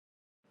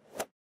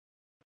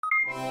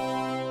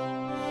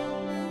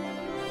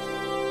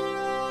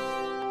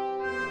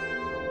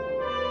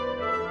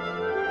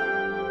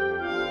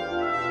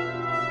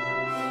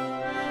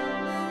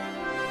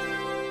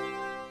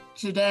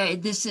Today,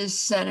 this is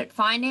Senate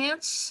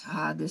Finance.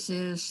 This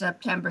is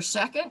September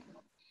 2nd,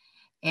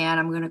 and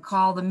I'm going to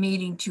call the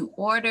meeting to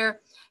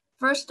order.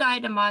 First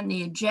item on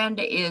the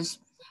agenda is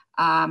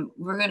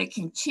we're going to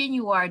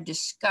continue our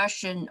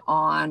discussion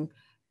on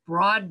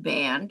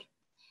broadband,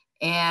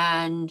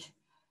 and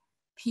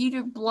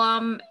Peter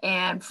Blum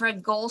and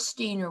Fred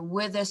Goldstein are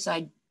with us.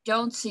 I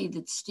don't see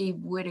that Steve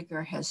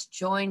Whitaker has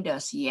joined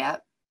us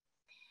yet,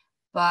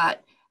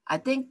 but I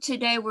think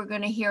today we're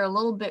going to hear a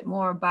little bit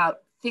more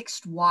about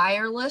fixed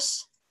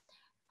wireless.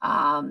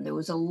 There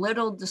was a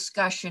little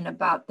discussion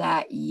about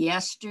that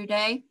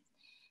yesterday.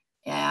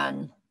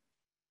 And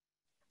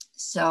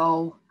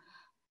so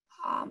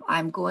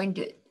I'm going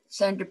to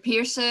Senator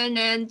Pearson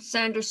and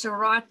Senator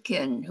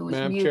Sirotkin, who is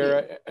Madam muted.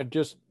 Chair,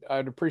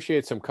 I'd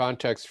appreciate some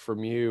context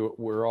from you.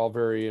 We're all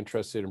very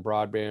interested in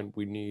broadband.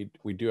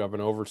 We do have an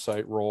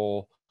oversight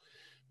role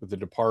with the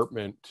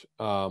department.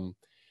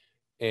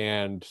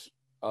 And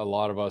a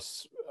lot of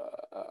us,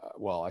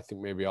 well, I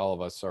think maybe all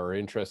of us are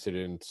interested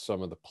in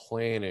some of the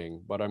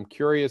planning, but I'm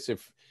curious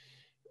if,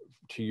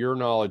 to your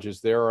knowledge, is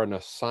there an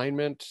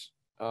assignment,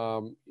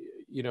 in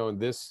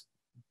this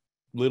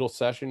little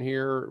session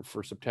here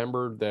for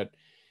September that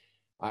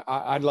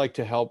I'd like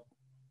to help?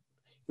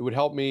 It would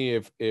help me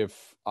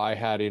if I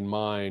had in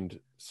mind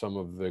some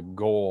of the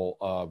goal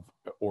of,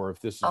 or if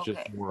this is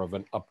just more of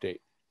an update.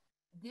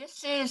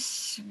 This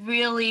is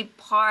really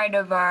part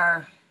of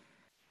our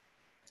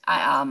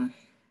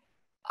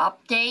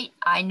update.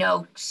 I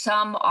know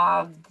some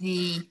of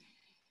the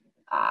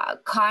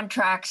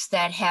contracts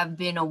that have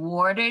been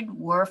awarded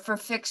were for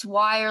fixed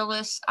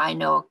wireless. I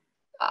know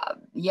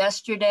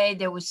yesterday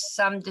there was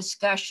some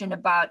discussion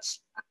about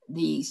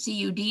the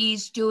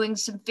CUDs doing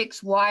some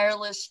fixed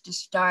wireless to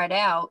start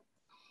out.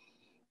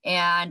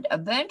 And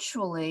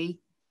eventually,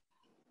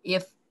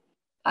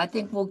 I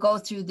think we'll go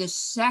through this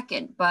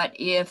second, but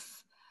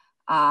if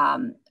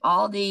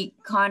all the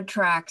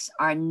contracts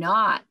are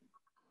not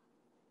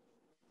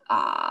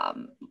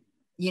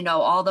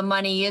all the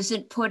money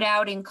isn't put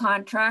out in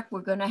contract, we're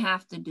going to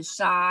have to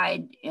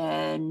decide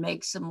and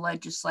make some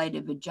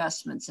legislative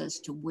adjustments as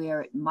to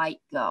where it might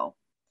go.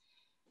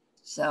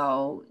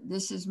 So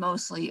this is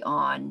mostly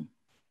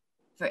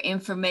for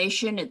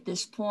information at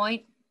this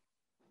point.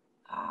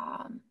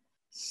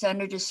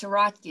 Senator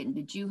Sirotkin,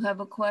 did you have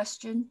a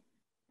question?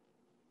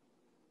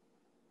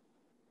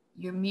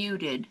 You're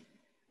muted.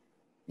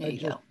 There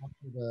you go.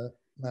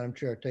 Madam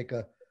Chair, take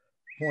a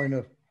point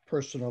of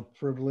personal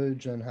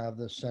privilege and have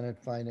the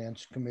Senate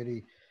Finance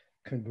Committee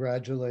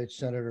congratulate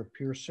Senator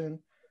Pearson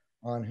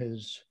on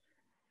his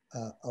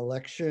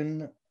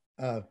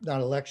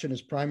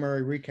his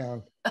primary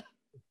recount,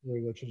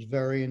 which was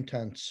very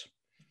intense.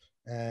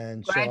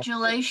 And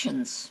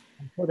congratulations. So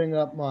I'm putting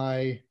up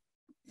my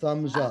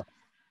thumbs up.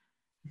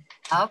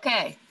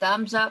 Okay,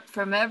 thumbs up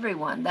from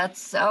everyone.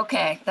 That's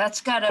okay.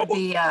 That's gotta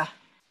be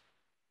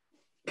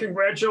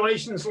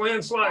congratulations,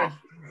 landslide.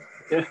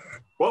 Yeah.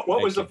 What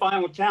was the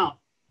final count?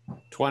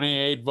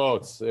 28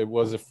 votes. It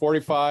was a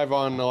 45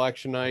 on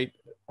election night,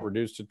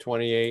 reduced to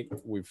 28.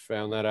 We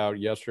found that out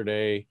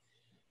yesterday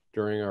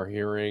during our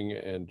hearing,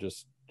 and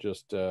just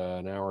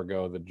an hour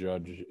ago, the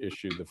judge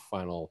issued the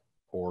final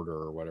order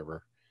or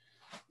whatever.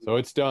 So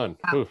it's done.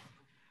 Wow.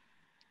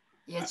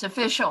 It's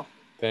official.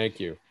 Thank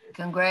you.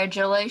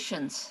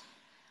 Congratulations.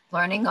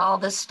 Learning all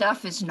this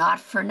stuff is not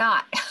for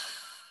naught.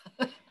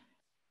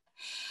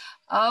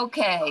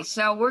 Okay,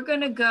 so we're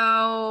going to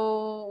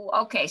go.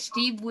 Okay,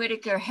 Steve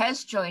Whitaker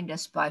has joined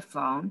us by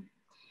phone.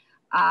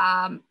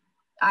 I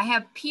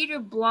have Peter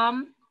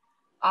Blum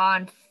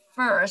on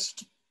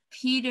first.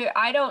 Peter,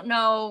 I don't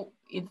know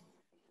if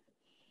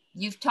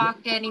you've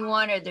talked to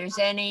anyone or there's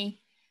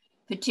any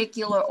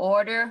particular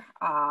order.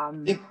 I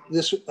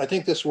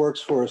think this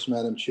works for us,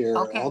 Madam Chair.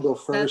 Okay, I'll go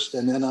first,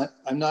 and then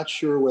I'm not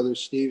sure whether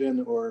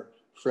Stephen or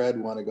Fred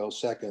want to go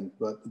second,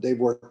 but they've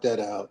worked that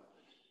out.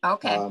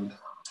 Okay.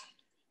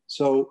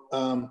 So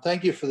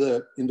thank you for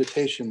the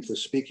invitation to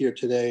speak here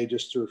today.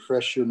 Just to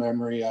refresh your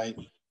memory, I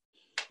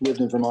lived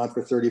in Vermont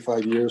for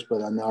 35 years,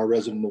 but I'm now a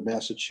resident of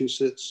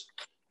Massachusetts,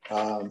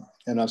 and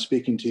I'm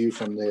speaking to you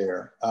from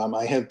there.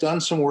 I have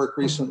done some work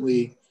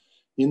recently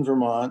in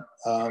Vermont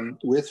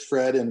with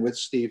Fred and with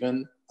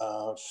Stephen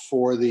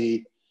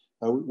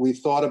we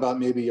thought about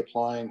maybe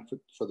applying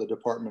for the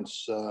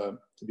department's, to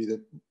be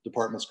the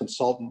department's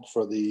consultant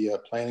for the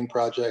planning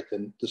project,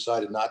 and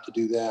decided not to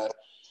do that.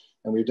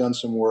 And we've done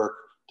some work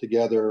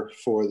together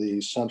for the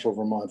Central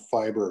Vermont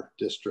Fiber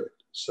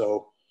District.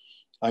 So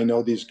I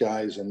know these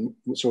guys, and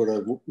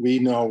we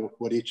know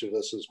what each of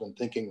us has been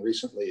thinking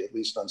recently, at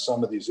least on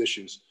some of these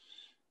issues.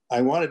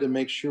 I wanted to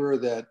make sure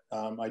that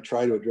I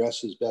try to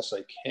address as best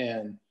I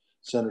can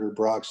Senator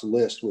Brock's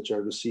list, which I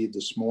received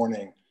this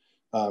morning.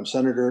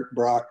 Senator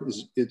Brock,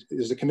 is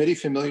the committee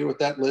familiar with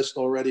that list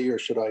already, or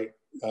should I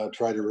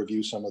try to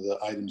review some of the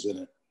items in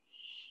it?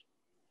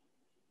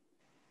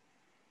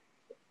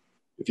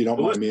 If you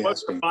don't mind me asking. The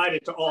list was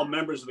provided to all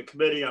members of the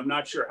committee. I'm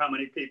not sure how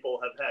many people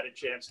have had a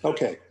chance to go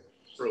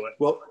through it.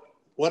 Well,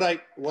 what I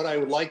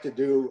would like to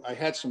do, I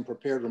had some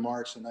prepared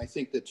remarks, and I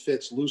think that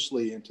fits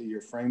loosely into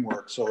your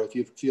framework. So if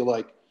you feel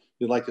like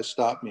you'd like to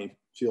stop me,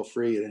 feel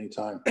free at any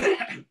time.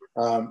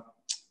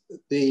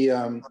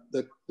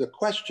 The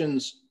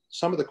questions,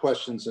 some of the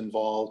questions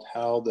involved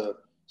how the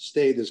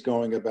state is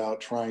going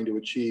about trying to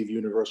achieve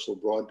universal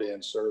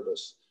broadband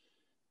service.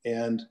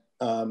 And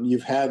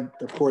you've had,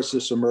 of course,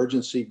 this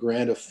emergency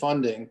grant of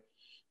funding,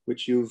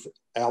 which you've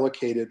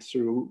allocated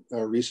through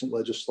recent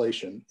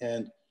legislation.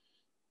 And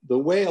the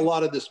way a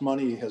lot of this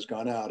money has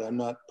gone out, I'm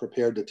not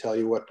prepared to tell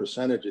you what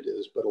percentage it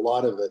is, but a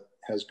lot of it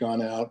has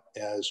gone out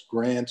as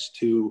grants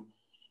to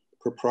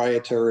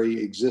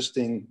proprietary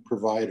existing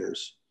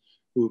providers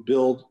who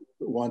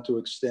want to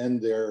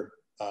extend their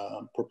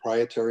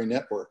proprietary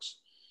networks.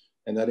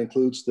 And that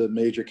includes the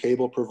major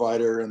cable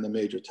provider and the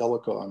major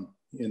telecom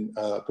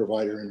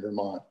provider in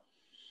Vermont.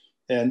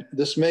 And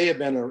this may have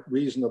been a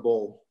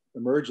reasonable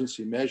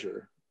emergency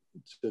measure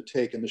to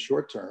take in the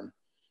short term,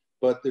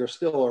 but there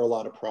still are a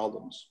lot of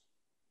problems.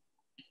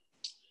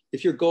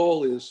 If your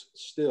goal is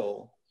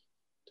still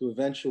to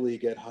eventually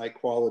get high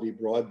quality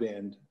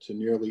broadband to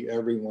nearly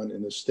everyone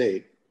in the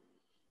state,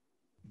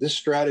 this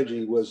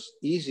strategy was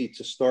easy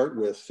to start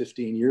with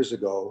 15 years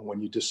ago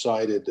when you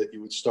decided that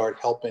you would start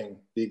helping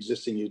the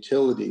existing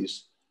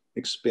utilities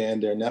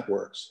expand their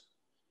networks.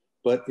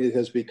 But it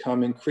has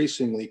become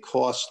increasingly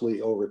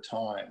costly over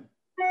time.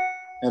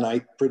 And I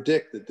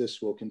predict that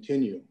this will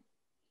continue.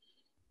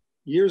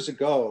 Years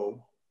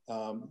ago,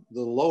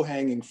 the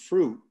low-hanging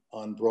fruit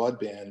on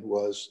broadband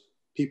was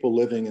people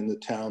living in the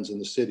towns and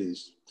the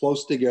cities,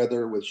 close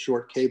together with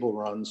short cable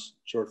runs,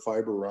 short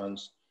fiber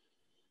runs,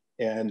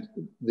 and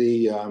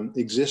the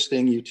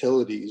existing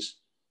utilities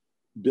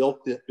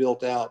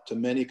built out to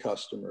many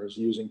customers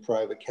using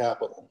private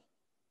capital.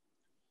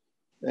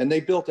 And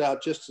they built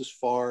out just as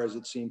far as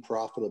it seemed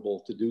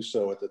profitable to do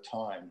so at the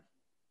time.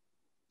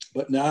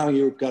 But now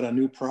you've got a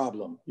new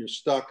problem. You're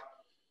stuck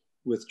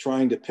with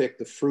trying to pick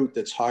the fruit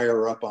that's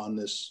higher up on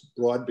this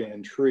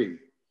broadband tree.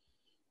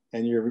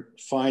 And you're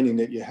finding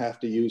that you have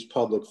to use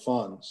public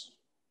funds.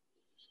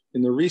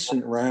 In the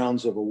recent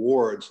rounds of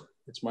awards,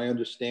 it's my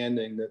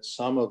understanding that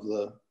some of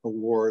the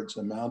awards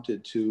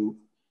amounted to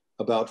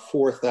about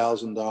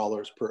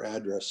 $4,000 per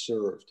address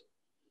served.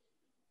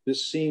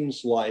 This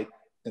seems like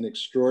an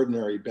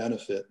extraordinary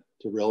benefit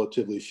to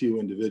relatively few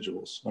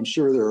individuals. I'm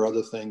sure there are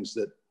other things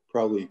that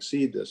probably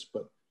exceed this,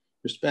 but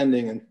you're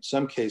spending in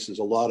some cases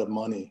a lot of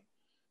money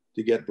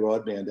to get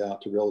broadband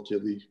out to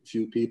relatively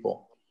few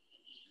people.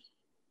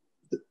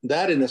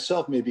 That in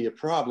itself may be a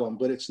problem,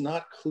 but it's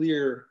not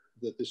clear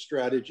that the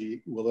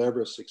strategy will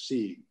ever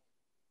succeed.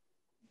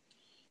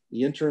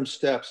 The interim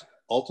steps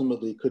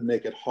ultimately could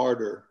make it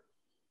harder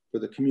for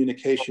the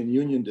communication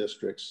union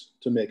districts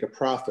to make a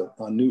profit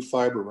on new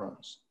fiber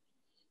runs,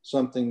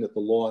 something that the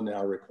law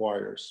now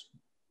requires,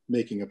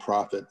 making a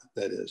profit,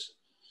 that is.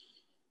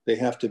 They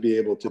have to be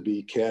able to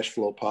be cash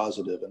flow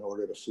positive in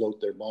order to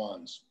float their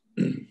bonds.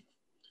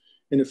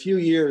 In a few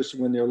years,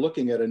 when they're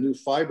looking at a new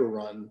fiber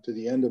run to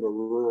the end of a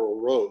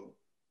rural road,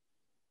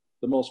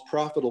 the most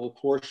profitable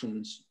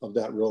portions of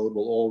that road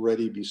will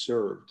already be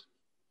served.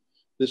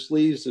 This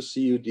leaves the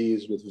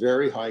CUDs with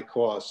very high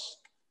costs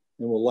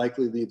and will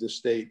likely leave the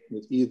state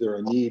with either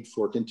a need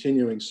for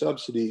continuing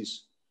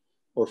subsidies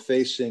or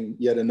facing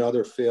yet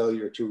another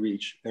failure to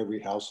reach every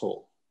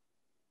household.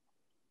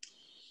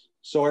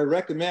 So I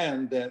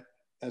recommend that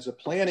as a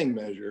planning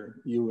measure,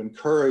 you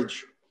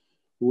encourage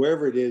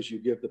whoever it is you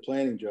give the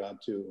planning job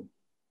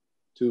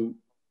to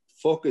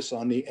focus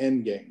on the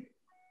end game.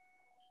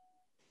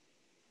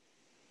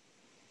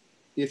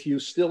 If you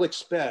still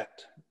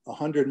expect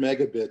 100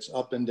 megabits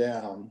up and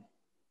down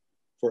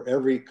for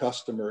every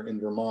customer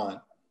in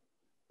Vermont,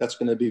 that's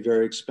going to be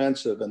very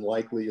expensive and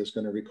likely is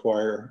going to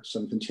require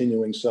some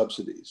continuing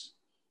subsidies.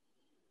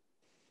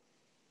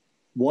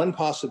 One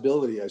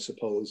possibility, I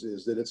suppose,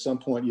 is that at some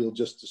point you'll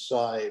just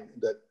decide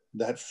that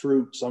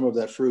some of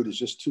that fruit is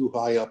just too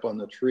high up on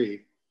the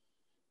tree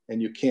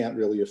and you can't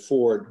really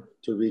afford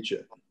to reach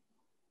it.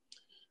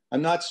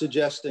 I'm not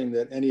suggesting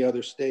that any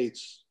other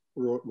states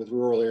with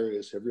rural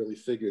areas have really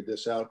figured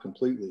this out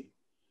completely,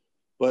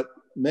 but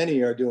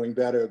many are doing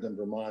better than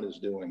Vermont is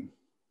doing.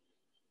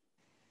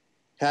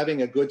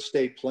 Having a good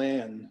state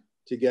plan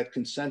to get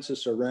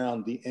consensus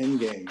around the end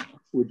game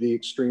would be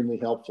extremely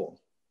helpful.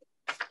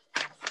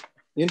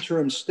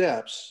 Interim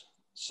steps,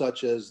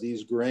 such as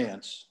these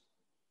grants,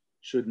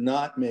 should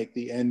not make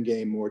the end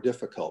game more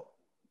difficult,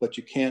 but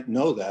you can't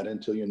know that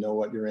until you know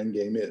what your end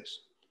game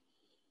is.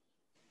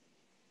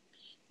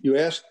 You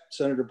asked,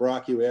 Senator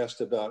Brock, you asked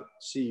about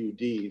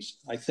CUDs.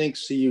 I think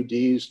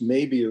CUDs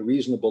may be a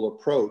reasonable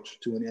approach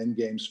to an end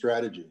game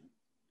strategy,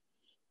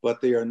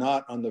 but they are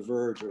not on the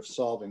verge of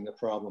solving the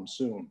problem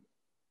soon.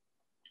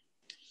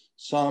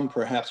 Some,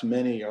 perhaps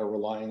many, are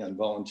relying on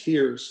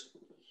volunteers,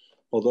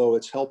 although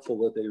it's helpful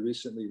that they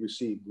recently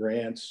received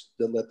grants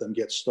that let them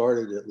get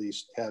started, at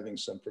least having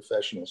some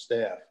professional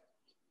staff.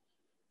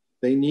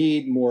 They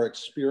need more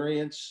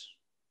experience.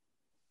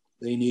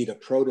 They need a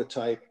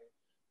prototype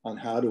on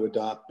how to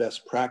adopt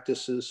best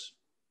practices.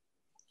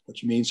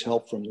 which means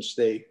help from the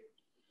state.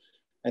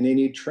 And they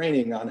need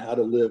training on how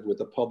to live with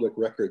the public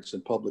records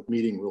and public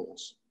meeting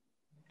rules,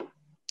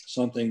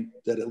 something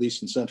that at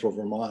least in central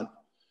Vermont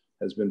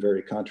has been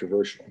very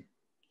controversial.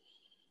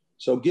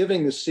 So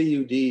giving the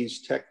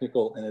CUDs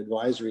technical and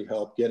advisory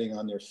help getting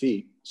on their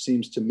feet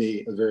seems to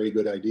me a very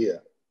good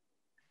idea.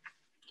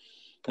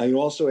 Now,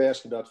 you also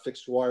asked about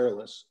fixed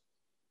wireless.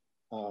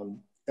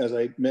 As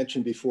I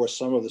mentioned before,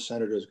 some of the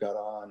senators got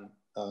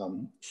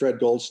on. Fred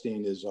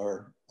Goldstein is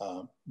our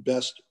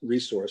best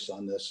resource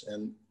on this,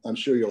 and I'm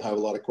sure you'll have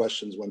a lot of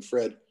questions when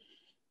Fred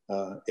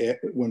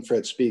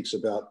speaks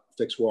about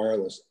fixed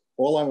wireless.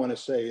 All I want to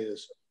say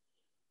is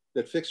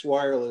that fixed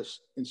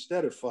wireless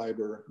instead of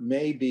fiber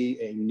may be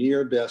a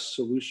near best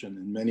solution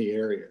in many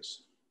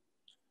areas.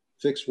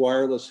 Fixed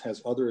wireless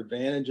has other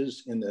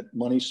advantages in that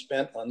money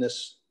spent on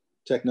this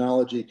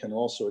technology can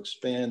also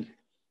expand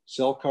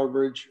cell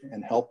coverage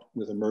and help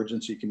with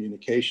emergency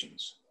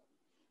communications.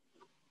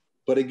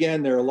 But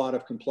again, there are a lot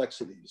of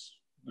complexities.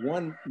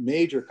 One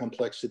major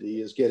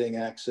complexity is getting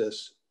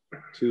access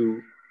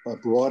to a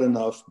broad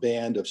enough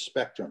band of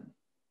spectrum.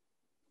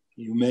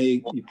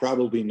 You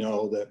probably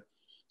know that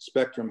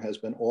spectrum has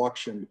been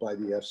auctioned by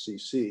the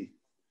FCC,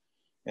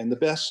 and the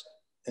best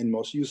and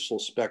most useful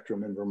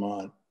spectrum in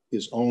Vermont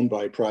is owned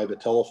by private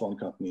telephone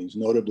companies,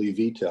 notably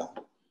VTEL.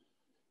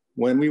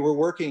 When we were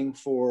working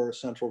for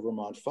Central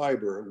Vermont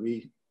Fiber,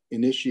 we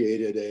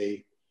initiated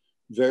a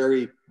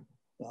very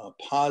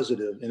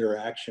positive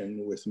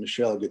interaction with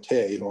Michel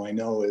Gattay, who I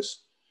know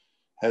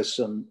has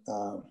some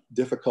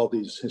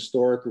difficulties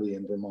historically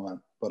in Vermont.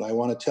 But I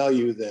want to tell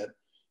you that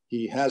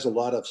he has a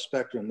lot of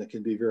spectrum that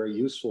can be very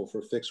useful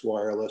for fixed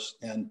wireless,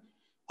 and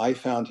I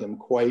found him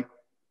quite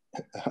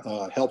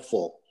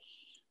helpful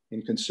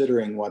in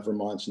considering what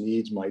Vermont's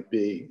needs might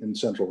be in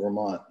central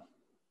Vermont.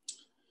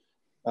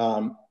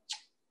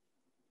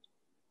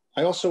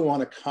 I also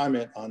want to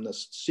comment on the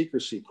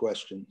secrecy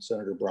question,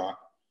 Senator Brock.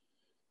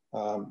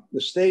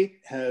 The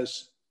state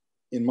has,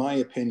 in my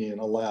opinion,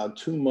 allowed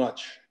too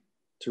much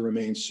to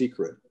remain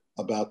secret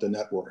about the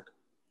network.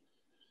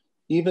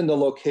 Even the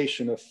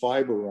location of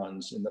fiber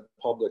runs in the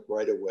public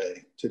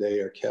right-of-way today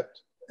are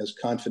kept as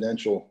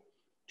confidential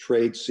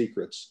trade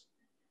secrets.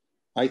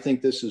 I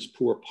think this is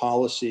poor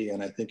policy,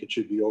 and I think it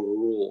should be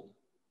overruled.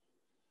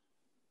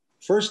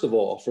 First of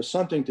all, for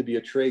something to be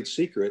a trade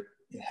secret,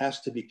 it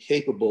has to be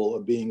capable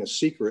of being a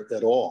secret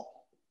at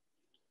all.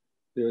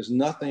 There is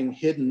nothing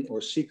hidden or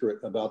secret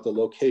about the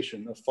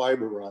location of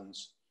fiber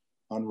runs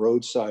on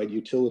roadside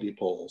utility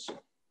poles.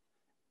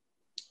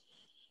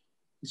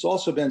 It's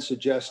also been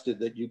suggested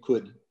that you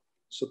could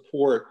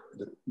support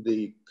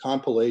the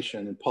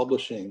compilation and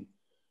publishing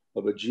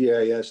of a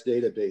GIS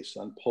database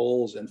on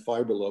poles and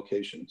fiber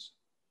locations.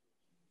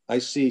 I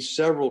see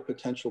several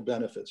potential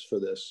benefits for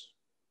this.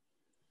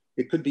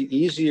 It could be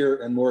easier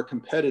and more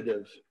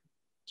competitive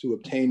to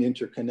obtain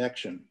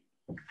interconnection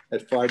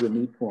at fiber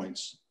meet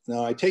points.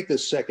 Now, I take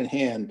this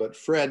secondhand, but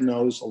Fred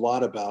knows a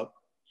lot about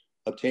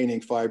obtaining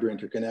fiber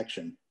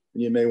interconnection,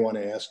 and you may want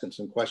to ask him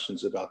some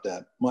questions about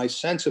that. My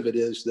sense of it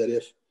is that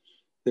if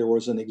there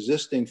was an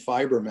existing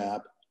fiber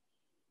map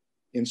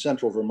in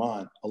central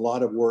Vermont, a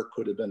lot of work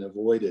could have been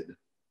avoided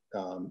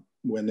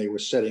when they were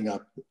setting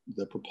up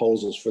the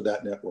proposals for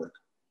that network.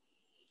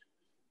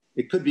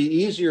 It could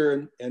be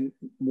easier and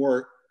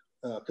more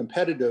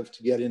competitive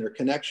to get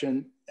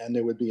interconnection, and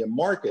there would be a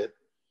market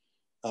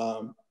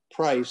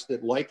price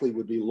that likely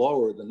would be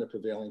lower than the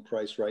prevailing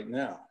price right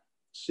now.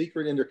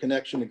 Secret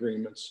interconnection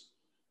agreements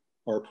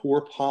are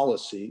poor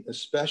policy,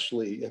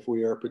 especially if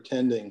we are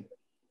pretending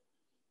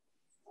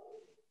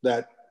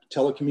that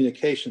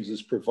telecommunications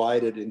is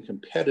provided in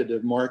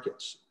competitive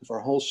markets. If our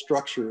whole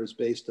structure is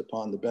based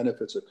upon the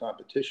benefits of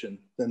competition,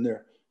 then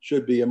there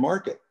should be a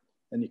market.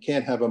 And you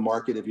can't have a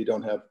market if you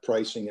don't have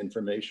pricing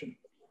information.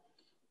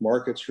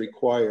 Markets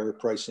require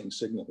pricing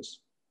signals.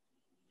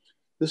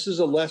 This is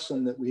a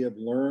lesson that we have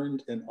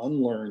learned and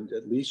unlearned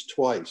at least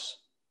twice.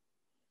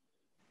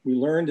 We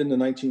learned in the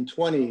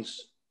 1920s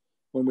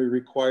when we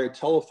required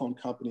telephone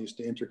companies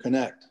to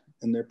interconnect,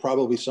 and there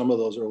probably some of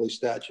those early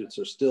statutes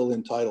are still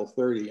in Title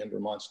 30 in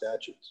Vermont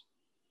statutes.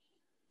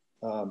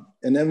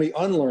 And then we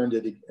unlearned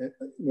it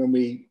when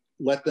we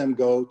let them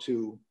go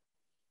to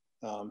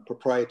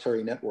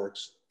proprietary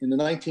networks. In the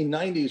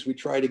 1990s, we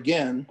tried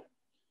again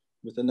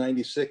with the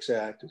 96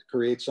 Act to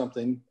create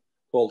something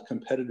called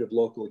competitive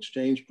local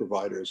exchange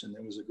providers. And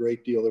there was a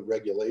great deal of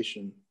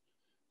regulation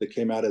that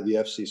came out of the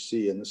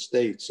FCC in the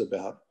states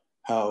about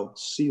how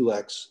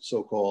CLECs,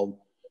 so-called,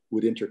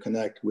 would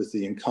interconnect with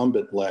the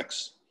incumbent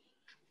LECs.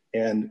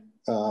 And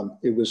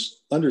it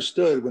was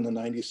understood when the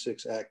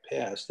 96 Act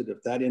passed that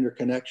if that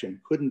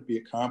interconnection couldn't be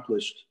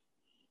accomplished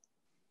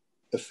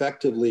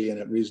effectively and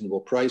at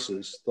reasonable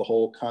prices, the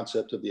whole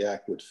concept of the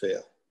Act would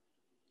fail.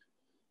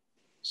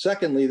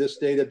 Secondly, this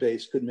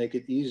database could make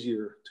it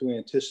easier to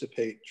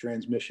anticipate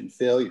transmission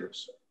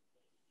failures,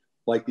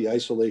 like the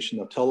isolation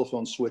of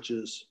telephone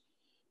switches.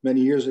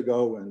 Many years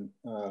ago, when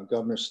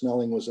Governor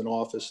Snelling was in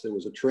office, there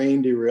was a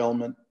train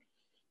derailment.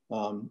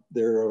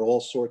 There are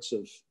all sorts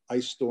of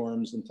ice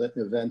storms and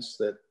events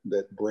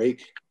that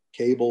break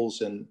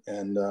cables and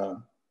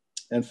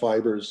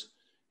fibers.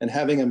 And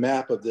having a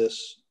map of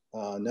this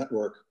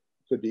network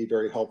could be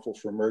very helpful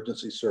for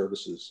emergency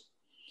services.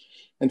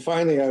 And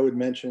finally, I would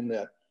mention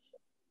that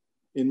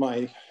in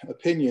my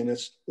opinion,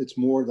 it's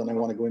more than I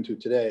want to go into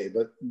today,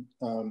 but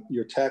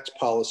your tax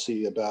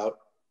policy about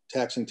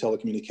taxing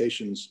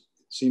telecommunications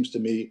seems to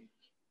me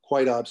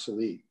quite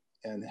obsolete.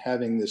 And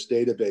having this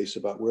database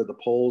about where the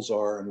poles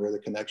are and where the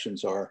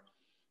connections are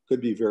could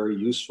be very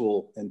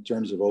useful in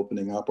terms of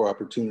opening up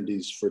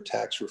opportunities for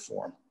tax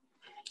reform.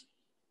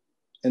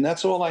 And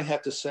that's all I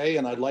have to say.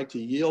 And I'd like to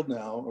yield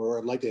now, or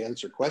I'd like to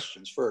answer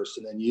questions first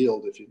and then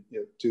yield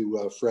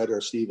to Fred or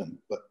Stephen,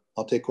 but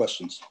I'll take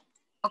questions.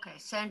 Okay,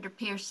 Senator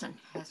Pearson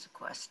has a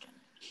question.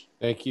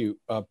 Thank you,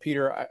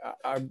 Peter.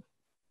 I'm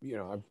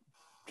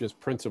just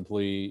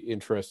principally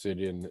interested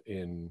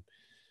in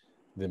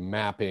the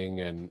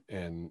mapping and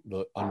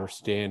the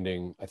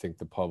understanding. I think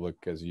the public,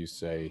 as you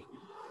say,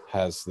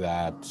 has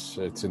that.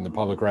 It's in the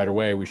public right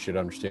away. We should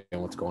understand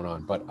what's going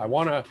on. But I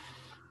want to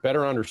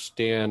better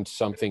understand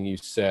something you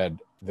said,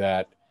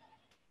 that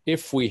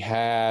if we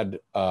had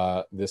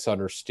this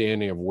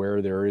understanding of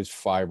where there is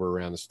fiber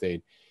around the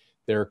state,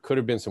 there could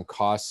have been some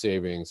cost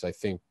savings, I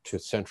think, to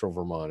central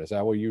Vermont. Is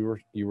that what you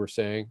were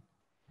saying?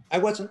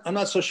 I'm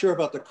not so sure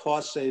about the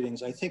cost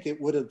savings. I think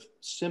it would have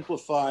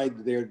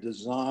simplified their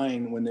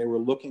design when they were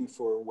looking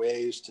for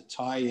ways to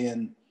tie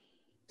in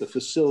the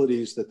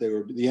facilities that they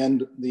were,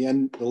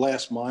 the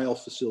last mile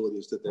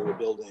facilities that they were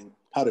building,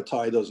 how to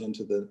tie those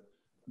into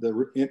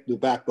the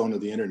backbone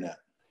of the internet.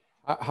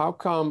 How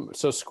come,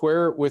 so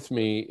square it with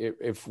me,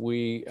 if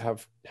we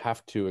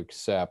have to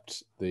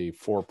accept the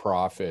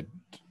for-profit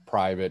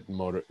private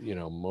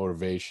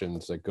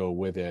motivations that go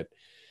with it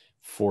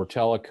for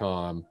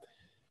telecom,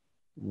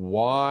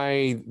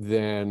 why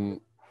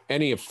then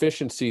any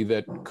efficiency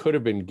that could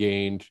have been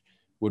gained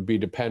would be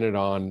dependent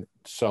on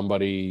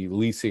somebody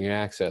leasing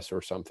access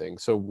or something?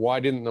 So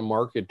why didn't the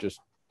market just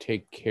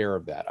take care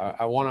of that?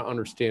 I want to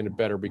understand it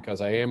better,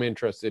 because I am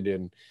interested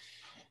in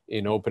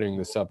opening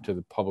this up to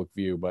the public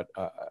view, but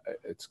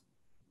it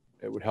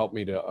would help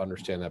me to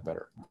understand that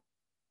better.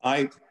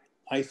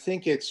 I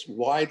think it's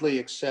widely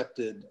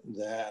accepted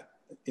that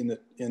in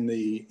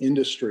the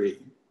industry,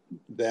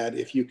 that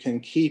if you can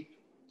keep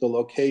the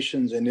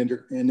locations and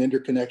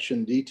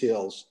interconnection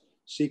details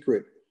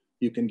secret,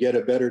 you can get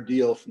a better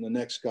deal from the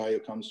next guy who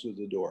comes through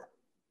the door.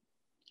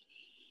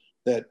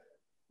 That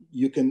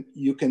you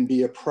can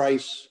be a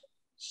price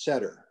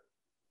setter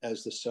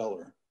as the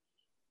seller,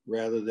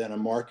 rather than a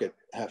market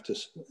have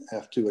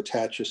to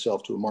attach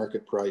yourself to a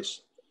market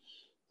price.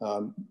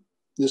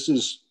 This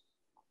is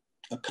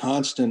a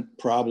constant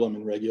problem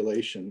in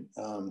regulation.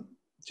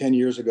 10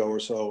 years ago or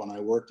so, when I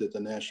worked at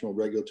the National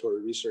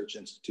Regulatory Research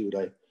Institute,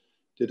 I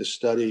did a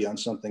study on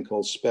something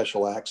called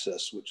special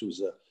access, which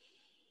was a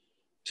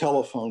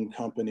telephone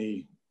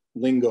company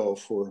lingo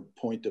for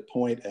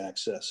point-to-point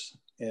access.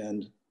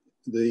 And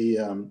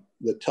the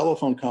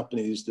telephone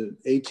companies, the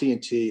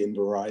AT&T and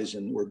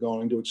Verizon, were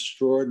going to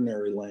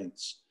extraordinary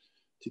lengths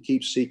to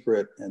keep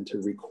secret and to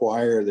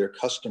require their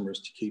customers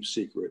to keep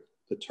secret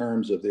the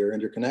terms of their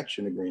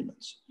interconnection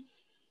agreements.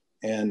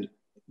 And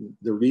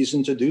the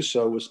reason to do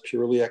so was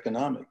purely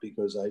economic,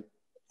 because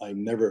they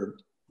never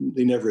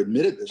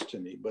admitted this to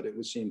me, but it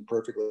would seem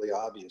perfectly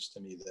obvious to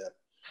me that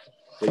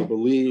they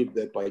believed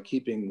that by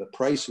keeping the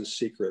prices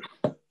secret,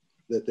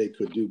 that they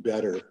could do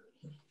better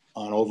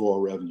on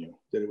overall revenue,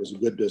 that it was a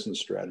good business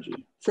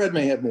strategy. Fred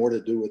may have more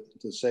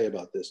to say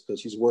about this,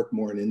 because he's worked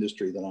more in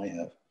industry than I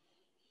have.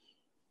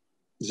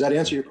 Does that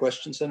answer your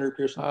question, Senator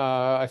Pearson?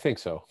 I think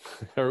so.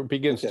 Or it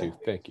begins to.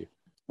 Thank you.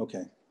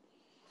 Okay.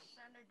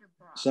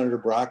 Senator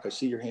Brock, I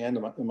see your hand.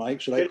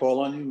 Should I call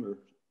on you? Or?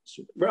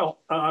 Well,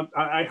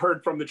 I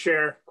heard from the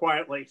chair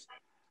quietly.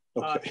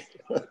 Okay.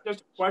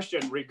 Just a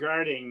question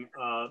regarding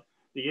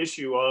the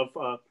issue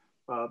of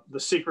the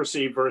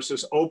secrecy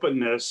versus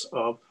openness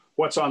of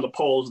what's on the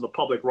poles of the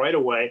public right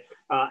of way.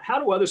 How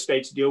do other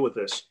states deal with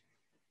this?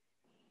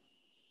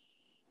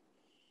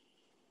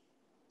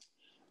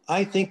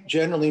 I think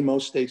generally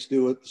most states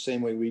do it the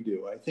same way we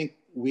do. I think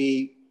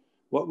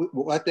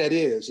what that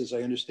is, as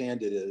I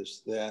understand it,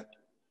 is that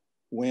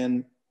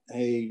when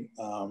the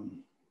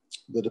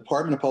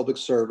Department of Public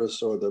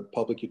Service or the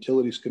Public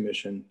Utilities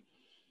Commission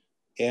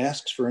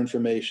asks for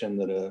information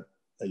that a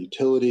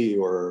utility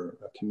or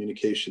a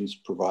communications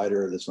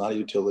provider that's not a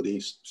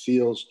utility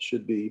feels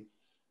should be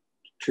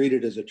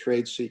treated as a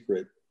trade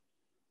secret,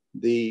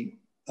 the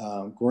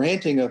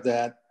granting of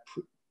that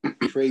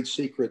trade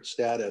secret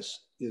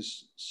status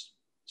is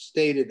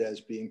stated as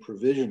being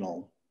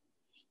provisional,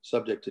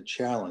 subject to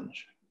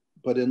challenge.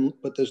 But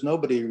there's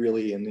nobody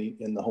really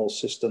in the whole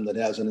system that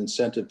has an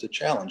incentive to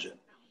challenge it.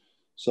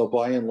 So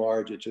by and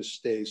large, it just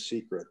stays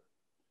secret.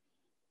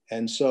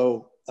 And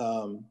so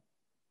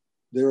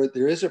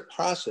there is a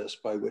process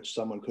by which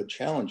someone could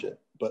challenge it,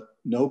 but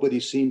nobody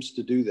seems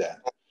to do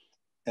that.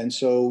 And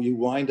so you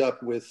wind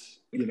up with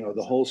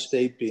the whole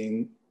state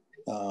being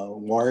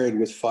wired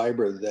with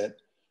fiber that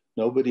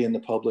Nobody in the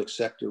public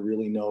sector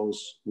really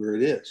knows where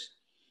it is.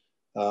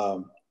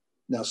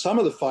 Now, some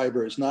of the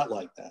fiber is not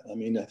like that. I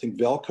mean, I think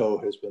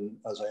Velco has been,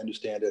 as I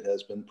understand it,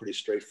 has been pretty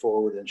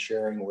straightforward in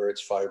sharing where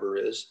its fiber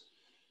is.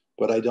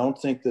 But I don't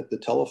think that the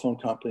telephone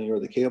company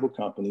or the cable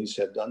companies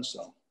have done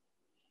so.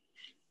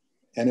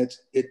 And it's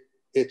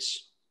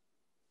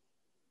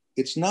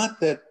not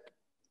that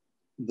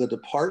the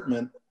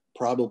department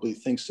probably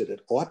thinks that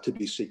it ought to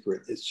be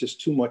secret. It's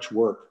just too much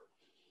work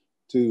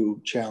to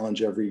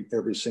challenge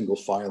every single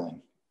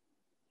filing.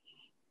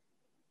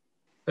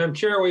 Madam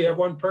Chair, we have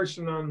one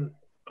person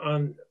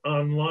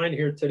online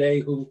here today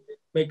who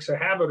makes a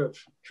habit of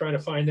trying to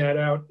find that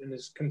out and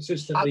is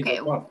consistently. Okay,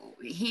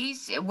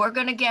 we're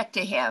going to get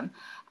to him.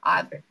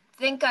 I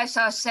think I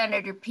saw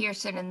Senator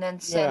Pearson and then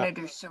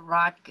Senator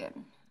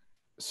Sirotkin.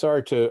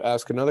 Sorry to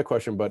ask another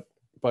question, but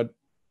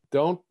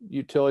don't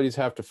utilities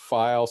have to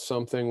file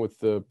something with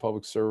the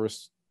public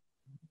service,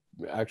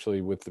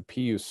 actually with the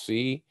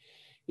PUC,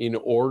 in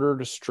order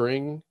to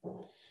string?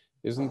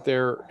 Isn't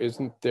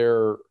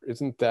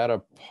that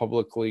a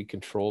publicly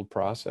controlled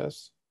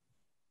process?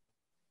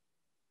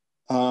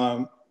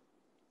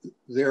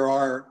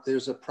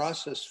 There's a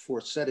process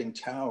for setting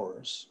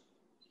towers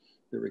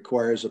that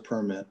requires a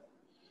permit.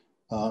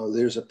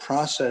 There's a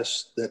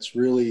process that's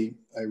really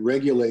a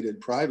regulated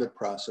private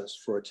process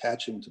for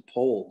attaching to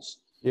poles.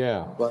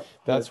 Yeah, but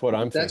that's what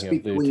I'm thinking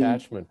of, the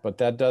attachment. But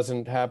that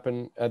doesn't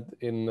happen at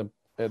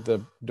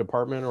the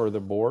department or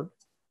the board?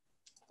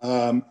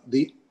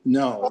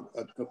 No,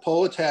 a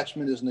pole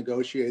attachment is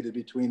negotiated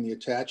between the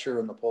attacher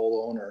and the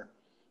pole owner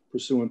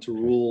pursuant to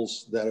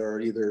rules that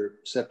are either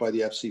set by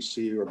the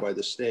FCC or by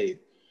the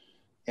state.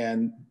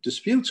 And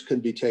disputes can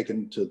be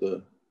taken to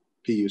the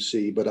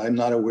PUC, but I'm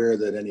not aware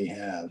that any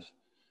have.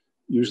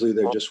 Usually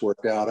they're just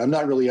worked out. I'm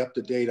not really up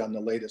to date on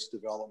the latest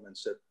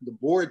developments. At the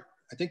board,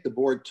 I think the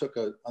board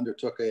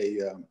undertook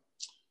a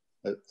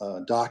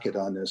docket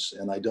on this,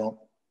 and I don't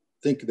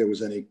think there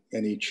was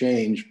any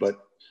change, but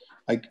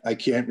I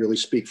can't really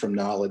speak from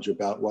knowledge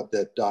about what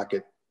that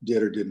docket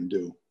did or didn't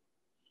do.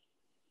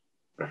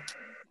 We'll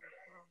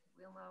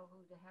know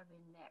who to have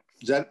in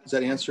next. Does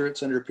that answer it,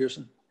 Senator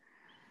Pearson?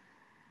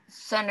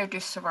 Senator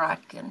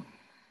Sirotkin.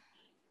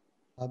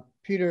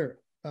 Peter,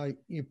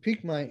 you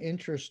piqued my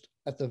interest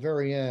at the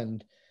very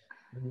end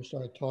when you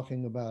started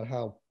talking about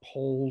how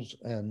polls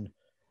and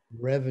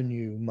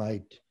revenue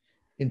might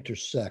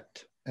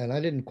intersect. And I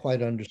didn't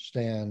quite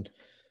understand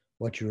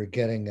what you were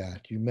getting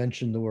at. You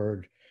mentioned the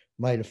word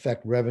might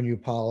affect revenue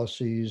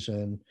policies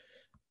and.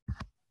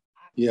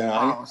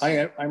 Yeah,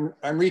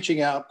 I'm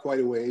reaching out quite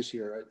a ways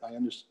here.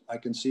 I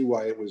can see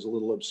why it was a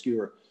little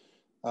obscure.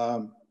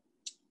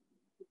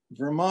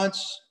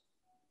 Vermont's,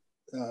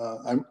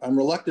 I'm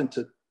reluctant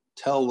to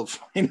tell the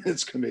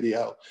Finance Committee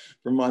how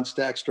Vermont's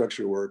tax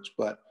structure works,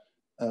 but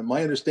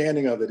my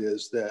understanding of it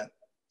is that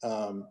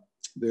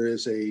there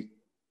is a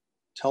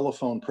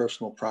telephone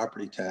personal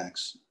property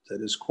tax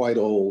that is quite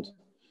old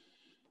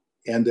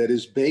and that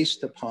is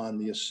based upon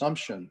the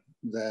assumption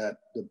that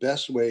the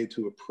best way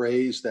to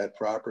appraise that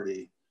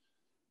property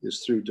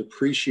is through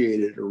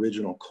depreciated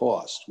original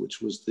cost, which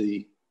was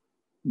the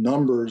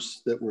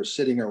numbers that were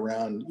sitting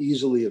around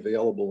easily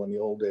available in the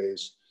old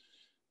days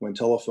when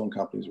telephone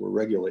companies were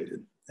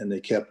regulated and they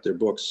kept their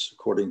books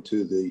according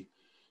to the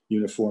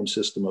uniform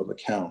system of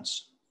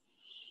accounts.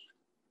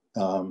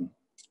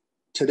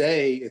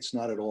 Today, it's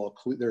not at all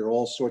clear. There are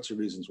all sorts of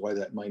reasons why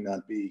that might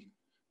not be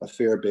a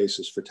fair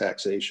basis for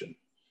taxation.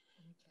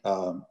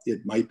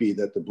 It might be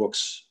that the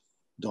books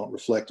don't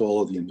reflect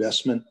all of the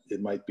investment.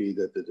 It might be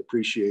that the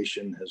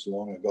depreciation has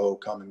long ago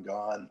come and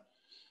gone.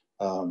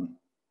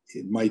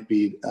 It might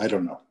be, I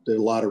don't know. There are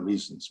a lot of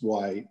reasons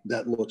why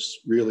that looks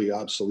really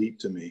obsolete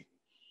to me.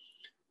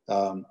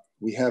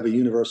 We have a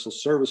universal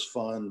service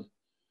fund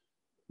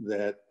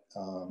that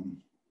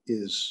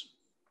is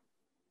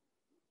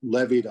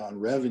levied on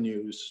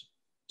revenues,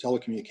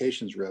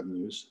 telecommunications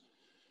revenues.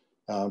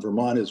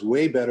 Vermont is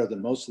way better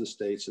than most of the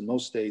states. In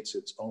most states,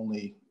 it's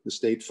only the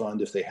state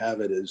fund, if they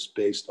have it, is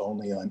based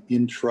only on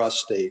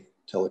intrastate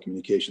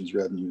telecommunications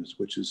revenues,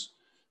 which is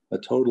a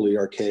totally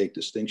archaic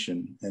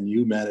distinction. And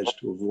you managed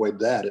to avoid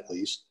that at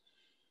least.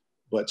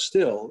 But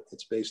still,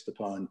 it's based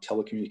upon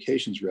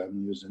telecommunications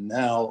revenues. And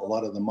now a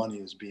lot of the money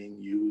is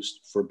being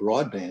used for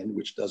broadband,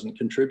 which doesn't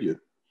contribute.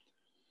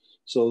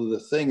 So the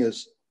thing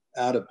is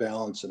out of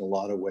balance in a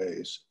lot of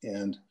ways.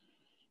 And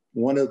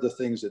one of the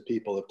things that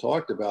people have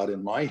talked about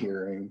in my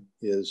hearing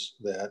is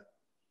that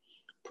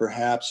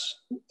perhaps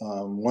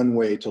one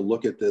way to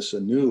look at this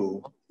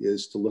anew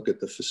is to look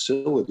at the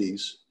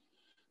facilities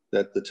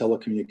that the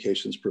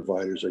telecommunications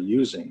providers are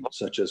using,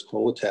 such as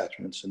pole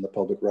attachments in the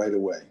public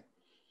right-of-way.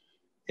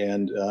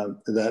 And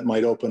that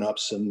might open up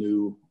some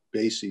new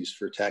bases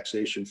for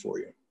taxation for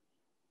you.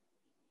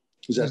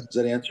 Does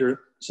that answer it,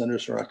 Senator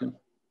Sirotkin?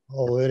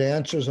 Oh, it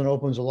answers and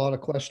opens a lot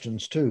of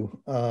questions too.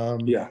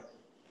 Yeah.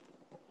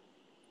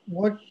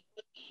 What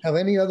have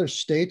any other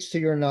states, to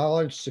your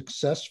knowledge,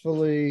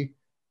 successfully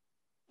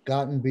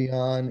gotten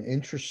beyond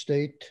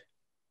interstate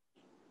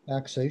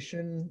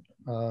taxation?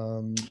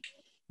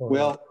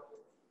 Well,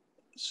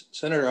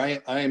 Senator,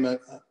 I'm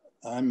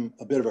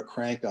a bit of a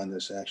crank on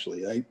this,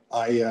 actually. You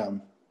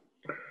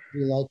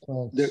like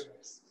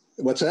cranks.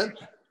 What's that?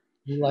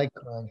 You like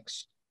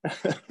cranks.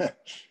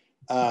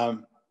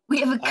 We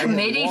have a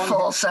committee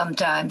full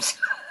sometimes.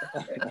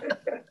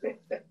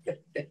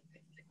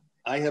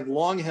 I have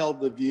long held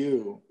the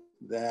view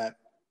that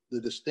the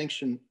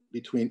distinction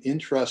between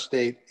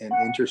intrastate and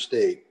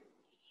interstate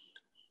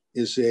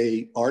is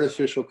a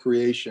artificial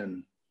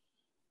creation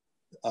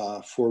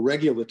for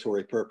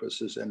regulatory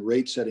purposes and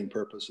rate setting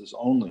purposes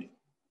only.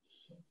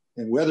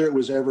 And whether it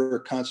was ever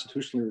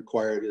constitutionally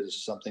required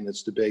is something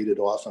that's debated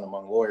often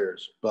among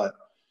lawyers, but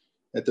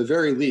at the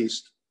very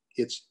least,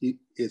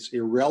 it's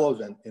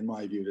irrelevant in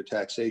my view to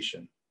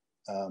taxation.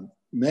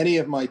 Many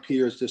of my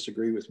peers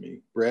disagree with me.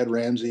 Brad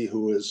Ramsey,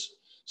 who is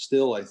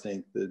still, I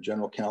think, the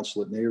general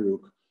counsel at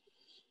NARUC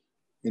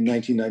in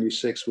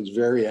 1996, was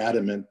very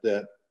adamant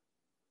that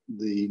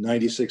the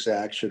 96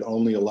 Act should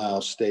only allow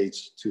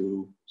states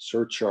to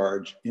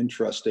surcharge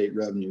intrastate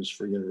revenues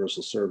for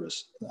universal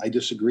service. I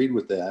disagreed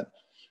with that.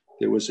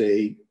 There was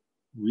a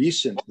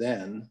recent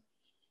then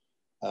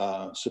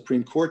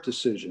Supreme Court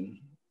decision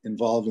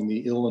involving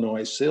the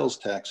Illinois sales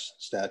tax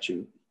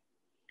statute.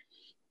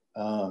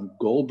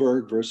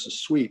 Goldberg versus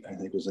Sweet, I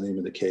think was the name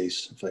of the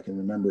case, if I can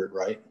remember it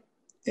right.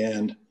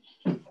 And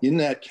in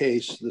that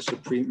case,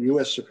 the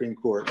US Supreme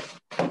Court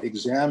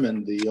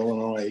examined the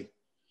Illinois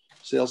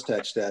sales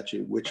tax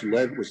statute, which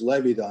was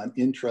levied on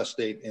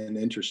intrastate and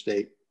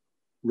interstate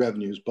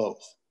revenues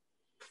both.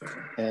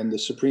 And the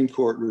Supreme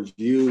Court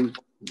reviewed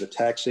the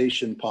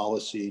taxation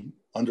policy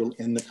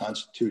in the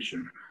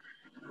Constitution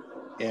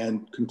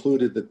and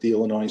concluded that the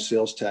Illinois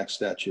sales tax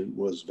statute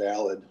was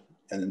valid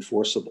and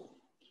enforceable.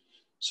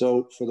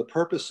 So for the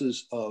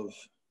purposes of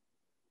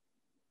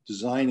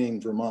designing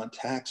Vermont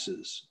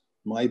taxes,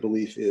 my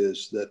belief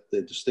is that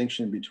the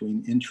distinction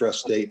between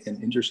intrastate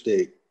and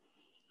interstate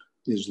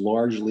is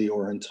largely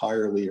or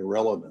entirely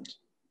irrelevant.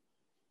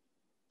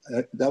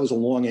 That was a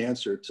long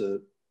answer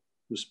to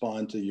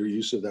respond to your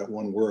use of that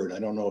one word. I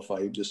don't know if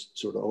I just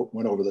sort of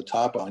went over the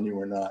top on you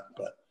or not,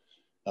 but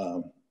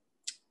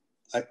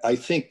I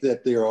think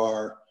that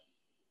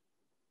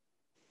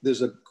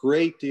there's a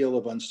great deal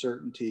of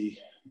uncertainty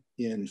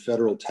in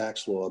federal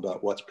tax law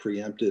about what's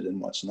preempted and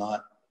what's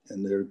not.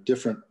 And there are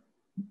different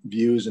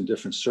views in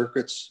different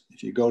circuits.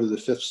 If you go to the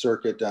Fifth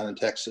Circuit down in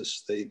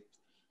Texas, they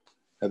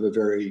have a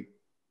very,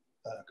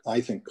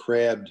 I think,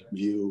 crabbed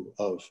view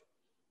of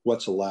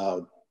what's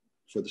allowed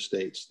for the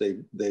states.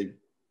 They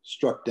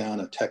struck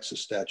down a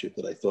Texas statute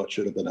that I thought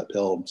should have been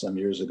upheld some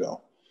years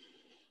ago.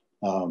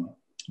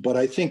 But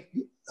I think,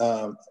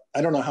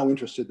 I don't know how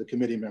interested the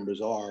committee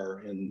members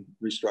are in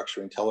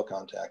restructuring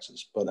telecom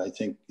taxes, but I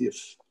think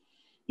if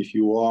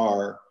you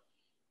are,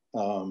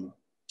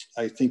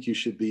 I think you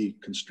should be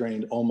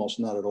constrained almost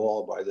not at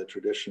all by the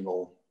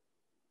traditional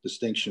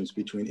distinctions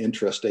between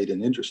intrastate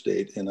and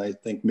interstate. And I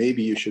think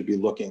maybe you should be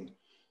looking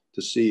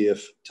to see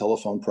if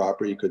telephone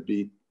property could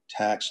be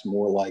taxed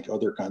more like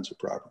other kinds of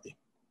property.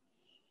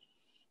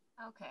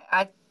 Okay,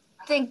 I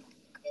think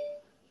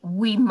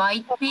we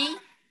might be,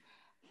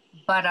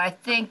 but I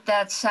think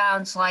that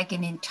sounds like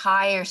an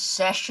entire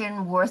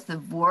session worth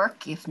of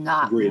work, if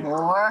not Agreed.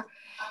 more.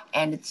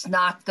 And it's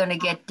not going to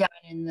get done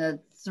in the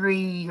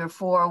 3 or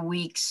 4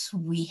 weeks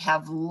we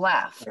have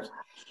left.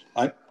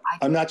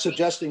 I'm not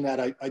suggesting that.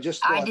 I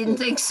just thought I didn't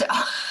think so.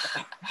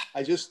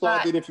 I just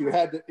thought that if you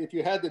had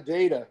the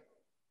data,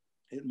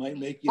 it might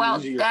make it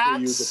easier for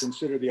you to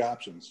consider the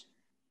options.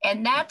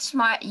 And that's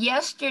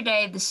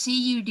yesterday the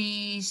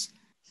CUDs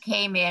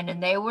came in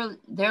and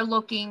they're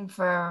looking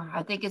for,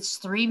 I think it's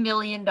 $3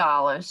 million,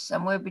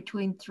 somewhere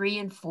between 3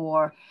 and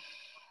 4.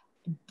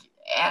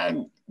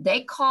 And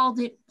they called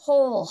it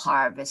pole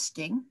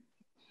harvesting.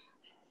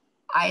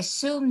 I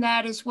assume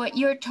that is what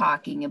you're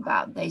talking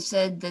about. They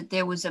said that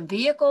there was a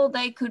vehicle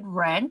they could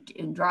rent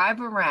and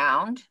drive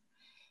around,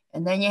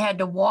 and then you had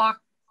to walk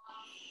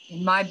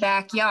in my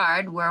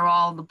backyard where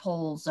all the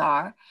poles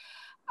are.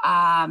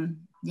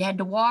 You had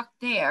to walk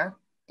there,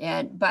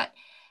 but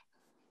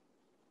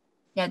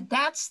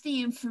that's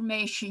the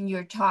information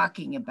you're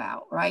talking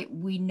about, right?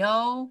 We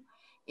know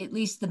at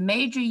least the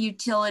major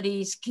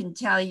utilities can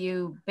tell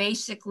you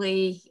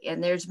basically,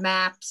 and there's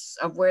maps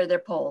of where their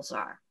poles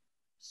are,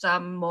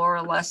 some more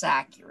or less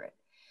accurate,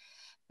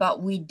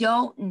 but we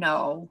don't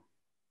know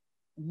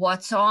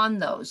what's on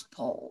those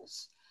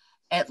poles,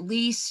 at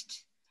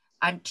least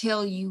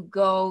until you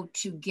go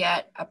to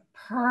get a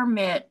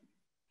permit,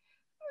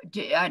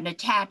 an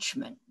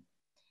attachment.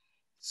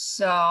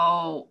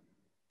 So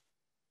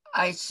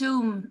I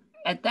assume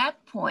at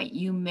that point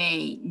you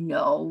may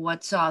know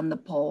what's on the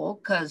pole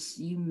because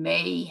you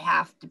may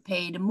have to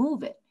pay to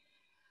move it.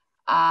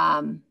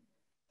 Right.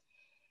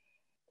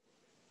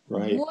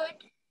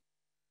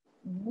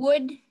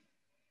 Would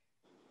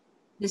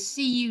the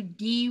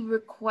CUD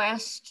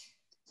request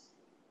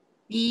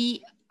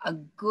be a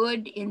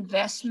good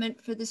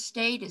investment for the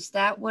state? Is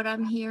that what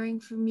I'm hearing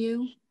from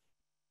you?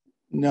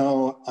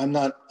 No, I'm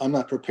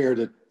not prepared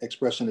to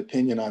express an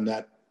opinion on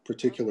that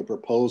particular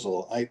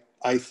proposal.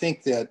 I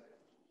think that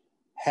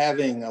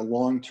having a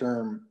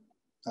long-term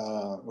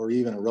or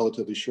even a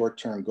relatively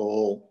short-term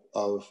goal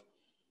of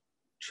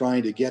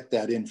trying to get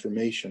that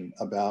information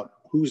about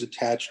who's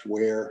attached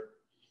where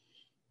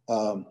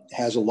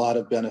has a lot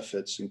of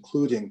benefits,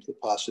 including the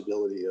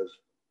possibility of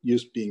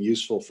being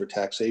useful for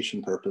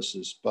taxation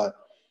purposes. But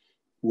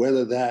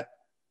whether that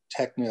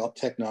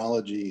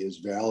technology is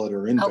valid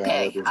or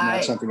invalid is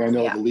not something I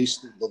know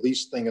the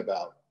least thing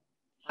about.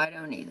 I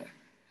don't either.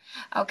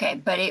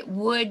 Okay, but it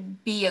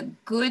would be a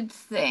good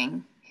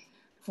thing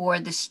for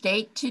the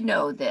state to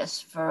know this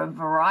for a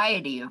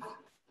variety of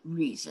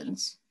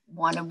reasons,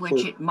 one of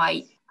which it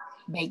might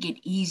make it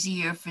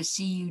easier for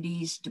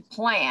CUDs to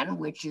plan,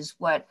 which is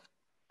what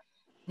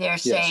they're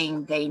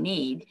saying they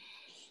need,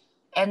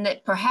 and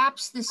that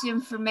perhaps this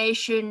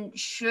information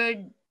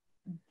should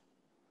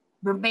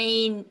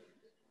remain,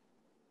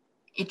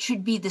 it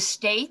should be the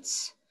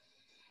states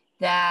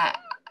that,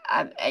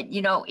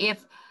 you know,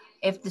 if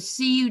the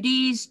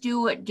CUDs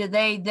do it, do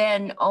they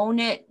then own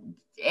it?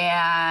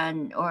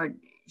 And, or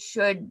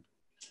should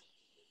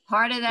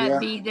part of that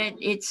be that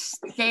it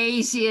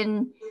stays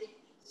in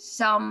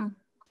some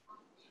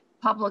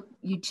public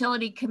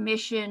utility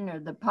commission or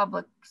the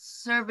public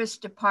service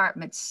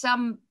department,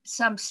 some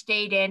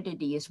state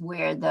entity is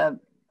where the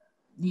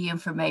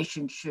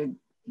information should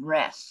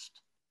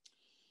rest?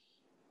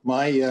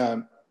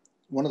 My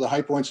one of the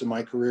high points of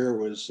my career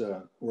was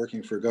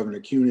working for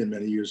Governor Cunin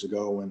many years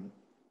ago, and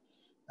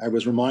I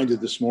was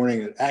reminded this morning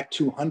that Act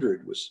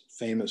 200 was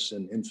famous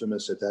and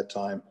infamous at that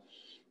time,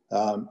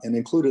 and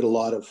included a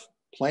lot of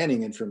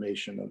planning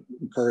information,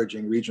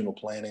 encouraging regional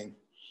planning.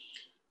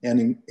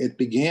 And it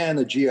began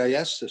a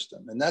GIS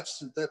system. And that's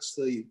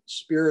the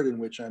spirit in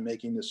which I'm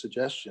making the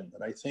suggestion,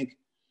 that I think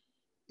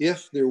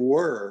if there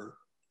were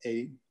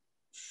a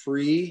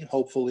free,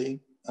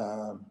 hopefully,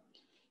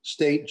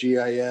 state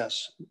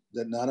GIS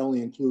that not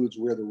only includes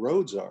where the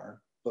roads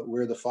are, but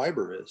where the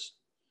fiber is,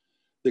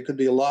 there could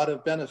be a lot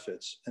of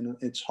benefits. And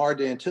it's hard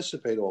to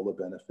anticipate all the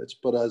benefits.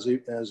 But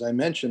as I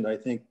mentioned, I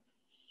think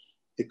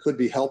it could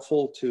be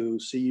helpful to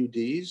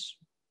CUDs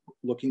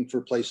looking for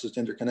places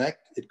to interconnect.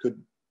 It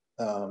could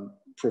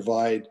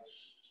provide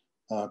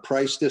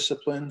price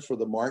discipline for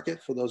the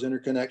market for those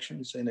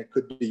interconnections, and it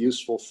could be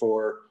useful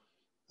for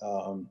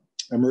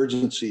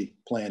emergency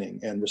planning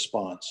and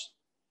response.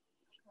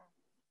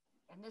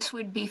 And this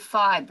would be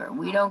fiber.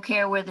 We don't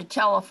care where the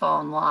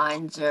telephone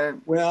lines are.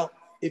 Well,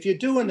 if you're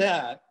doing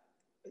that,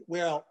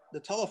 well, the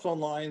telephone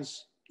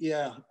lines,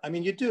 yeah, I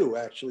mean, you do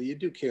actually, you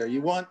do care.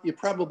 You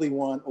probably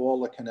want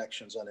all the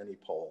connections on any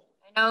pole.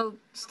 I know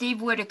Steve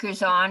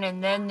Whitaker's on,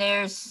 and then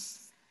there's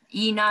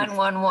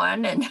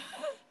E911 and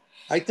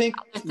I think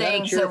other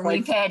things that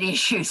we've had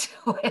issues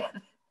with.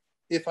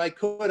 If I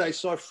could, I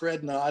saw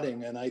Fred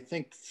nodding, and I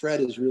think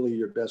Fred is really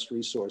your best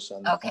resource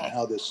on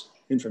how this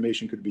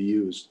information could be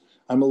used.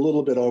 I'm a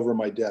little bit over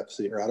my depth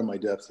here, out of my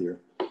depth here.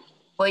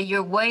 Well,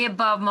 you're way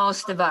above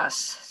most of us,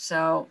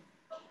 so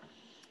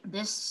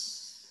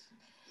this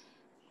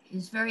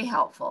is very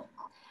helpful.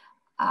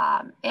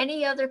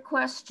 Any other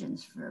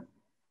questions for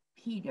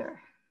Peter?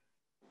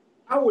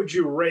 How would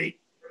you rate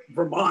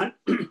Vermont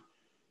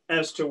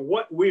as to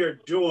what we are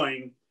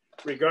doing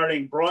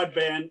regarding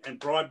broadband and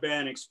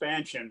broadband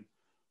expansion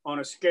on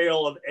a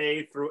scale of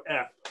A through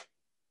F?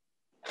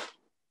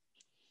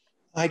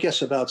 I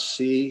guess about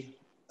C.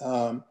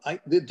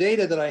 The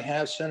data that I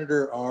have,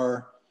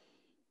 Senator,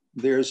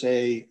 there's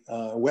a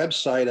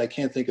website, I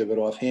can't think of it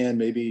offhand,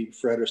 maybe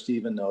Fred or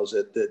Stephen knows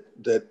it,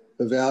 that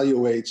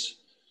evaluates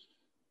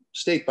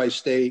state by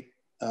state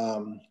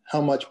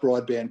how much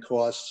broadband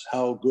costs,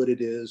 how good it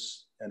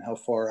is, and how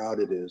far out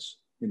it is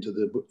into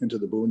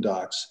the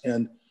boondocks.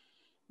 And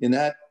in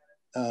that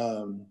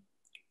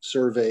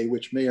survey,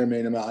 which may or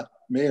may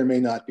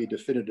not be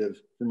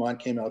definitive, Vermont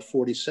came out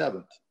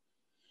 47th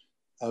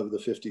of the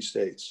 50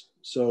 states.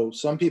 So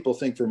some people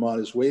think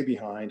Vermont is way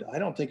behind. I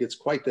don't think it's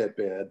quite that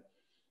bad.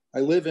 I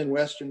live in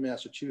Western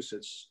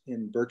Massachusetts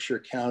in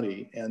Berkshire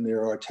County, and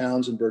there are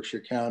towns in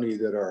Berkshire County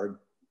that are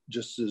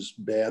just as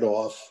bad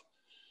off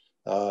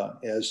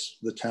as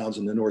the towns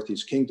in the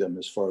Northeast Kingdom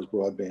as far as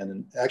broadband.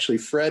 And actually,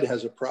 Fred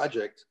has a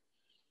project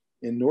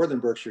in Northern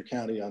Berkshire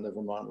County on the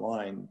Vermont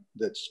line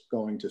that's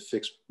going to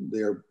fix,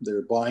 they're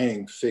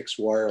buying fixed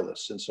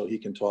wireless. And so he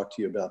can talk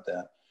to you about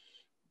that.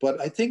 But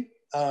I think,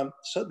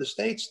 so the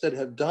states that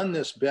have done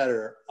this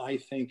better, I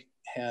think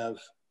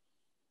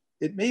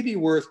it may be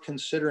worth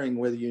considering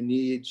whether you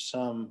need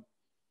some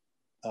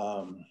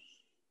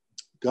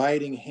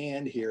guiding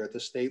hand here at the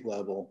state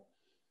level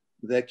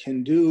that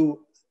can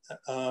do,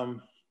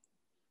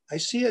 I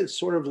see it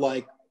sort of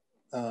like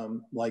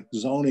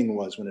zoning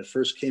was when it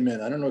first came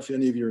in. I don't know if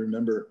any of you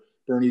remember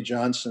Bernie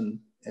Johnson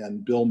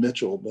and Bill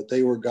Mitchell, but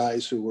they were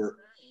guys who were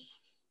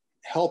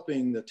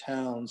helping the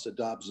towns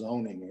adopt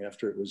zoning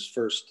after it was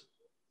first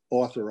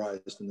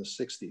authorized in the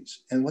 60s.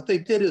 And what they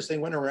did is they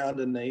went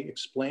around and they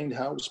explained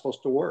how it was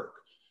supposed to work.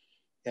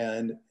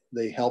 And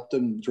they helped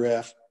them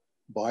draft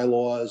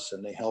bylaws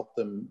and they helped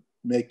them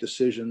make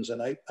decisions.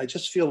 And I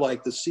just feel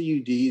like the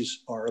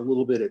CUDs are a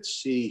little bit at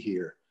sea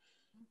here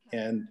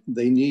and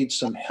they need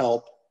some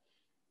help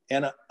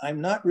And I'm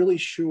not really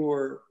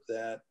sure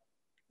that,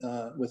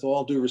 with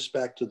all due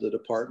respect to the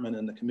department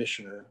and the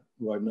commissioner,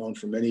 who I've known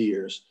for many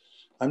years,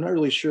 I'm not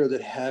really sure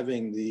that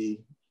having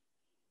the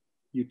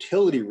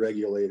utility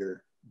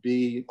regulator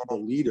be the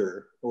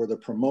leader or the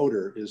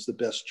promoter is the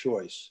best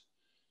choice.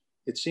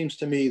 It seems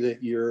to me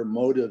that your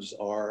motives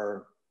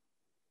are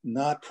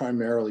not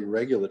primarily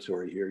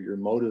regulatory here. Your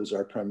motives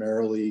are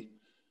primarily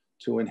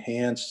to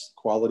enhance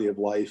quality of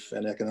life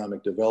and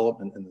economic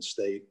development in the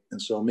state.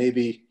 And so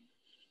maybe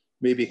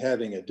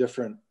having a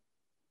different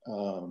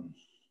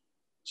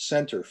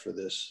center for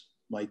this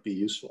might be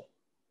useful.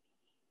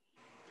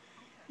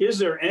 Is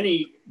there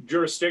any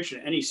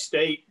jurisdiction, any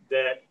state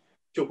that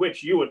to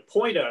which you would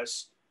point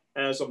us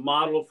as a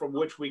model from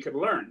which we could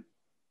learn?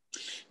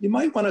 You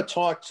might want to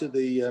talk to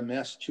the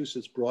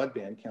Massachusetts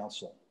Broadband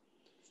Council.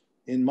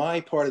 In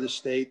my part of the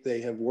state, they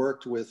have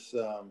worked with,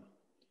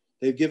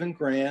 they've given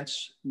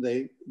grants,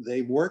 they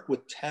work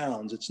with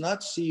towns. It's not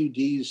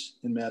CUDs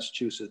in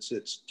Massachusetts,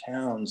 it's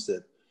towns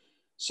that,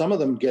 some of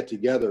them get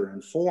together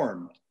and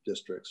form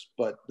districts,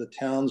 but the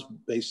towns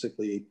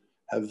basically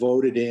have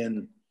voted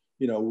in,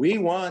 you know, we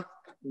want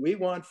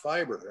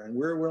fiber and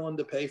we're willing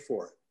to pay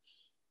for it.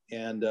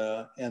 And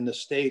the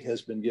state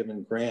has been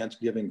giving grants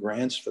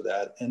for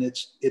that. And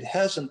it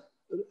hasn't,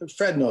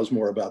 Fred knows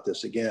more about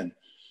this again.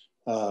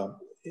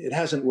 It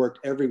hasn't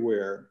worked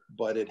everywhere,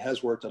 but it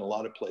has worked in a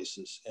lot of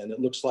places. And it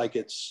looks like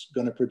it's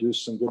going to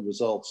produce some good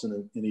results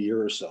in a year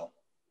or so.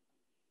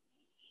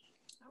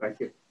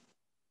 Thank you.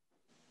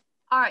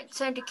 All right,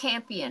 Senator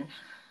Campion.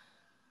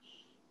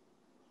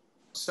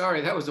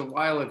 Sorry, that was a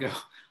while ago.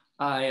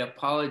 I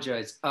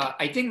apologize.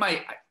 I think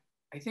my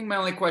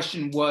only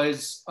question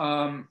was,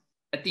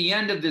 at the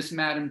end of this,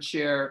 Madam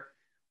Chair,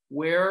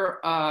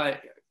 where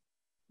are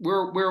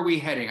we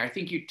heading? I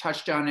think you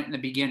touched on it in the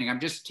beginning. I'm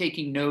just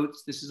taking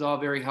notes. This is all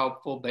very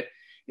helpful, but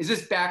is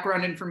this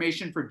background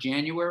information for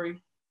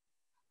January?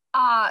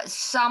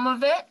 Some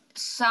of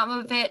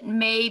it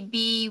may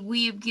be,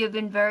 we've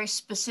given very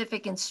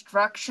specific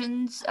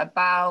instructions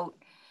about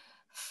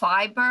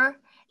fiber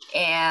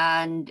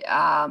and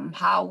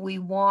how we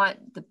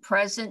want the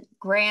present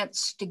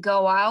grants to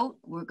go out.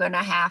 We're going to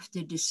have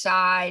to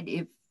decide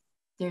if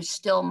there's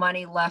still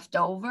money left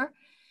over,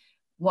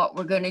 what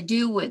we're going to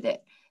do with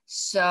it.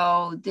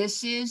 So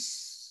this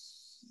is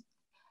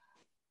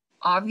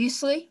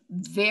obviously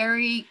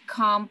very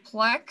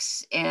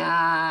complex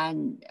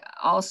and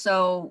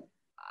also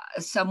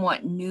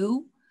somewhat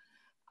new.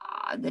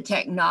 The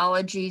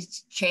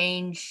technologies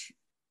change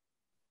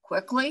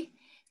quickly.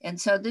 And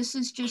so this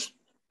is just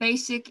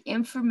basic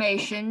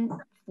information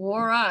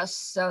for us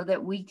so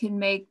that we can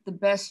make the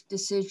best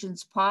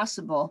decisions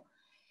possible.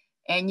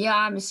 And yeah,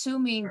 I'm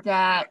assuming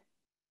that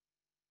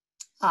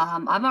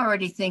I'm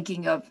already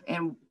thinking of,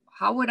 and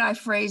how would I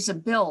phrase a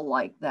bill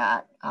like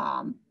that?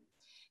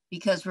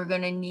 Because we're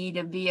going to need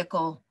a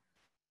vehicle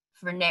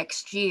for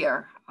next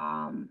year.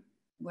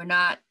 We're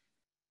not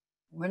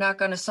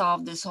going to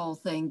solve this whole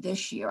thing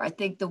this year. I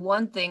think the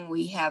one thing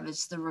we have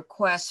is the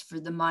request for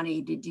the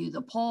money to do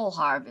the pole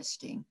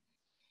harvesting.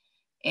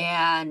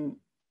 And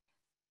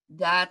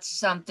that's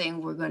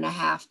something we're going to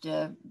have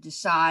to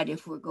decide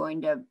if we're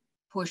going to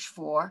push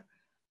for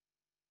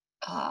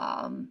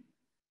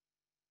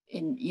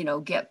and, you know,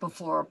 get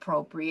before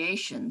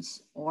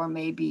appropriations, or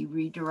maybe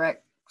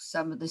redirect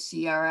some of the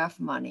CRF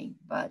money.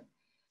 But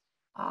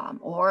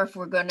or if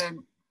we're going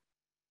to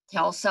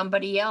tell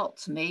somebody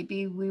else,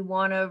 maybe we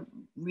want to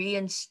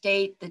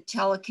reinstate the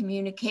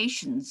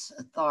telecommunications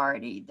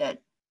authority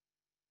that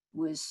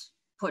was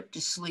put to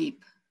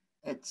sleep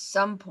at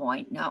some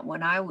point, not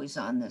when I was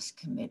on this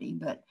committee,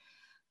 but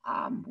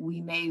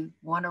we may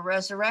want to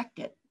resurrect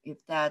it if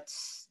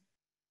that's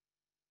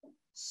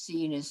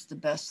seen as the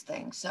best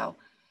thing. So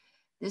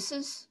this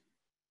is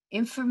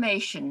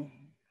information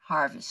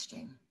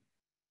harvesting.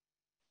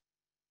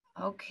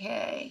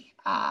 Okay,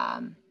 so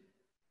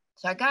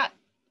I got,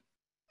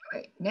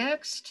 right,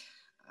 next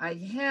I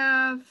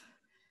have,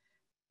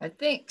 I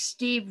think,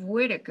 Steve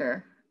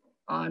Whitaker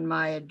on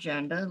my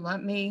agenda.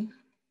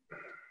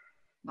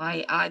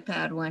 My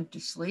iPad went to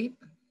sleep.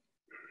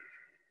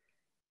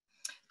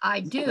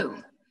 I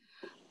do.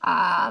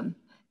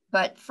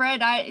 But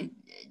Fred,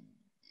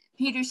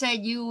 Peter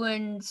said you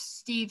and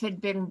Steve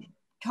had been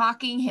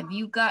talking. Have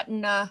you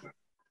gotten a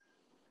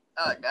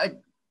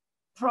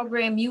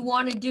program you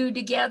want to do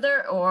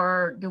together,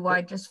 or do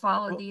I just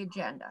follow the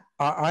agenda?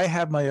 I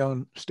have my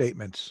own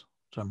statements,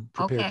 so I'm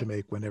prepared to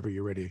make whenever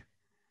you're ready.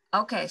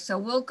 Okay, so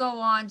we'll go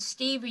on.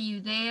 Steve, are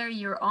you there?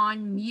 You're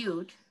on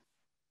mute.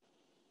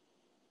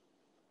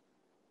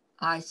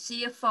 I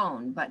see a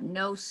phone, but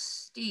no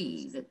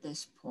Steve at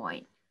this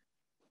point.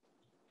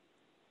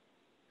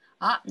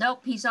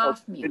 Nope, he's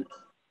off mute.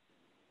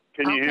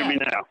 Can you hear me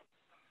now?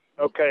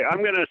 Okay,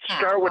 I'm going to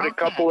start with a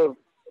couple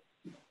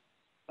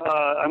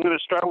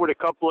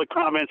of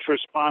comments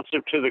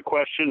responsive to the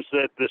questions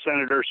that the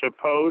senators have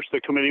posed, the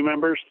committee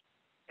members,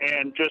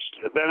 and just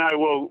then I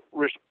will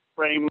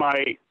frame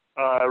my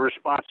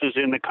responses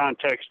in the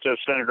context of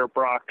Senator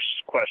Brock's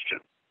question.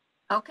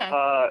 Okay.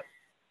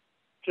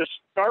 Just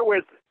start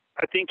with,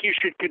 I think you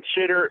should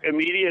consider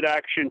immediate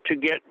action to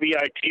get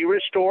VIT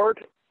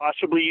restored,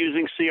 possibly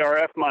using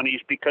CRF monies,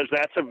 because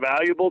that's a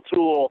valuable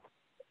tool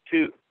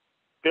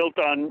built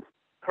on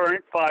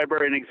current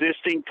fiber and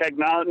existing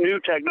new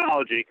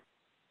technology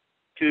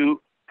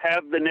to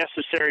have the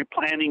necessary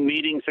planning,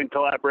 meetings, and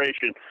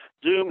collaboration.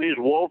 Zoom is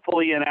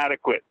woefully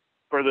inadequate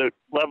for the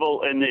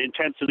level and the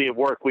intensity of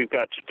work we've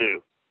got to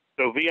do.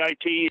 So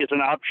VIT is an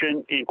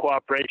option in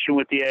cooperation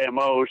with the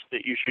AMOs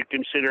that you should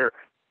consider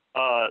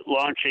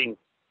launching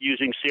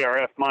using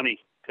CRF money,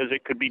 because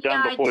it could be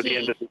done before the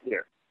end of the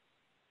year.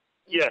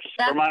 Yes,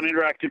 Vermont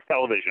Interactive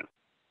Television.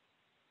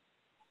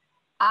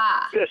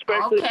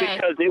 Especially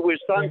because it was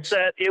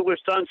sunset. It was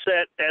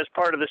sunset as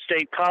part of the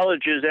state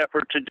college's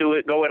effort to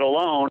go it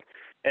alone,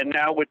 and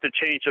now with the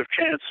change of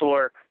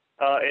chancellor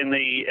and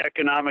the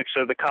economics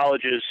of the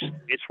colleges,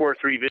 it's worth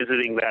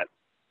revisiting that.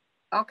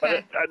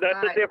 Okay, but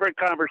that's a different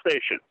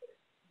conversation.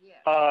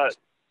 Yeah.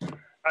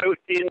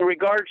 In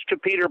regards to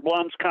Peter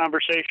Blum's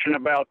conversation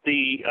about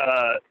the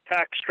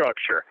tax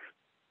structure,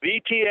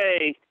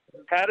 VTA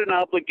had an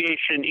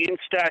obligation in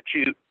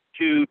statute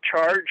to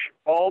charge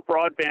all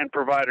broadband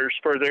providers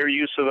for their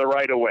use of the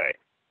right-of-way.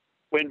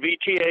 When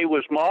VTA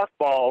was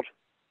mothballed,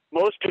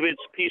 most of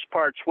its piece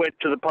parts went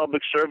to the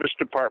Public Service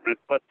Department,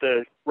 but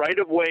the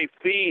right-of-way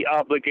fee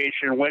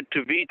obligation went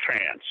to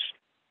VTrans.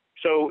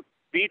 So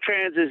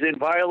VTrans is in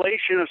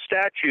violation of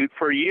statute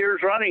for years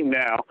running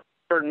now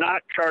for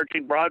not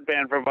charging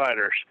broadband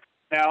providers.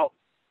 Now,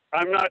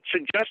 I'm not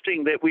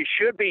suggesting that we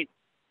should be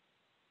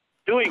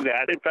doing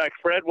that. In fact,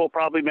 Fred will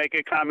probably make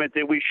a comment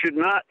that we should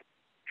not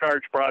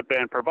charge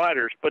broadband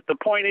providers. But the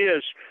point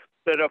is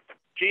that a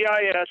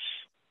GIS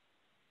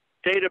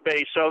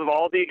database of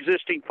all the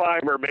existing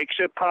fiber makes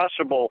it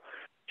possible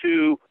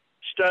to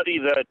study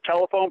the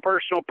telephone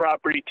personal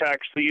property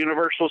tax, the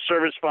universal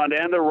service fund,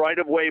 and the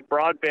right-of-way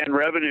broadband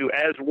revenue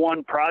as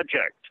one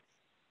project.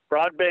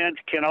 Broadband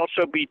can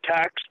also be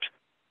taxed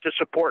to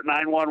support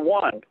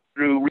 911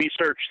 through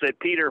research that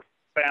Peter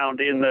found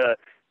in the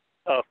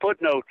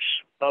footnotes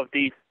of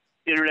the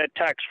Internet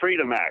Tax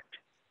Freedom Act.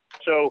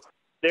 So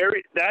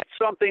that's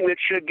something that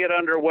should get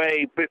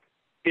underway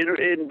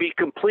and be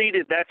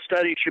completed. That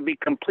study should be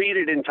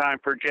completed in time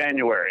for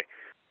January.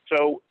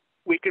 So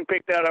we can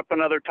pick that up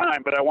another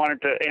time, but I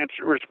wanted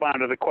to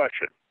respond to the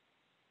question.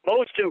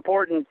 Most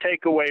important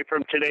takeaway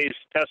from today's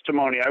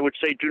testimony, I would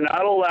say, do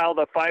not allow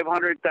the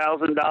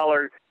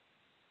 $500,000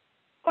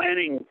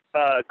 planning,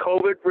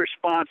 COVID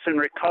response and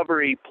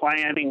recovery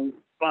planning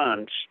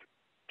funds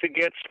to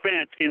get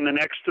spent in the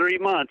next 3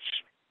 months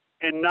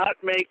and not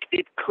make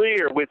it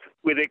clear with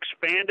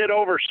expanded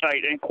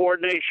oversight and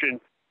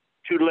coordination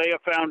to lay a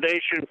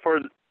foundation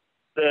for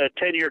the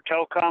 10-year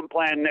telecom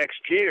plan next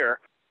year,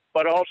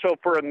 but also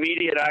for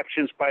immediate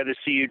actions by the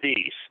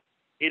CUDs.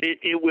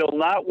 It will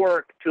not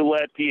work to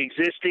let the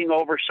existing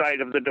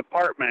oversight of the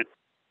department.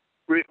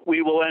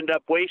 We will end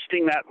up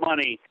wasting that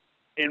money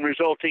and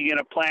resulting in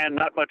a plan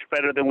not much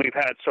better than we've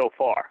had so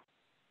far.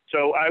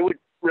 So I would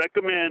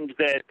recommend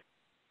that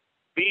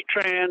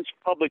VTrans,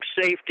 Public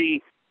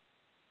Safety,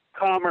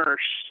 Commerce,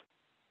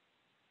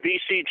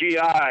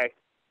 VCGI,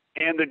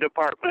 and the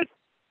department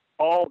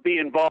all be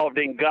involved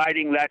in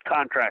guiding that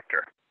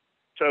contractor.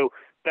 So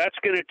that's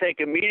going to take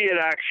immediate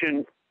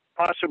action,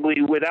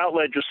 possibly without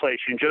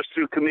legislation, just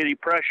through committee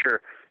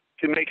pressure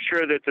to make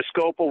sure that the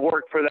scope of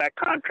work for that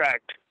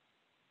contract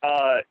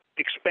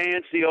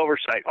expands the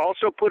oversight.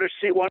 Also put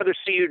one of the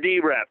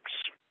CUD reps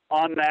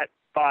on that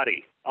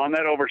body, on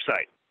that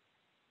oversight.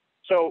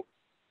 So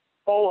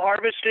pole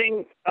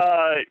harvesting,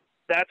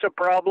 that's a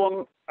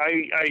problem.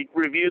 I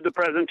reviewed the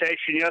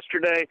presentation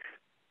yesterday.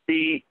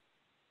 The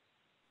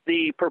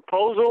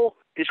proposal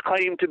is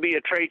claimed to be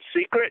a trade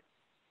secret.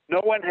 No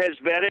one has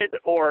vetted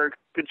or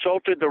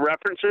consulted the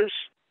references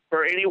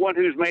for anyone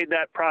who's made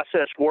that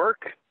process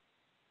work.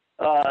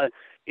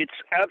 It's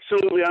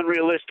absolutely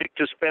unrealistic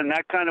to spend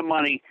that kind of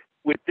money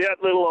with that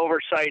little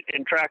oversight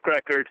and track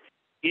record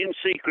in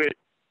secret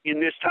in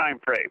this time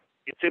frame.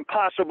 It's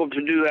impossible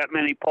to do that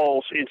many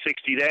polls in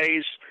 60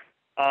 days.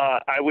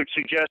 I would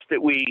suggest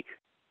that we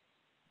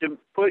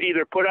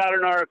either put out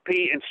an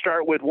RFP and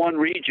start with one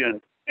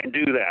region and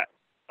do that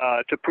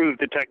to prove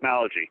the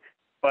technology.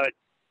 But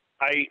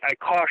I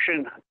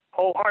caution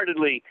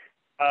wholeheartedly,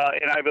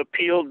 and I've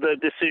appealed the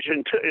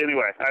decision to,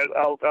 anyway,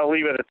 I'll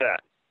leave it at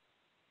that.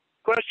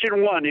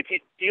 Question one, do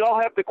you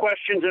all have the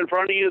questions in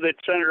front of you that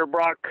Senator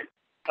Brock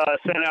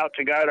sent out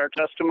to guide our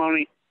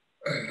testimony?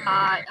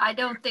 I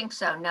don't think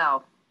so,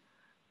 no.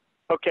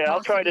 Okay,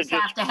 I'll try to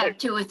just have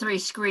 2 or 3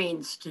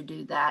 screens to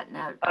do that.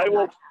 No,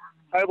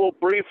 I will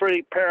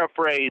briefly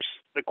paraphrase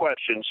the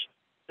questions.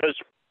 Does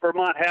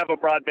Vermont have a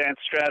broadband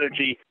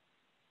strategy?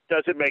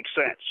 Does it make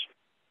sense?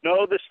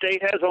 No, the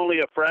state has only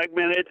a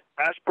fragmented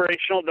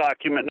aspirational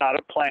document, not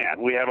a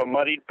plan. We have a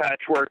muddied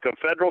patchwork of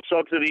federal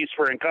subsidies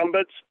for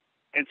incumbents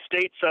and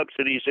state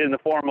subsidies in the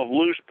form of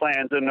loose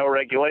plans and no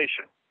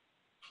regulation.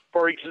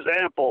 For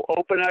example,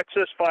 open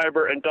access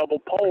fiber and double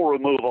pole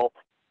removal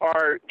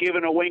are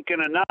given a wink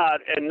and a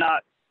nod and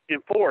not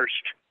enforced.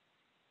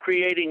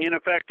 creating, in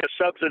effect, a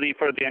subsidy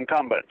for the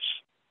incumbents.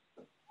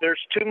 There's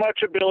too much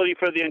ability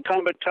for the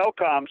incumbent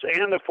telecoms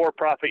and the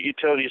for-profit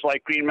utilities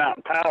like Green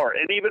Mountain Power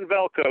and even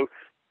Velco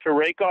to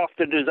rake off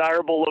the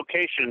desirable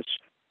locations,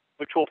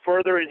 which will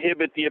further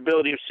inhibit the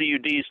ability of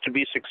CUDs to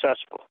be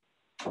successful.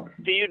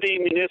 CUD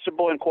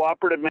municipal and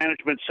cooperative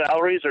management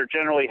salaries are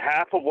generally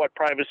half of what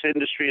private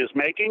industry is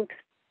making.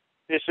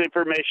 This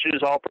information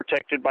is all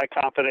protected by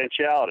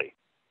confidentiality.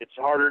 It's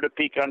harder to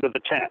peek under the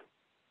tent.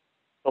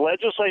 The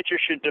legislature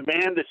should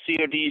demand that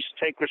CODs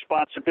take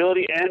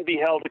responsibility and be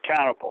held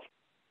accountable.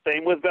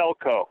 Same with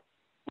Velco,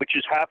 which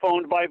is half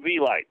owned by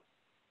V-Light.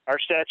 Our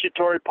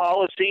statutory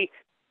policy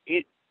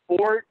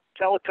for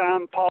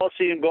telecom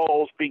policy and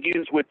goals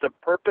begins with the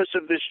purpose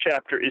of this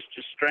chapter is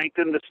to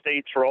strengthen the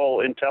state's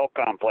role in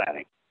telecom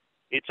planning.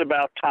 It's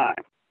about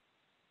time.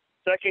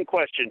 Second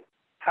question,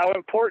 how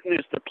important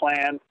is the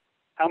plan?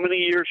 How many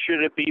years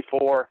should it be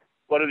for?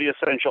 What are the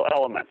essential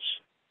elements?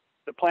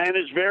 The plan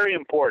is very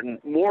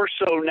important, more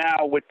so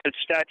now with the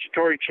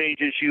statutory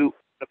changes you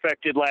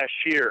effected last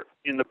year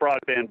in the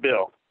broadband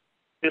bill.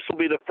 This will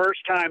be the first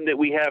time that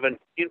we have an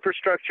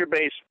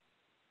infrastructure-based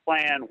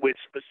plan with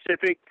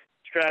specific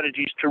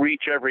strategies to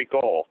reach every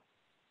goal.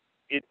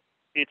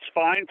 It's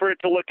fine for it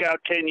to look out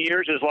 10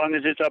 years as long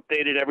as it's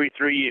updated every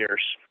 3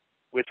 years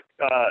with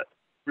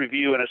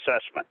review and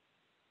assessment.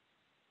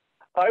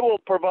 I will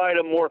provide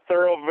a more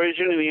thorough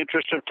vision in the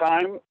interest of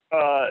time,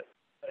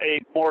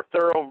 a more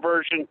thorough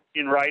version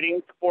in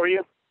writing for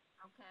you.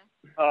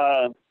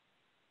 Okay.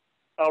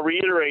 I'll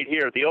reiterate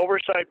here, the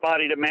oversight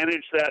body to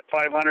manage that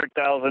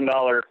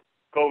 $500,000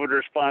 COVID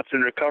response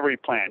and recovery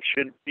plan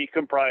should be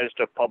comprised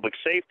of public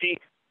safety,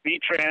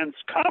 VTrans,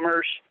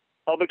 commerce,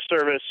 public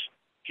service,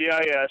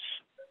 GIS,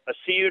 a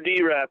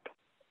CUD rep,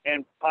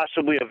 and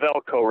possibly a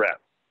Velco rep.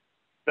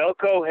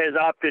 Velco has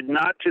opted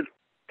not to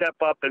step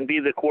up and be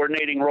the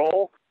coordinating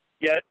role,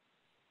 yet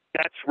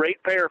that's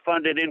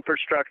ratepayer-funded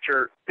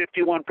infrastructure,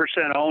 51%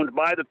 owned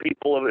by the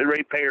people of the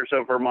ratepayers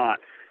of Vermont.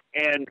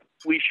 And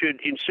we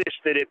should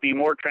insist that it be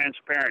more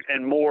transparent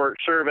and more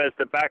serve as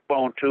the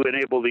backbone to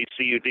enable these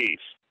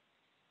CUDs.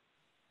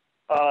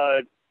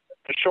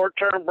 The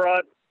short-term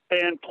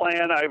broadband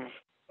plan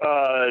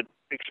I've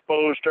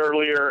exposed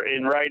earlier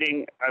in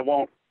writing. I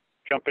won't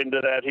jump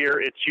into that here.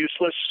 It's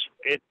useless.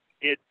 It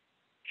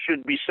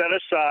should be set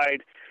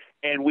aside,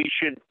 and we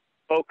should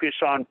focus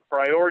on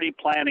priority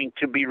planning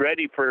to be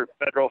ready for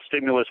federal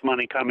stimulus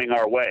money coming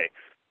our way.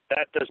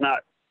 That does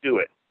not do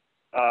it.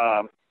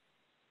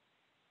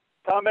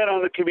 Comment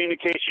on the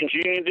communications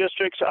union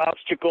districts,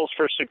 obstacles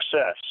for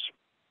success.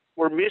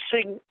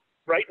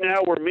 Right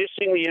now we're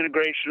missing the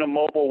integration of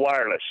mobile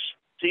wireless.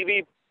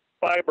 CV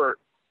Fiber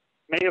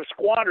may have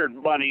squandered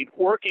money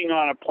working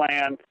on a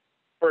plan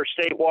for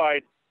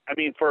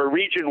a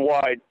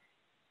region-wide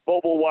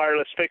mobile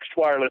wireless, fixed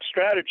wireless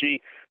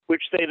strategy,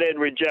 which they then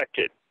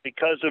rejected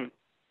because of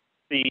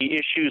the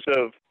issues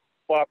of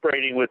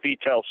cooperating with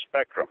VTEL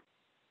spectrum.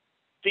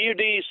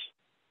 CUDs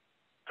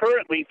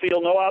currently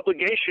feel no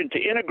obligation to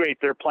integrate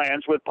their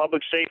plans with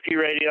public safety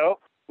radio,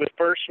 with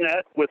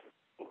FirstNet, with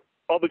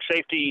public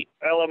safety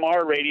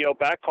LMR radio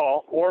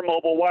backhaul, or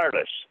mobile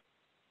wireless.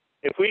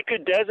 If we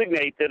could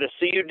designate that a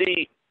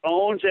CUD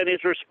owns and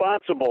is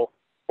responsible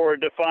for a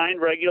defined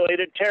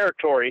regulated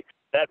territory,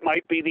 that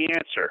might be the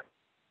answer.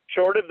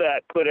 Short of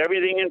that, put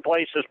everything in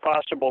place as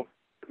possible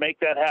to make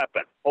that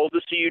happen. Hold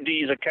the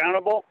CUDs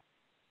accountable,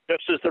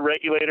 just as the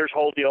regulators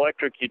hold the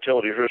electric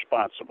utilities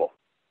responsible.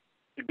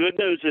 The good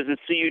news is that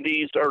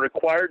CUDs are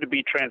required to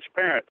be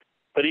transparent,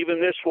 but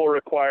even this will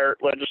require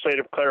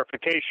legislative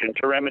clarification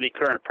to remedy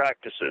current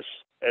practices,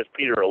 as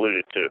Peter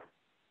alluded to.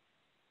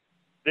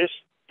 This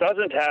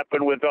doesn't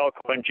happen with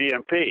Velco and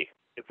GMP.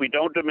 If we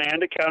don't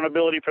demand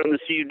accountability from the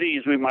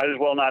CUDs, we might as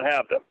well not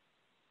have them.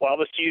 While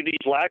the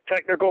CUDs lack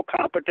technical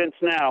competence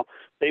now,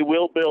 they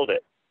will build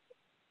it.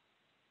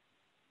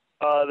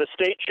 The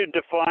state should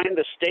define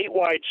the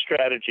statewide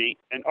strategy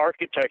and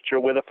architecture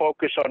with a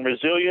focus on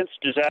resilience,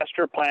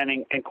 disaster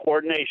planning, and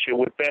coordination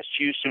with best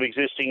use of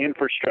existing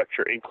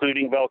infrastructure,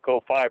 including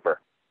Velco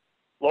fiber.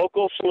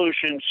 Local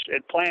solutions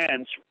and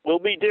plans will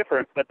be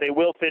different, but they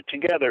will fit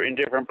together in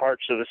different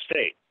parts of the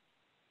state.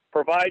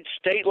 Provide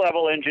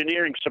state-level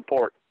engineering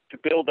support to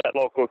build that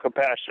local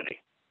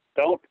capacity.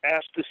 Don't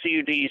ask the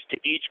CUDs to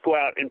each go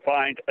out and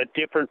find a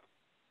different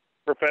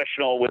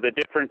professional with a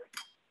different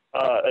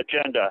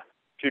agenda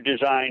to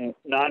design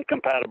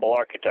non-compatible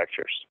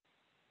architectures.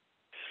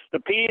 The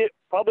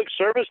Public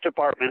Service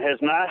Department has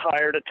not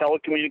hired a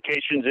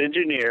telecommunications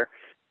engineer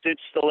since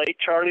the late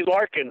Charlie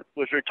Larkin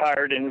was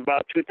retired in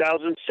about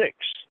 2006.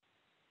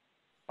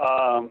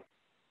 The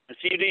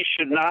CUD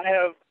should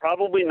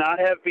probably not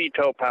have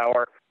veto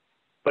power,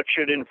 but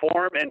should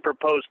inform and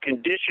propose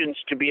conditions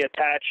to be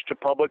attached to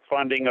public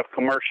funding of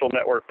commercial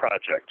network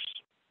projects.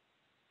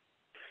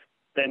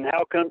 Then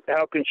how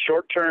can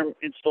short-term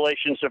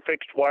installations of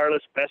fixed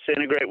wireless best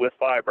integrate with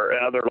fiber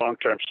and other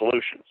long-term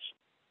solutions?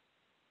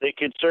 They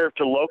can serve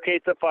to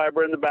locate the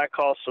fiber in the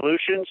backhaul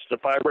solutions, the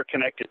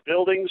fiber-connected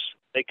buildings.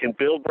 They can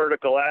build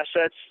vertical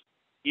assets.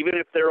 even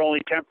if they're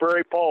only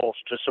temporary poles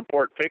to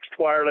support fixed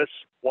wireless,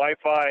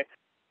 Wi-Fi,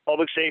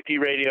 public safety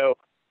radio,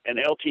 and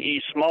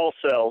LTE small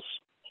cells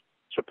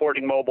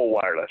supporting mobile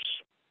wireless.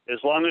 As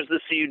long as the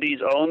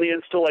CUDs own the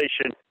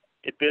installation,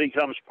 it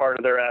becomes part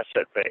of their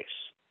asset base.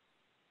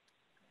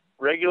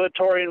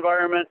 Regulatory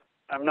environment,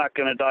 I'm not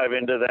going to dive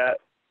into that.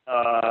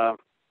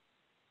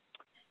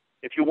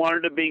 If you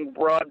wanted to bring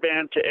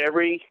broadband to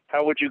every,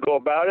 how would you go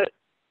about it?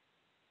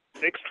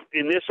 Fixed,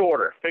 in this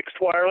order: fixed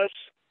wireless,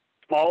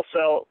 small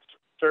cells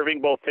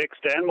serving both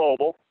fixed and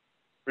mobile,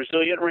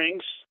 resilient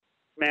rings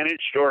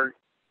managed or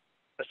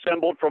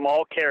assembled from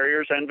all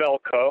carriers and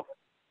Velco,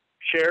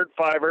 shared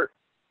fiber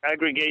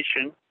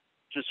aggregation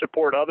to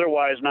support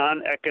otherwise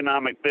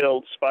non-economic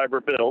builds,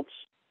 fiber builds,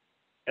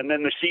 and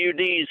then the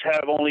CUDs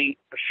have only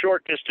a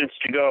short distance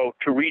to go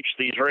to reach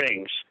these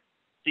rings.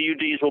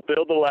 CUDs will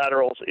build the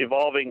laterals,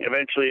 evolving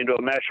eventually into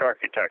a mesh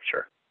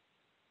architecture.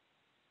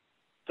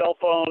 Cell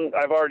phone,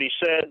 I've already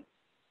said,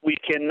 we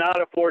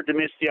cannot afford to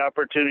miss the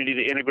opportunity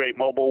to integrate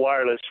mobile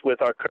wireless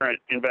with our current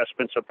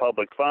investments of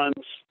public funds.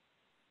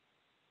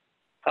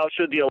 How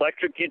should the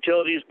electric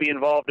utilities be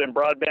involved in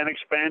broadband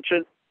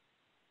expansion?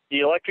 The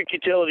electric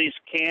utilities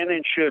can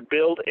and should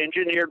build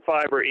engineered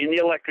fiber in the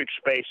electric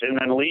space and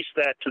then lease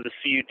that to the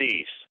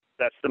CUDs.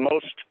 That's the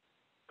most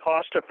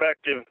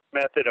cost-effective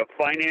method of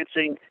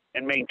financing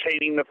and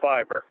maintaining the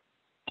fiber.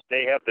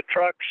 They have the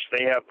trucks,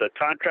 they have the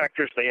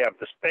contractors, they have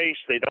the space,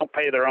 they don't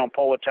pay their own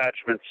pole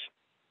attachments.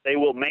 They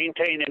will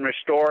maintain and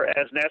restore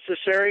as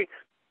necessary.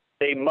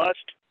 They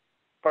must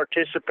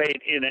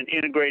participate in an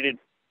integrated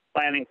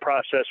planning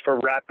process for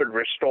rapid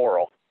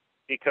restoral,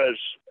 because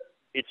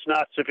it's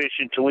not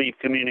sufficient to leave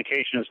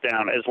communications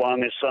down as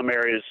long as some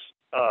areas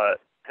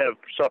have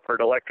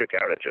suffered electric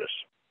outages.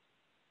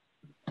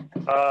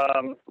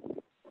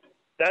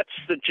 That's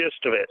the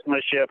gist of it,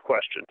 unless you have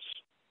questions.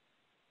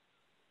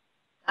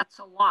 That's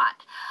a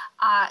lot.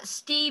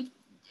 Steve,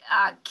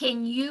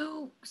 can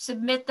you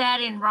submit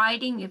that in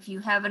writing if you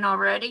haven't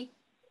already?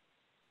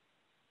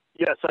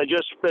 Yes, I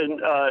just been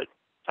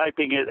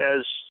typing it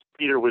as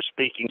Peter was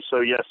speaking,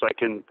 so yes, I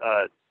can.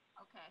 Okay,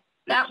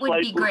 that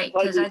would be great,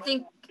 because I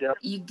think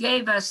you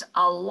gave us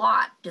a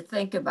lot to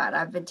think about.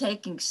 I've been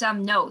taking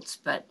some notes,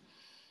 but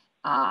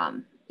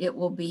it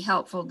will be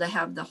helpful to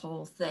have the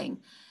whole thing.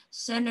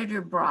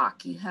 Senator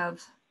Brock, you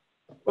have.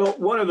 Well,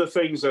 one of the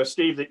things,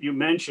 Steve, that you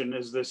mentioned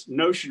is this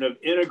notion of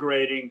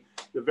integrating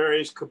the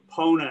various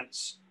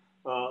components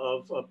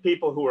of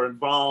people who are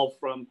involved,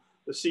 from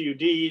the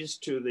CUDs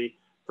to the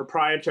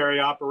proprietary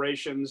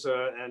operations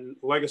and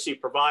legacy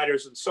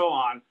providers and so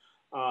on,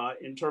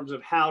 in terms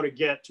of how to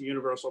get to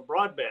universal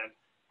broadband.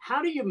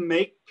 How do you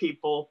make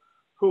people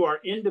who are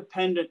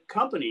independent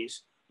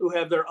companies who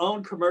have their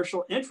own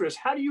commercial interests,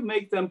 how do you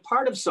make them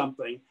part of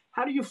something?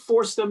 How do you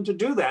force them to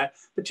do that,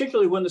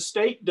 particularly when the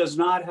state does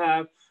not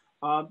have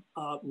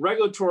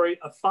regulatory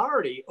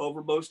authority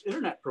over most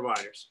internet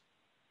providers?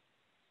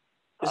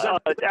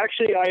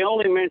 Actually, I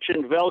only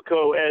mentioned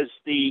Velco as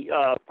the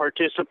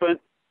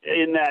participant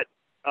in that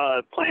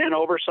plan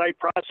oversight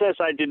process.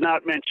 I did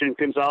not mention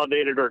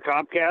Consolidated or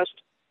Comcast.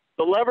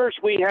 The levers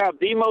we have,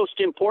 the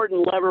most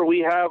important lever we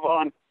have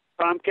on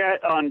Comcast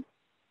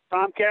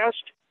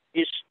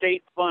is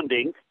state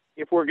funding.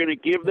 If we're going to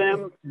give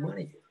them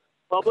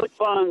public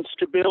funds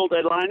to build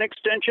a line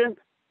extension,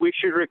 we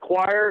should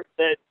require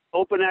that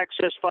open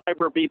access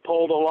fiber be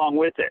pulled along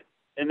with it,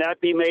 and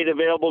that be made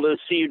available to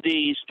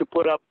CUDs to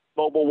put up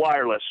mobile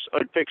wireless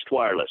or fixed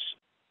wireless.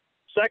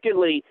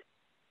 Secondly,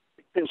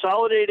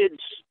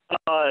 Consolidated's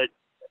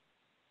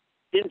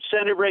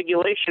incentive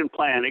regulation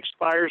plan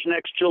expires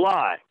next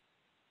July,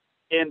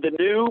 and the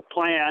new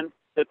plan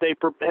that they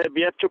have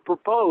yet to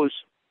propose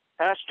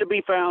has to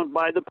be found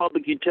by the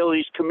Public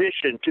Utilities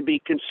Commission to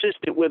be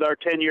consistent with our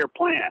 10-year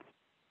plan.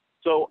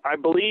 So I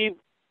believe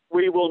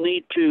we will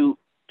need to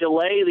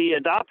delay the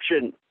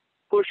adoption,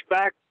 push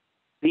back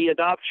the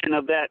adoption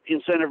of that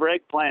incentive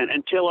reg plan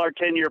until our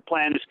 10-year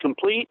plan is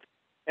complete.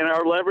 And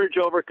our leverage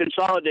over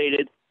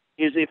Consolidated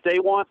is, if they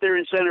want their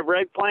incentive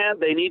reg plan,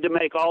 they need to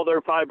make all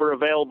their fiber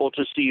available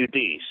to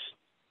CUDs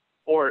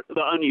or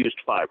the unused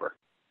fiber.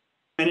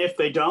 And if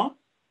they don't,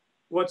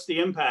 what's the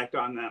impact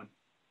on them?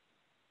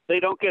 They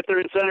don't get their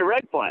incentive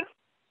reg plan.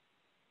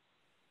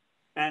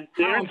 And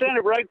their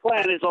incentive reg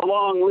plan is a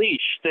long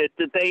leash that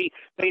they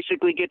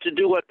basically get to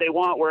do what they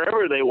want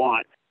wherever they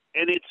want,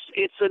 and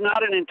it's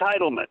not an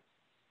entitlement.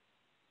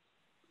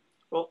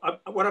 Well,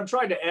 what I'm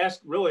trying to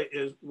ask really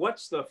is,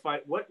 what's the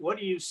fight? What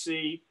do you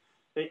see?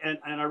 And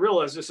I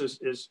realize this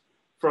is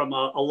from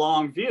a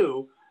long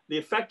view, the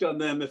effect on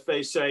them if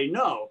they say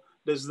no.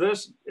 Does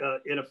this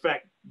in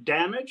effect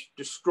damage,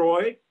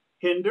 destroy,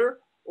 hinder,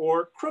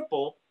 or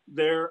cripple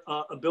their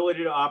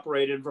ability to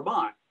operate in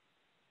Vermont?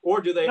 Or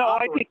do they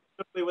operate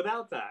simply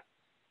without that?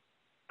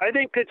 I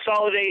think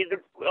Consolidated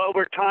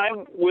over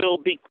time will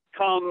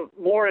become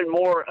more and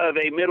more of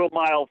a middle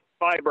mile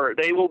fiber.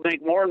 They will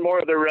make more and more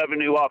of their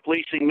revenue off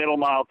leasing middle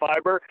mile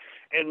fiber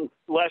and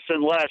less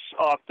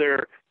off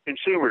their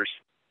consumers.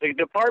 The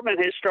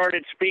department has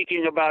started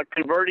speaking about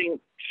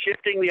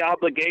shifting the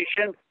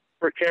obligation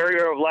for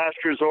carrier of last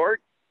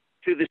resort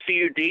to the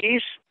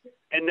CUDs.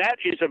 And that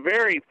is a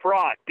very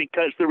fraught,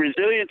 because the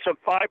resilience of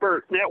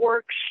fiber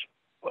networks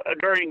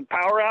during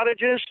power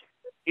outages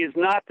is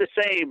not the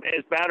same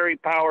as battery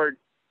powered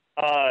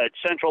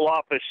central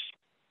office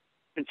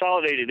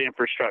consolidated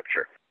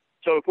infrastructure.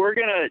 So if we're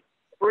going to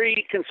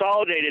free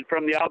consolidated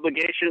from the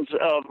obligations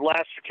of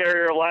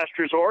carrier of last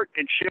resort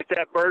and shift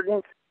that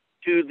burden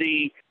to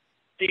the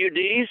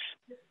CUDs,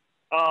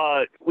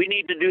 we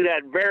need to do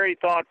that very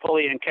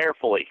thoughtfully and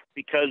carefully,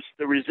 because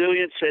the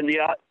resilience and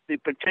the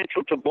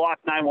potential to block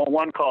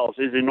 911 calls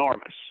is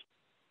enormous.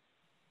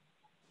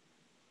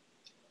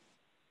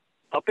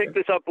 I'll pick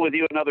this up with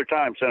you another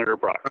time, Senator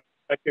Brock.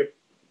 Thank you.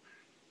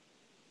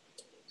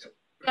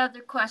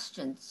 Other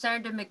questions?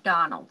 Senator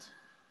McDonald.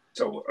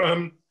 So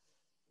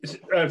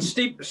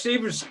Steve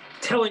was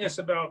telling us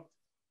about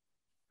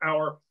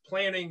our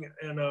planning,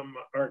 and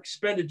our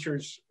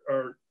expenditures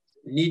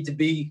need to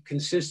be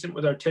consistent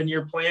with our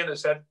 10-year plan.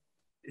 Is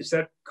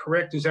that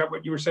correct? Is that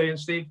what you were saying,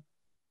 Steve?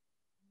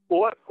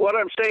 What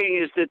I'm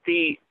saying is that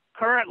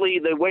currently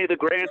the way the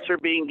grants are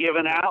being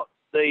given out,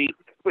 the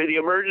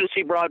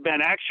Emergency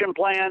Broadband Action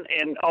Plan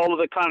and all of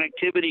the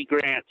connectivity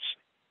grants,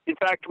 in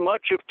fact,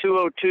 much of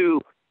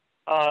 202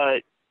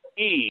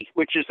 E,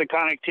 which is the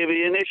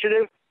connectivity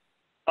initiative,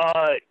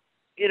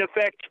 in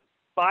effect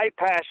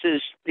bypasses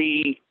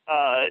the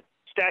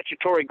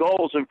statutory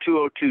goals of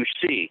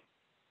 202C.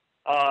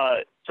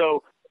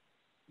 So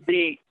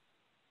we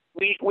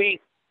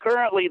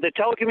currently, the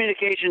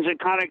Telecommunications and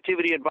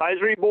Connectivity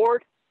Advisory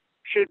Board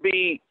should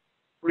be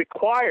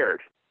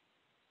required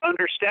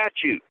under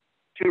statute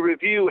to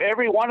review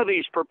every one of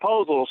these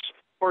proposals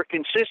for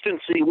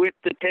consistency with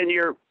the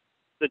 10-year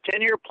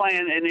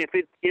plan, and if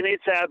in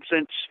its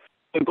absence,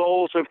 the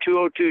goals of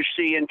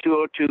 202C and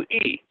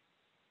 202E,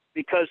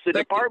 because the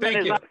department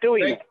is not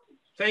doing that.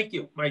 Thank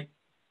you.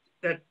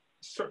 That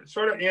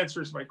sort of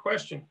answers my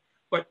question,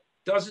 but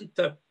doesn't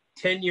the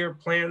 10-year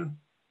plan,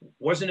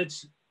 wasn't it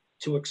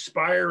to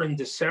expire in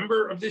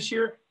December of this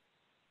year?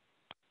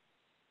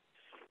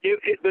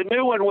 The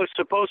new one was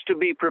supposed to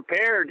be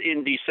prepared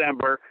in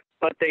December,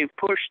 but they've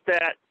pushed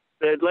that.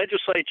 The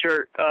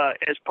legislature,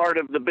 as part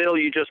of the bill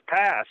you just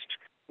passed,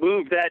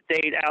 moved that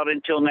date out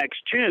until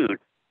next June,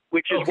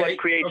 which is what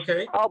creates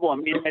the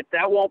problem.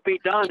 That won't be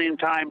done in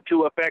time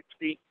to affect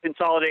the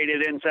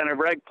consolidated incentive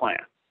reg plan.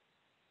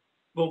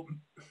 Well,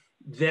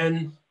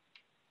 then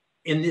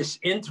in this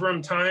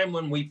interim time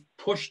when we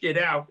pushed it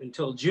out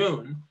until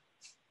June,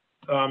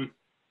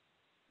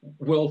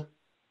 will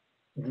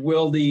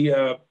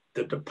the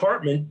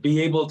department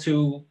be able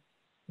to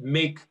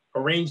make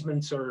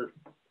arrangements or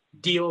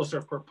deals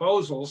or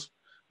proposals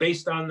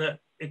based on the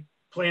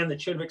plan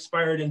that should have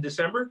expired in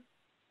December?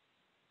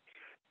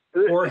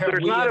 Or have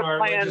we in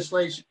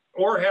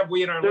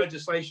our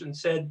legislation,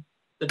 said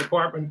the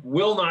department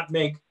will not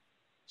make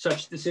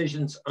such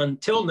decisions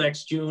until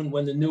next June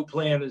when the new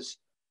plan is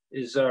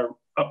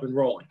up and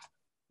rolling?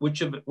 Which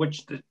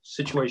the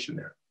situation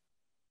there?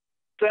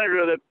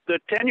 Senator, the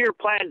 10-year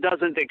plan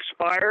doesn't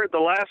expire. The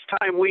last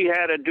time we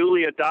had a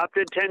duly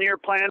adopted 10-year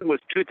plan was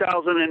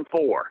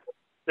 2004.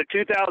 The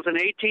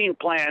 2018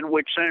 plan,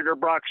 which Senator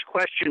Brock's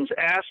questions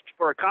asked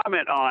for a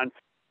comment on,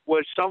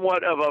 was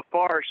somewhat of a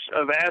farce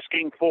of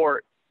asking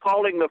for,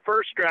 calling the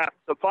first draft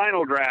the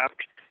final draft,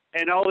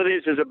 and all it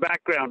is a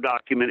background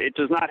document. It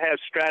does not have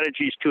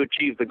strategies to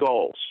achieve the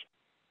goals.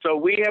 So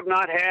we have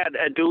not had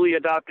a duly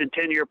adopted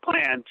 10-year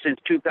plan since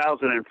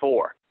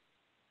 2004.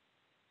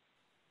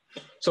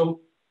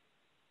 So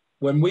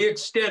when we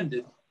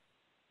extended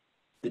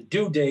the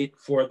due date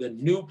for the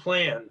new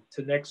plan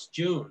to next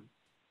June,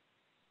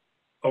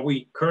 are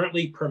we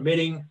currently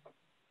permitting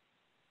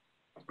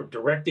or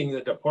directing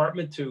the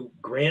department to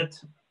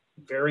grant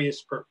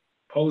various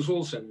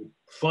proposals and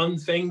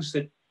fund things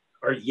that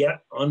are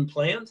yet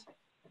unplanned,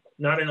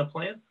 not in a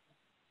plan?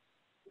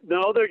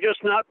 No, they're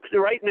just not.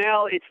 Right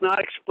now, it's not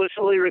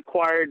explicitly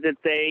required that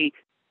they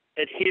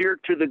adhere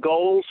to the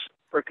goals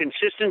or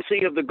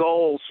consistency of the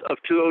goals of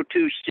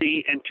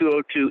 202C and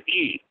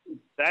 202E.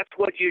 That's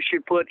what you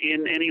should put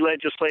in any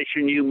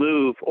legislation you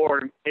move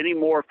or any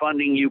more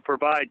funding you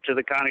provide to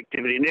the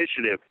connectivity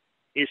initiative,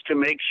 is to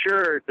make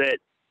sure that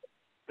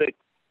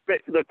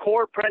the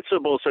core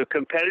principles of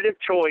competitive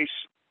choice,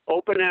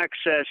 open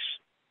access,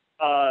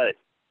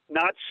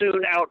 not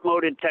soon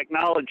outmoded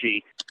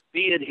technology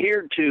be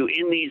adhered to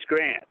in these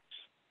grants,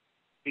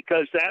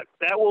 because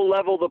that will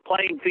level the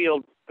playing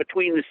field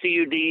between the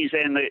CUDs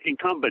and the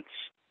incumbents,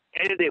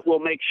 and it will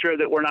make sure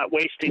that we're not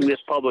wasting this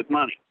public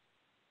money.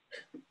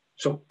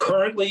 So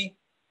currently,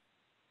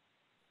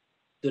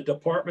 the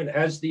department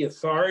has the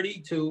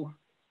authority to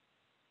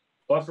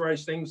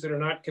authorize things that are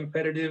not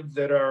competitive,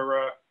 that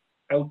are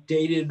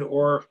outdated,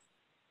 or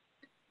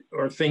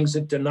things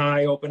that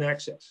deny open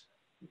access.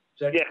 Is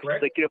that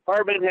correct? The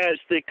department has,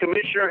 the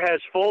commissioner has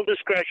full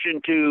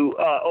discretion to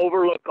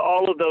overlook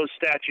all of those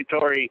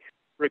statutory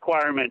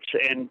requirements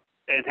and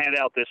hand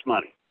out this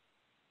money.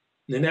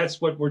 And that's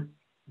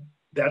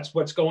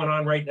what's going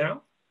on right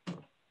now,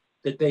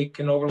 that they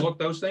can overlook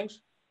those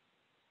things?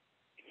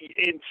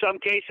 in some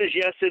cases,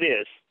 yes, it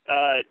is.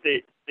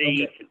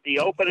 The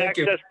open Thank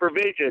you. access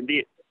provision,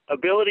 the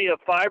ability of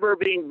fiber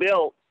being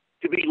built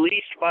to be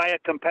leased by a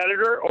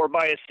competitor or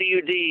by a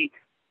CUD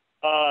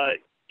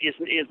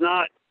is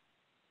not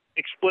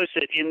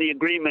explicit in the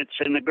agreements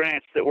and the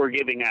grants that we're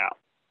giving out.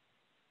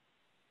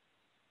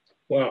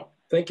 Wow.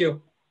 Thank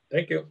you.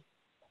 Thank you. Okay.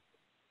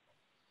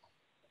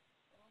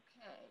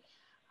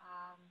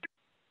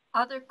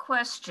 Other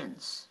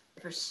questions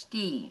for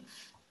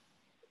Steve?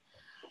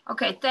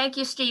 Okay, thank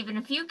you, Stephen.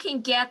 If you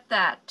can get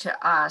that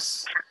to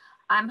us,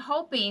 I'm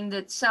hoping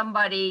that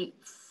somebody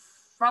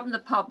from the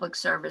Public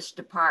Service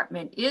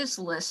Department is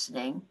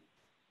listening,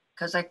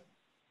 because I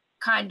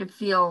kind of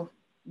feel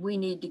we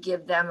need to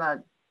give them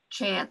a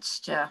chance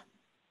to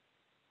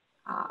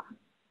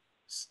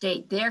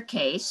state their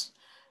case.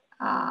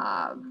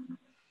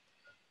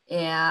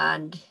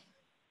 And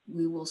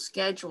we will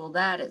schedule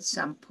that at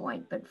some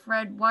point. But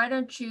Fred, why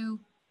don't you,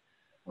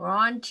 we're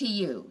on to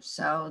you.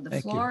 So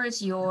the floor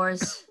is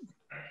yours.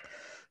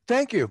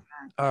 Thank you.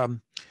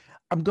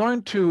 I'm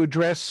going to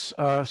address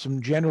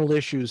some general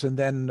issues and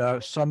then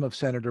some of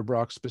Senator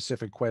Brock's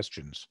specific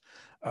questions,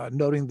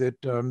 noting that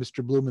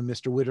Mr. Bloom and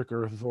Mr.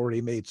 Whitaker have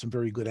already made some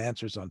very good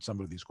answers on some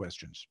of these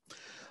questions.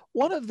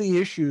 One of the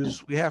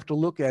issues we have to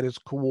look at is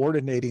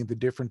coordinating the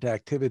different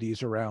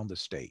activities around the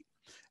state.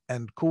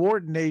 And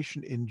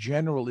coordination in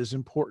general is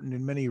important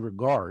in many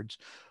regards.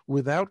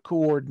 Without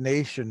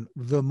coordination,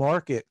 the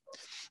market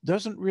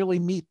doesn't really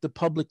meet the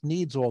public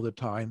needs all the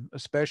time,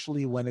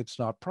 especially when it's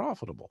not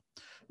profitable.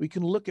 We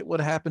can look at what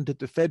happened at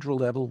the federal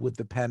level with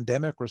the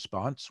pandemic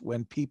response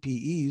when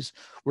PPEs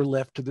were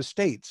left to the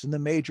states and the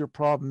major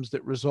problems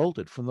that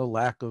resulted from the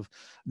lack of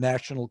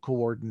national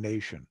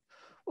coordination.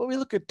 Well, we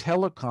look at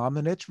telecom,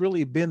 and it's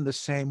really been the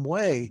same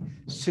way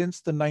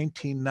since the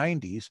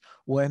 1990s,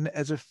 when,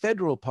 as a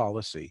federal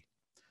policy,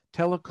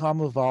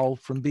 telecom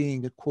evolved from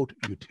being a, quote,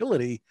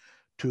 utility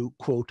to,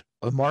 quote,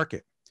 a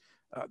market.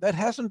 That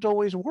hasn't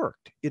always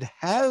worked. It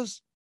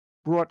has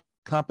brought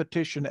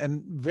competition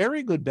and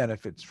very good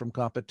benefits from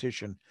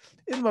competition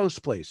in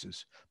most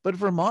places, but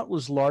Vermont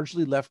was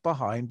largely left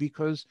behind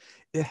because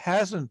it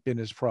hasn't been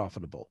as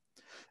profitable.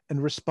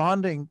 And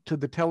responding to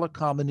the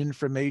telecom and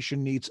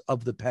information needs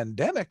of the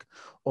pandemic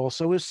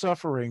also is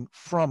suffering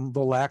from the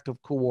lack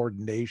of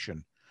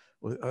coordination.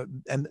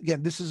 And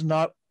again, this is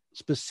not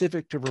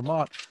specific to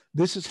Vermont.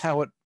 This is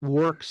how it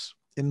works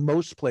in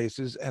most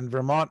places, and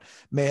Vermont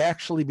may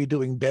actually be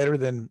doing better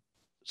than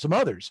some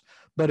others,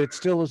 but it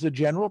still is a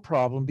general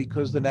problem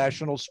because the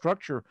national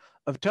structure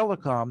of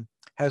telecom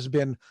has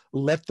been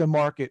let the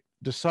market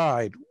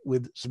decide,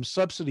 with some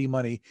subsidy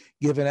money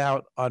given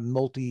out on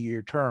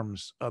multi-year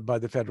terms by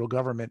the federal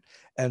government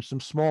and some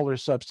smaller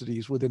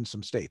subsidies within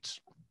some states.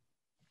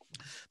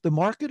 The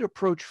market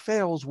approach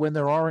fails when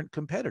there aren't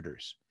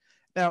competitors.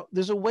 Now,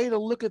 there's a way to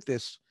look at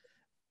this.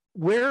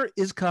 Where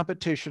is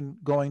competition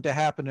going to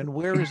happen, and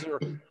where is there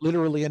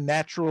literally a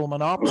natural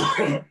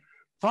monopoly?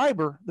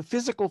 Fiber, the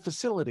physical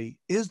facility,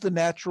 is the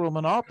natural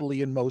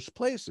monopoly in most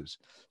places.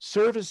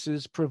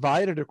 Services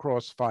provided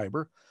across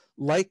fiber,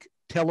 like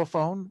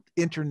telephone,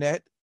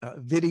 internet,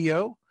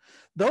 video,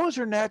 those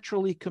are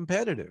naturally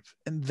competitive,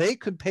 and they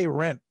could pay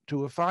rent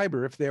to a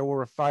fiber if there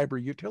were a fiber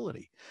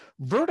utility.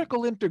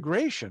 Vertical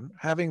integration,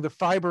 having the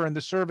fiber and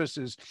the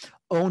services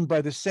owned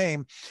by the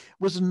same,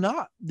 was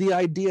not the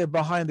idea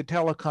behind the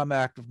Telecom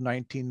Act of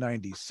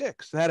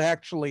 1996. That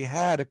actually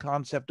had a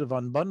concept of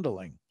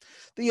unbundling.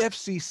 The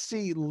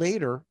FCC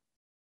later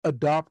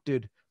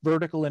adopted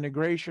vertical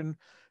integration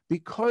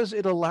because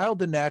it allowed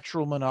the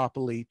natural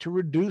monopoly to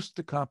reduce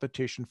the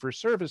competition for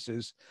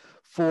services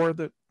for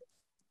the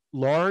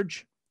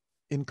large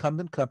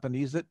incumbent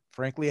companies that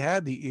frankly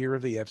had the ear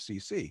of the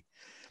FCC.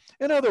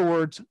 In other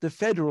words, the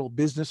federal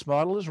business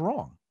model is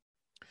wrong.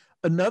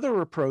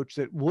 Another approach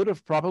that would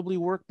have probably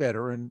worked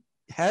better and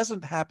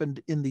hasn't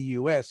happened in the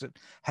US, it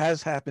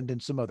has happened in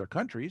some other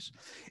countries,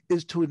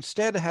 is to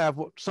instead have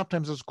what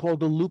sometimes is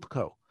called a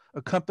loopco,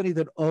 a company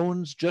that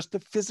owns just the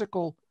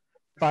physical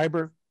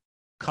fiber,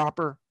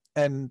 copper,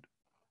 and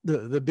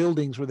the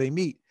buildings where they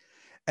meet,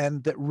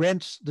 and that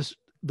rents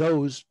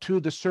those to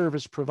the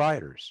service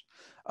providers.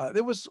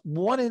 There was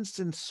one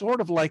instance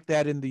sort of like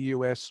that in the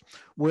US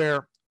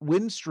where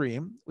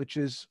Windstream, which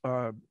is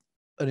an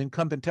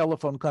incumbent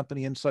telephone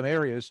company in some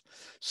areas,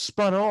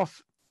 spun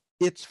off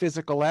its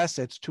physical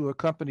assets to a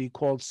company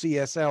called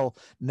CSL,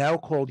 now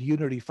called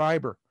Unity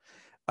Fiber.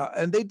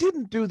 And they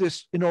didn't do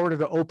this in order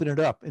to open it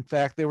up. In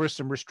fact, there were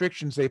some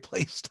restrictions they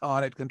placed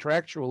on it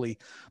contractually.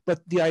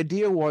 But the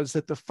idea was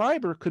that the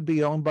fiber could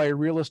be owned by a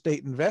real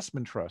estate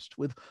investment trust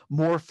with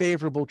more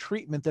favorable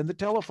treatment than the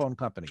telephone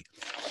company.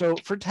 So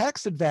for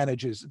tax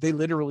advantages, they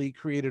literally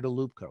created a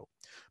loopco.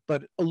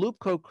 But a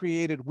loopco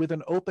created with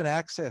an open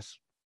access,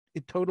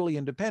 totally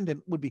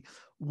independent, would be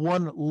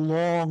one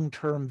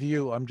long-term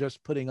view I'm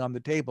just putting on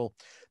the table,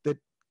 that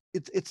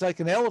it's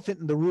like an elephant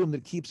in the room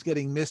that keeps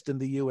getting missed in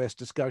the US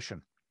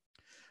discussion.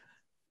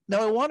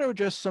 Now, I want to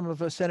address some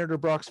of Senator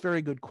Brock's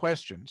very good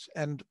questions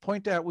and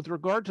point out, with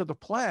regard to the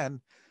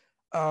plan,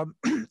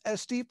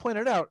 as Steve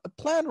pointed out, a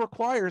plan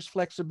requires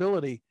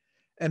flexibility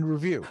and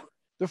review.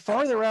 The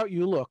farther out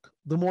you look,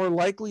 the more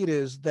likely it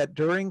is that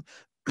during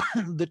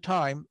the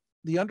time,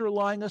 the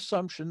underlying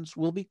assumptions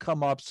will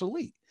become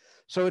obsolete.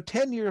 So a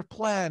 10-year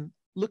plan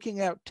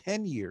looking out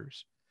 10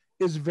 years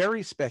is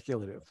very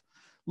speculative.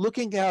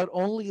 Looking out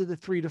only the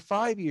 3 to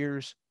 5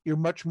 years, you're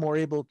much more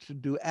able to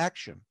do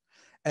action.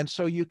 And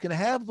so you can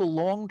have the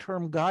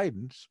long-term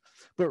guidance,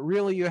 but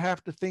really you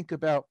have to think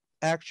about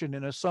action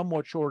in a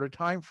somewhat shorter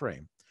time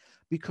frame,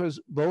 because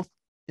both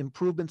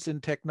improvements in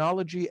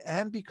technology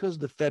and because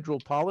the federal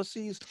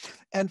policies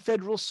and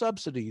federal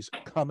subsidies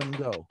come and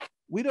go.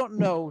 We don't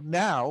know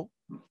now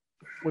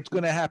what's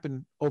going to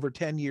happen over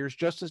 10 years,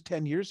 just as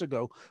 10 years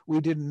ago,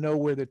 we didn't know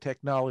where the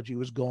technology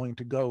was going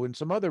to go in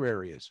some other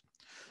areas.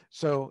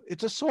 So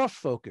it's a soft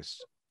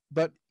focus,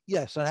 but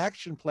yes, an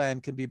action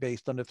plan can be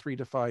based on a 3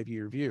 to 5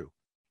 year view.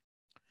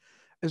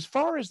 As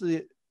far as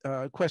the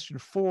question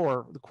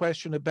 4, the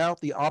question about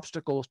the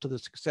obstacles to the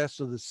success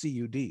of the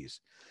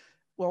CUDs.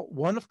 Well,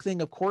 one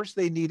thing, of course,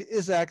 they need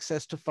is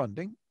access to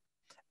funding.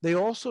 They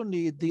also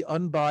need the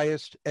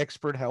unbiased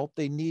expert help.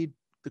 They need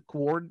the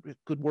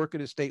could work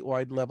at a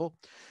statewide level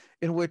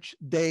in which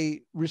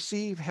they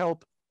receive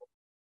help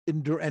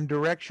and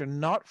direction,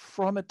 not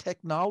from a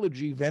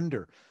technology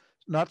vendor,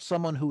 not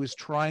someone who is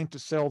trying to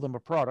sell them a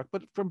product,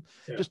 but from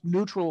just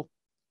neutral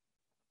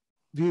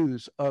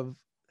views of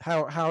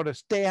how to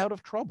stay out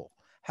of trouble,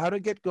 how to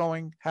get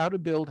going, how to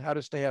build, how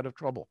to stay out of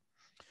trouble.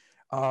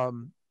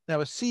 Now,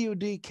 a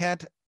CUD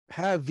can't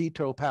have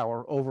veto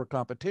power over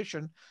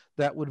competition.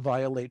 That would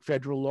violate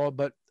federal law,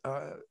 but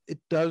it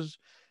does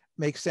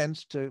make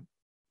sense to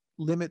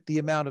limit the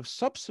amount of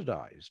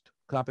subsidized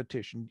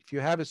competition. If you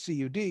have a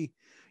CUD,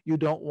 you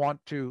don't want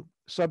to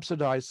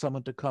subsidize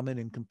someone to come in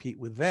and compete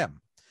with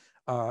them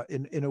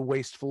in a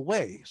wasteful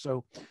way.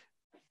 So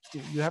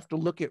you have to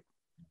look at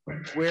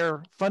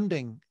where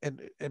funding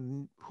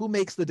and who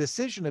makes the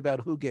decision about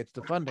who gets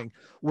the funding.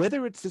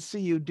 Whether it's the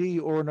CUD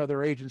or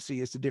another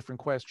agency is a different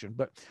question,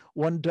 but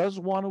one does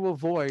want to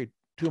avoid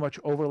too much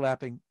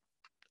overlapping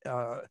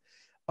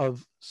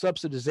of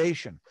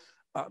subsidization.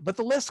 But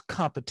the less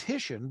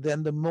competition,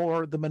 then the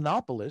more the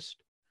monopolist,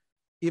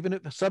 even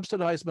if a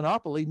subsidized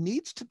monopoly,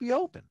 needs to be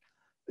open.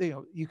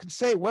 You can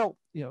say, well,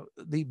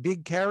 the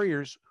big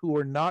carriers who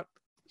are not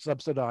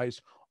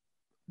subsidized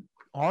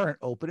aren't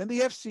open. And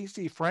the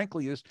FCC,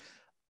 frankly, has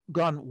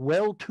gone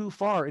well too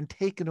far and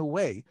taken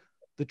away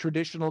the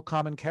traditional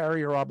common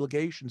carrier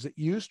obligations that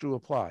used to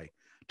apply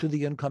to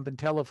the incumbent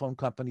telephone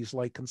companies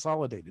like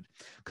Consolidated.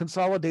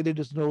 Consolidated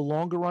is no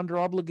longer under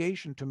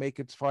obligation to make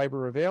its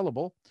fiber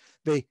available.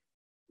 They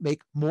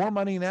make more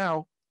money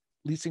now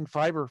leasing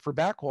fiber for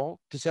backhaul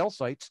to cell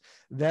sites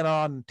than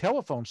on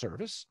telephone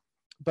service,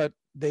 but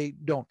they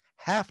don't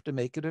have to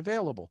make it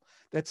available.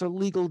 That's a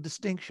legal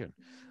distinction.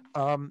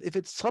 If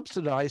it's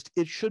subsidized,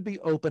 it should be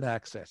open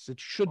access. It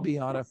should be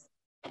on a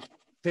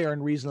fair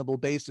and reasonable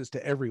basis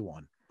to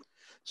everyone.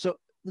 So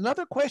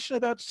another question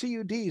about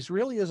CUDs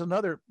really is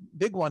another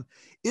big one.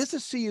 Is a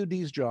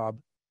CUD's job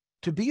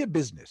to be a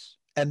business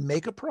and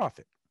make a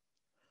profit,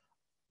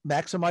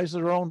 maximize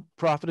their own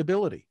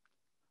profitability?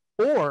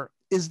 Or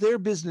is their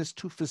business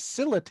to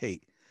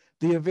facilitate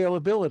the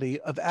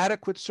availability of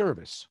adequate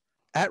service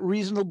at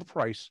reasonable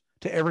price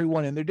to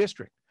everyone in their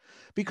district?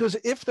 Because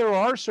if there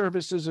are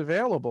services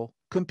available,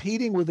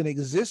 competing with an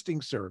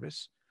existing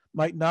service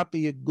might not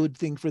be a good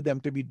thing for them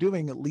to be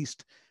doing, at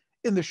least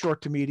in the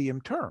short to medium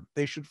term.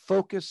 They should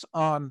focus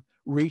on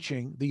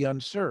reaching the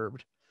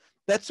unserved.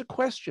 That's a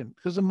question,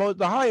 because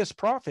the highest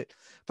profit,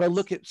 if I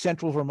look at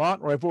central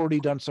Vermont, where I've already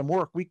done some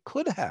work, we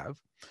could have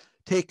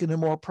taken a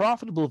more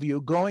profitable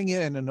view, going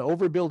in and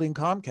overbuilding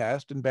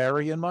Comcast in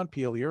Barrie and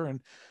Montpelier and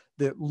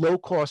the low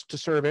cost to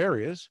serve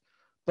areas.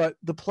 But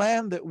the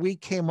plan that we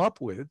came up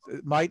with,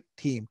 my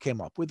team came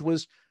up with,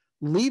 was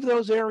leave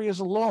those areas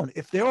alone.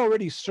 If they're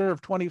already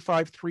served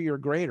 25/3 or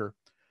greater,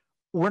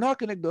 we're not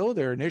going to go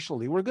there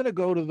initially. We're going to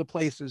go to the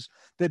places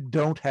that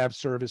don't have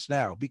service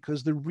now,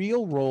 because the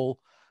real role,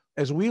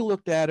 as we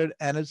looked at it,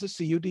 and as the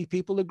CUD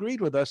people agreed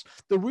with us,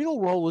 the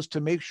real role was to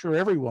make sure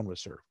everyone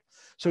was served.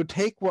 So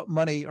take what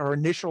money, our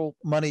initial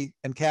money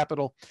and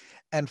capital,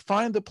 and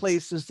find the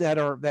places that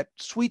are that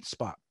sweet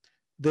spot.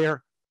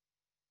 They're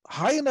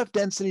high enough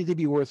density to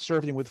be worth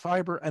serving with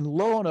fiber and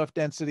low enough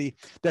density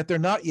that they're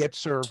not yet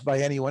served by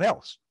anyone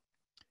else.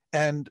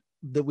 And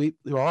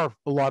there are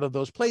a lot of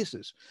those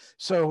places.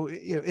 So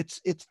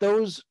it's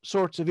those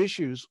sorts of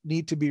issues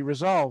need to be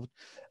resolved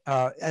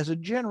as a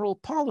general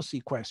policy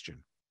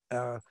question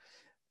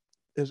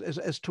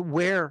as to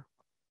where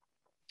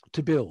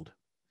to build.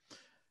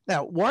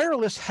 Now,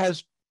 wireless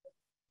has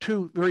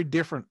two very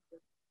different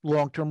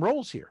long-term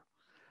roles here.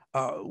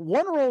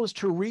 One role is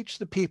to reach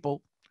the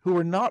people who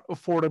are not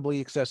affordably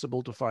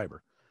accessible to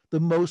fiber, the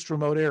most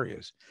remote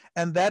areas.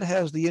 And that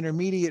has the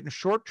intermediate and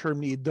short-term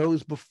need,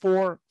 those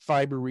before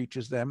fiber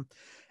reaches them.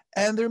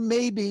 And there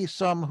may be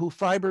some who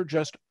fiber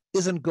just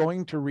isn't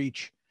going to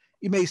reach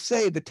You may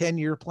say the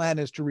 10-year plan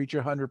is to reach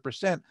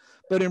 100%,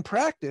 but in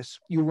practice,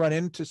 you run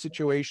into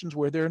situations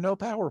where there are no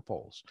power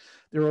poles.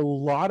 There are a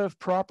lot of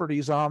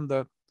properties on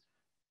the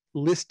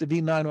list of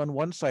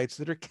E911 sites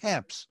that are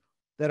camps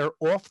that are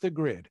off the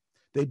grid.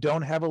 They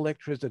don't have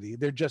electricity.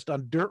 They're just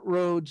on dirt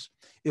roads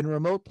in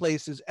remote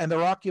places, and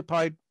they're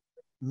occupied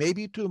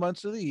maybe 2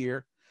 months of the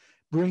year.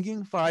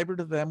 Bringing fiber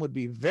to them would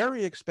be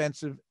very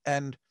expensive.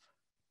 And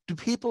do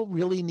people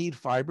really need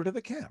fiber to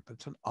the camp?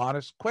 It's an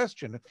honest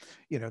question.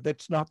 You know,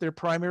 that's not their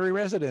primary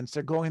residence.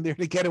 They're going there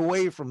to get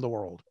away from the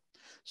world.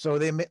 So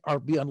they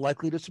be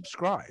unlikely to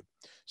subscribe.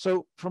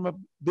 So from a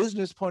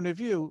business point of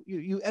view,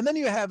 and then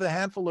you have a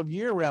handful of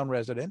year-round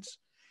residents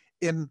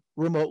in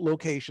remote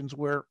locations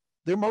where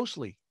they're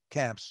mostly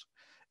camps.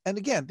 And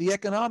again, the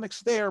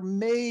economics there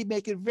may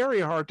make it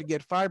very hard to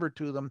get fiber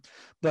to them,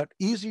 but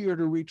easier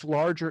to reach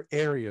larger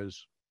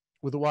areas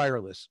with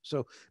wireless.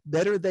 So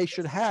better they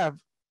should have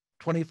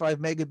 25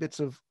 megabits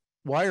of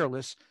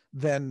wireless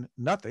than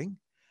nothing,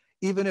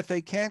 even if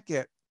they can't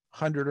get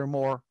 100 or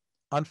more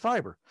on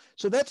fiber.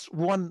 So that's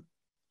one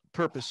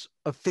purpose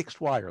of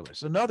fixed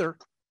wireless. Another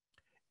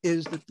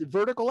is that the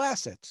vertical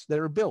assets that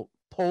are built,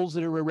 poles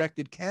that are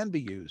erected, can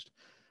be used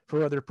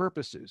for other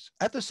purposes.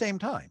 At the same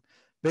time,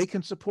 they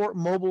can support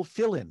mobile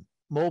fill-in,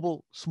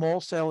 mobile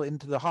small cell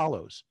into the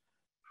hollows.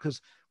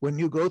 Because when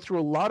you go through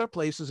a lot of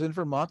places in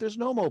Vermont, there's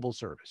no mobile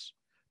service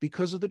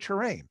because of the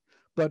terrain.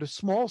 But a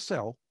small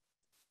cell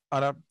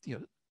on a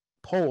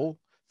pole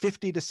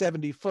 50 to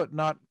 70 foot,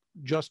 not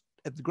just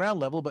at the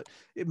ground level, but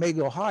it may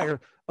go higher,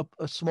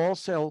 a small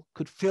cell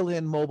could fill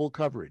in mobile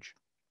coverage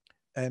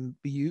and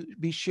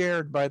be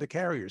shared by the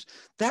carriers.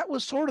 That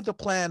was sort of the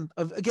plan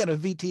of, again, a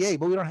VTA,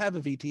 but we don't have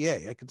a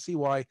VTA. I can see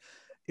why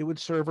it would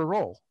serve a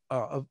role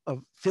of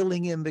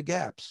filling in the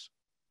gaps,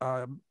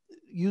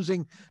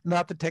 using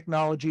not the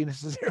technology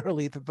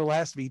necessarily that the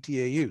last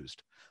VTA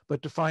used,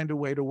 but to find a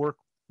way to work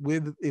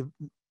with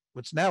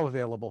what's now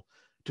available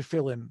to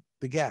fill in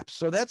the gaps.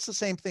 So that's the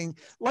same thing.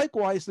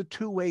 Likewise, the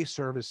two-way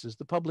services,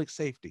 the public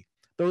safety,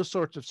 those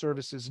sorts of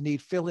services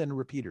need fill-in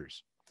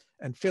repeaters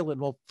and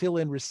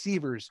fill-in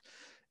receivers.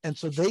 And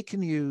so they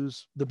can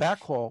use the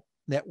backhaul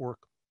network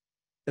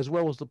as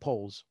well as the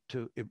poles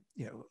to,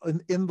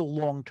 in the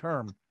long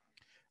term,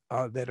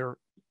 that are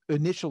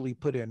initially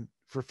put in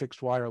for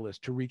fixed wireless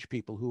to reach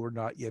people who are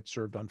not yet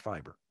served on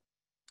fiber.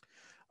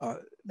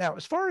 Now,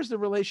 as far as the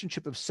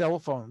relationship of cell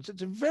phones,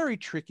 it's a very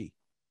tricky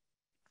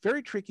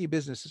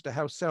business as to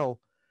how cell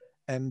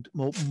and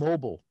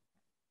mobile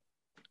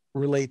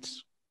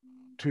relates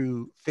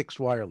to fixed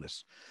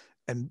wireless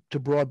and to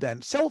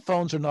broadband. Cell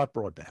phones are not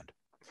broadband.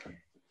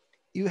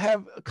 You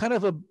have kind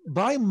of a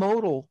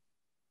bimodal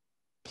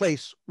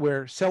place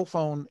where cell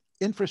phone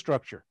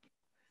infrastructure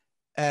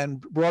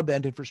and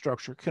broadband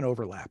infrastructure can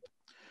overlap.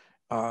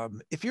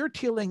 If you're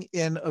dealing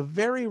in a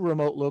very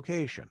remote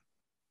location,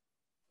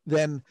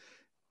 then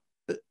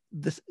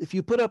if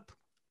you put up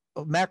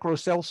a macro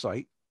cell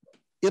site,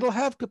 it'll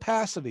have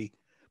capacity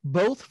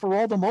both for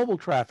all the mobile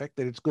traffic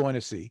that it's going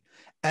to see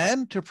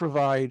and to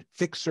provide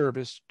fixed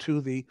service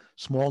to the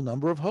small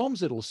number of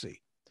homes it'll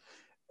see.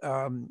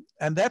 And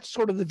that's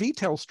sort of the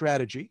VTEL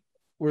strategy,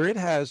 where it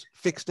has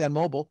fixed and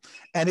mobile,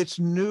 and its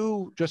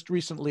new, just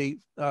recently,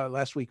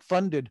 last week,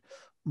 funded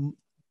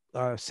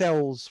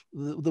cells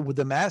with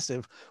the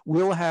massive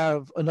will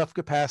have enough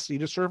capacity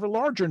to serve a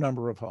larger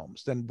number of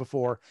homes than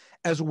before,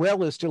 as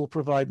well as still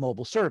provide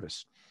mobile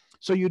service.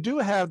 So you do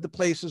have the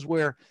places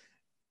where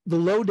the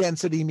low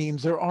density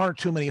means there aren't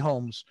too many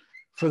homes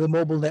for the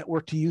mobile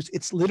network to use.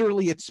 It's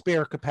literally its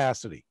spare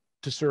capacity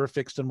to serve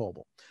fixed and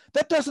mobile.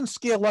 That doesn't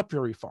scale up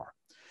very far.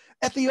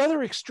 At the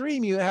other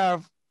extreme, you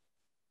have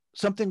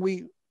something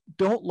we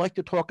don't like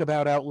to talk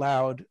about out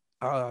loud.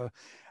 The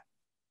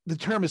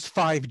term is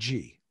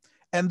 5G.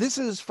 And this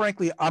is,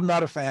 frankly, I'm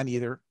not a fan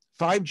either.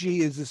 5G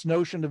is this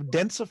notion of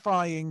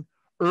densifying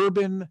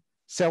urban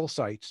cell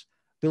sites,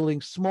 building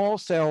small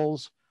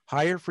cells,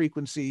 higher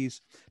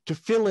frequencies to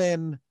fill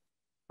in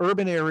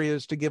urban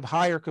areas to give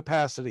higher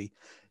capacity,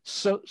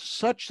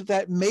 such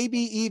that maybe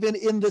even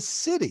in the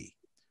city,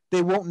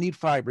 they won't need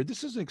fiber.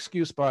 This is an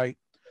excuse by a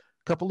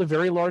couple of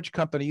very large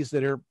companies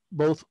that are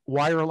both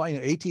wireline,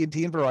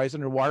 AT&T and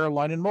Verizon, or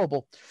wireline and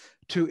mobile,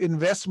 to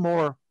invest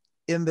more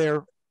in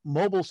their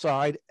mobile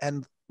side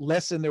and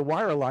less in their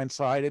wireline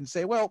side and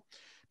say, well,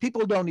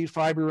 people don't need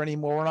fiber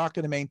anymore. We're not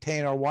going to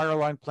maintain our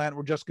wireline plant.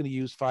 We're just going to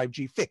use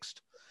 5G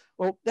fixed.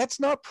 Well, that's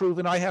not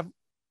proven. I have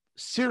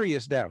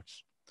serious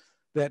doubts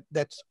that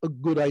that's a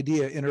good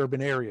idea in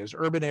urban areas.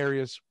 Urban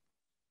areas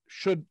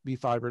should be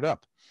fibered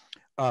up.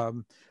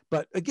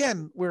 But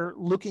again, we're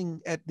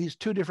looking at these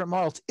two different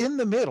models. In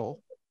the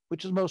middle,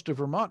 which is most of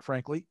Vermont,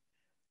 frankly,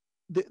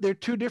 they're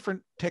two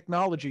different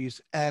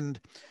technologies, and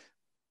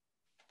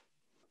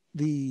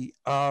the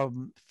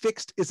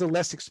fixed is a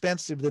less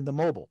expensive than the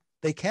mobile.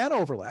 They can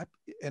overlap.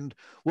 And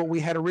what we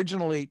had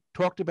originally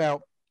talked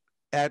about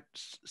at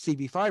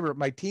CV Fiber,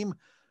 my team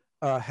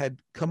had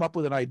come up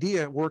with an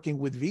idea working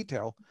with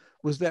VTEL,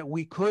 was that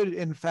we could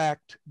in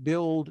fact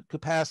build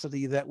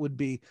capacity that would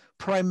be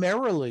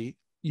primarily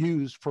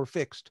use for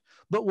fixed,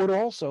 but would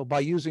also, by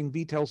using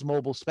VTEL's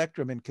mobile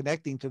spectrum and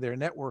connecting to their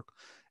network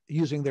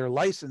using their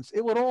license,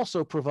 it would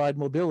also provide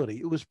mobility.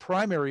 It was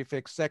primary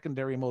fixed,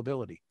 secondary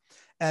mobility.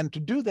 And to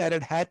do that,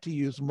 it had to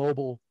use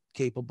mobile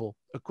capable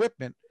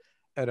equipment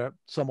at a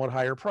somewhat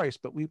higher price,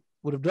 but we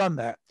would have done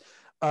that.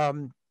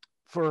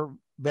 For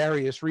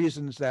various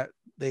reasons that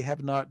they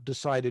have not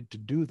decided to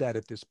do that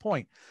at this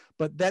point.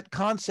 But that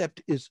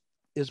concept is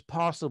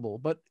possible.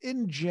 But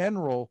in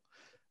general,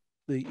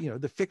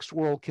 the fixed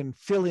world can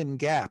fill in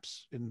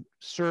gaps and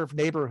serve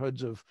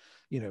neighborhoods of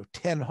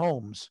 10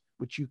 homes,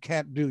 which you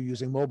can't do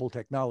using mobile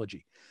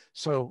technology.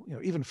 So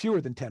even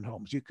fewer than 10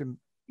 homes, you can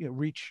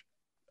reach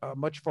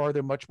much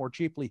farther, much more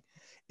cheaply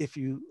if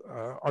you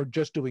are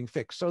just doing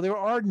fixed. So there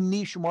are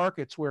niche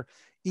markets where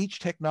each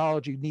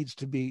technology needs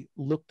to be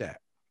looked at.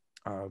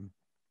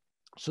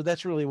 So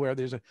that's really where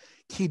there's a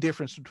key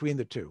difference between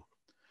the two.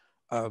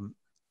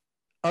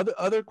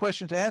 Other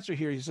question to answer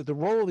here is that the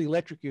role of the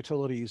electric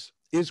utilities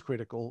is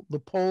critical. The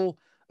pole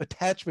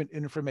attachment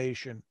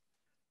information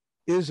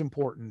is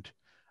important.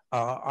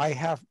 I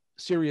have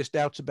serious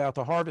doubts about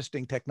the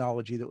harvesting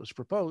technology that was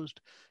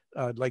proposed.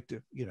 I'd like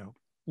to,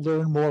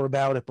 learn more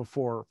about it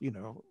before,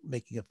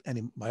 making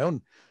my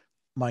own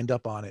mind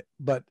up on it.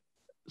 But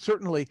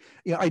certainly,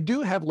 I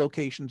do have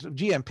locations of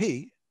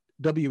GMP,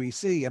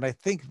 WEC, and I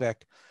think VEC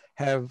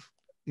have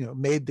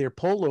made their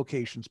pole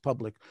locations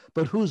public,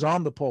 but who's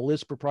on the pole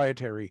is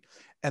proprietary,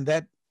 and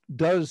that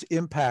does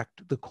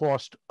impact the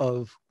cost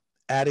of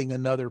adding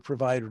another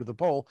provider to the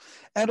pole.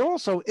 And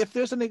also, if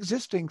there's an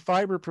existing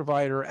fiber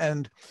provider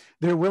and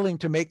they're willing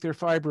to make their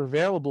fiber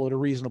available at a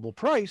reasonable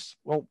price,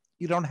 well,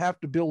 you don't have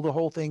to build the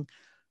whole thing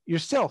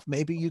yourself.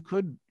 Maybe you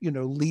could,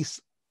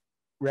 lease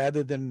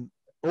rather than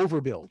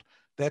overbuild.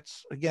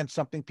 That's, again,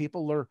 something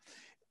people are.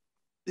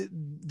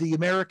 The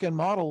American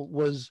model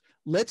was,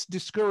 let's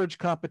discourage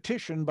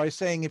competition by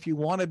saying, if you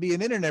want to be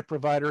an internet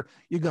provider,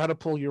 you got to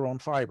pull your own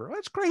fiber.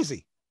 That's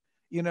crazy.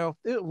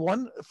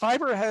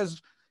 Fiber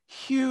has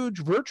huge,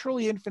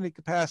 virtually infinite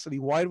capacity.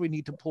 Why do we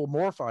need to pull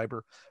more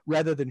fiber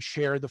rather than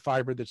share the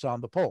fiber that's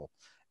on the pole?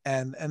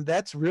 And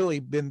that's really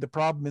been the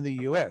problem in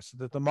the US,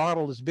 that the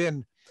model has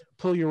been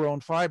pull your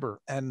own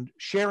fiber, and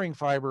sharing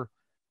fiber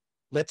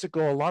lets it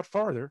go a lot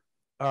farther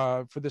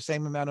for the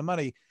same amount of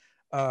money.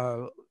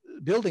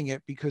 Building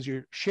it, because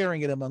you're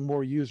sharing it among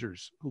more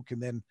users who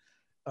can then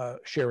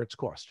share its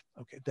cost.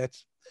 Okay,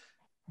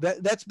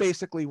 that's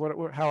basically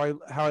how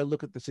I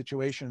look at the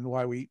situation and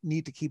why we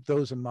need to keep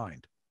those in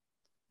mind.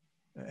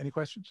 Any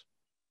questions?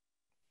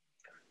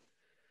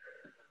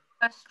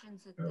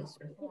 Questions at this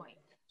point?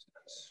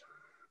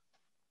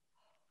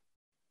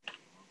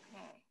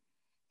 Okay.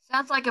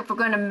 Sounds like if we're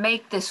going to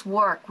make this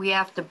work, we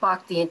have to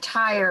buck the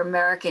entire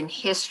American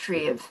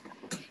history of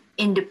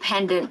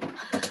independent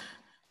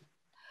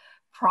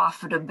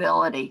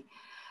profitability,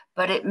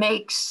 but it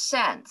makes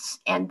sense.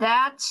 And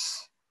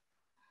that's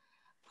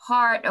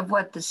part of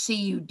what the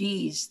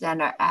CUDs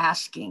then are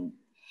asking.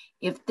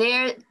 If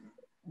they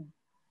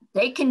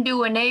can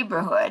do a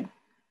neighborhood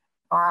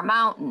or a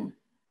mountain,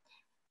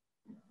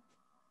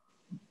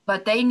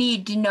 but they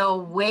need to know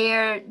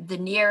where the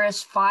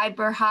nearest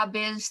fiber hub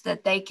is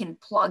that they can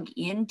plug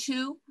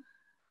into,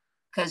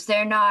 because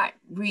they're not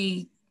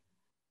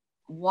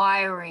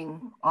rewiring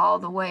all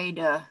the way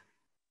to,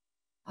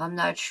 I'm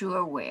not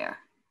sure where.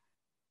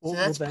 So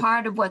that's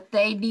part of what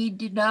they need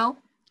to know.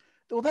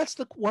 Well, that's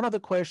one of the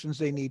questions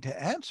they need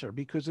to answer,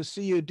 because the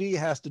CUD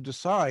has to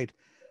decide,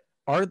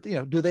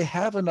 do they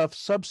have enough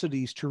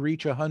subsidies to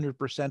reach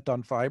 100%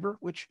 on fiber,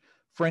 which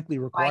frankly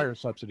requires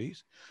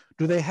subsidies?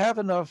 Do they have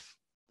enough,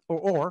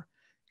 or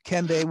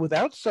can they,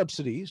 without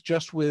subsidies,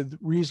 just with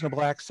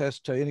reasonable access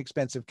to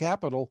inexpensive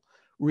capital,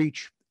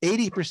 reach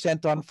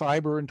 80% on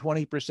fiber and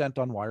 20%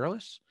 on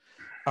wireless?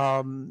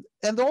 And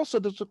also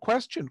there's a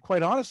question,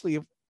 quite honestly,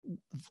 of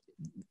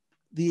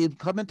the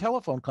incumbent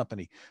telephone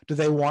company. Do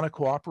they want to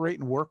cooperate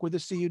and work with the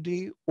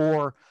CUD,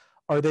 or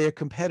are they a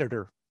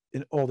competitor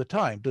all the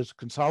time? Does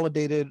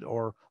Consolidated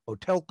or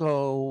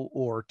Otelco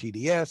or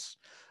TDS,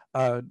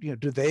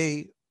 do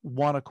they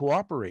want to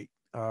cooperate?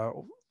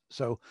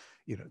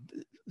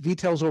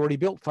 VTEL's already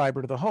built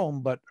fiber to the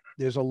home, but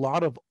there's a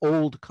lot of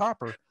old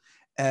copper,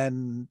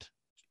 and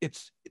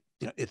it's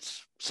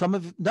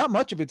not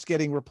much of it's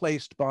getting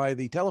replaced by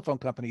the telephone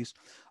companies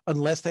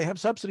unless they have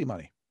subsidy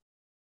money.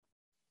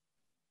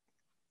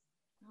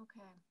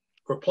 Okay.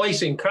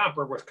 Replacing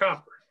copper with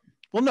copper.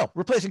 Well, no,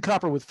 replacing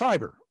copper with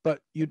fiber,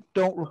 but you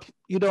don't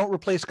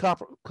replace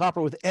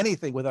copper with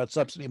anything without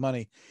subsidy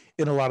money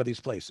in a lot of these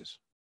places.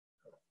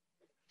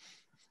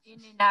 In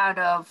and out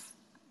of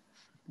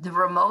the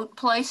remote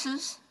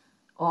places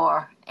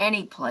or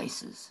any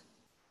places?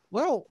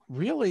 Well,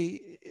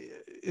 really,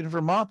 in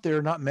Vermont, there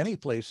are not many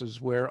places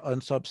where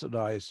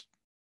unsubsidized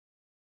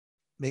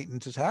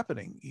maintenance is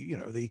happening.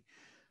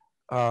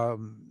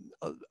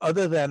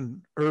 Other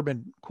than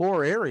urban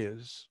core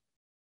areas,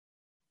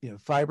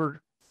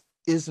 fiber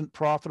isn't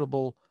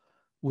profitable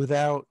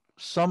without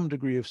some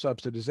degree of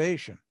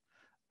subsidization.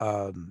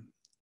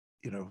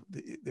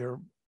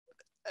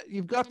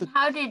 you've got the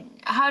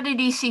How did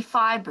EC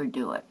Fiber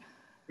do it?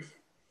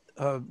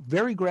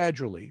 very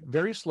gradually,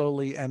 very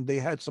slowly, and they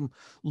had some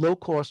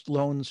low-cost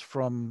loans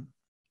from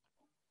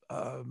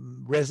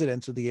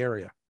residents of the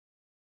area.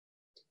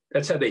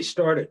 That's how they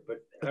started,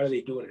 but how are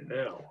they doing it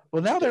now?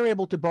 Well, now they're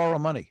able to borrow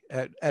money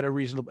at a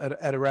reasonable,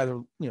 at a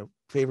rather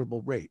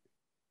favorable rate.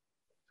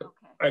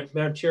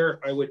 Madam Chair,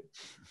 I would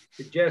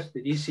suggest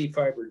that EC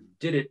Fiber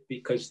did it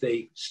because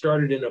they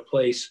started in a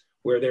place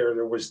where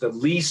there was the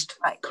least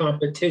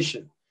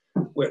competition,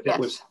 where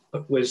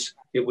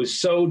it was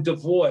so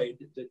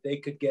devoid that they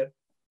could get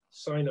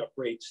sign-up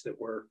rates that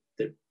were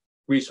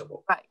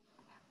reasonable. Right,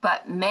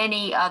 but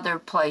many other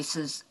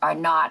places are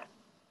not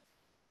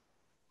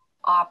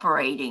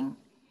operating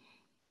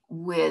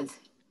with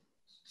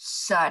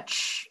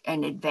such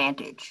an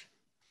advantage.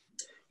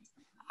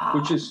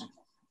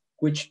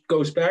 Which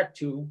goes back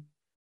to,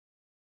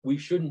 we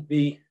shouldn't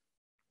be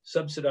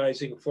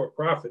subsidizing for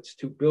profits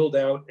to build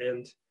out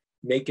and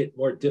make it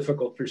more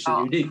difficult for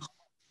CUDs.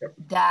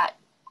 That,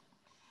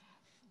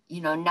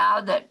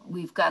 now that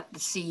we've got the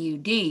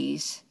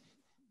CUDs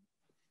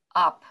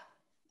up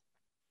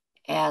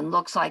and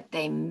looks like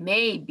they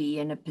may be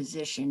in a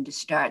position to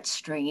start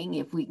stringing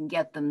if we can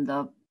get them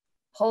the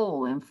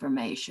poll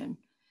information,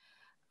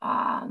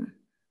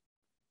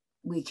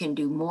 we can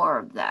do more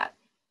of that.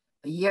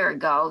 A year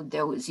ago,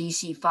 there was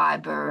EC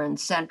Fiber in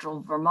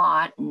central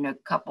Vermont and a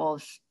couple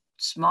of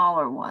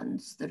smaller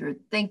ones that are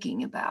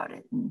thinking about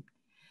it. And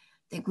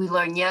I think we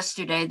learned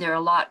yesterday they're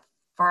a lot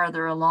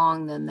farther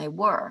along than they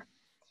were,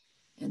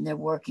 and they're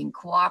working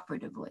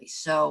cooperatively.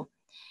 So,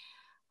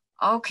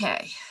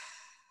 okay.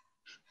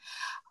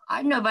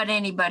 I don't know about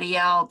anybody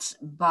else,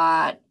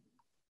 but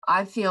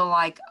I feel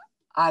like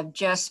I've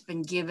just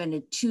been given a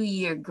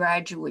 2-year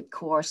graduate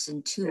course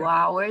in 2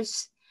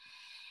 hours.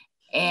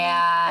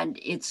 And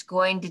it's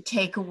going to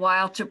take a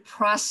while to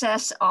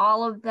process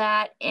all of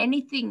that.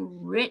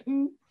 Anything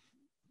written,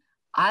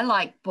 I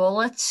like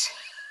bullets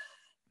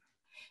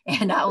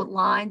and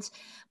outlines,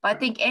 but I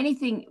think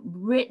anything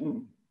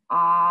written,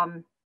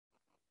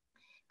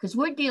 because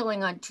we're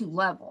dealing on 2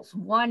 levels.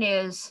 One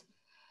is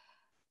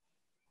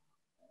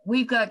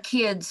we've got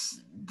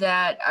kids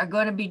that are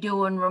going to be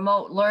doing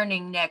remote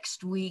learning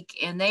next week,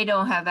 and they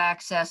don't have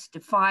access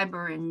to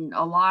fiber, and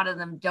a lot of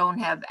them don't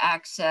have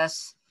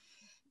access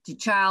to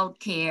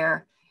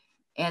childcare,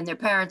 and their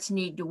parents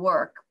need to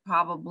work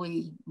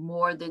probably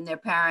more than their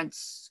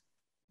parents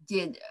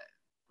did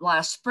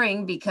last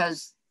spring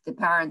because the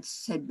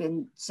parents had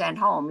been sent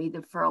home,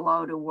 either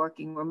furloughed or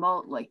working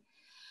remotely.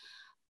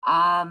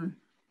 So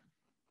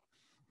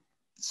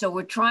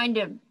we're trying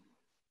to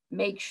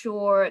make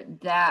sure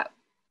that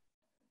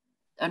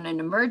on an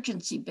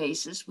emergency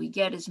basis, we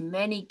get as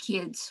many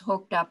kids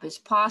hooked up as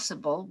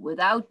possible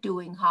without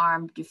doing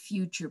harm to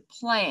future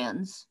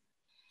plans.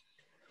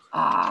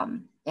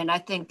 And I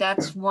think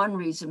that's one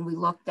reason we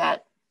looked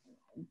at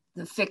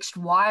the fixed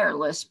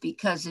wireless,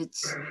 because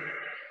it's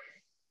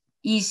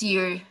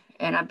easier.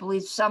 And I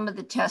believe some of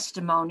the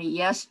testimony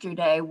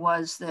yesterday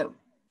was that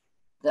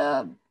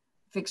the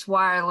fixed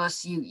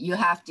wireless, you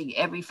have to,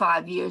 every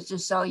 5 years or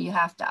so, you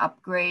have to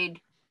upgrade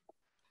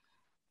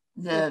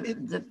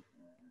the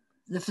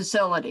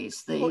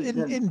facilities.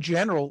 In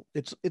general,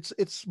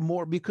 it's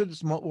more, because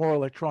it's more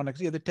electronics.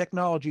 Yeah, the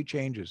technology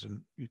changes,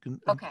 and you can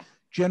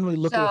generally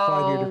look at a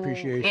 5-year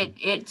depreciation.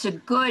 It's a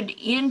good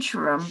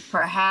interim,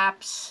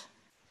 perhaps.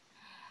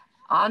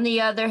 On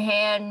the other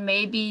hand,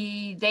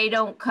 maybe they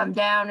don't come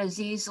down as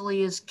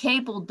easily as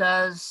cable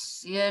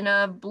does in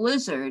a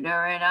blizzard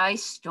or an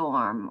ice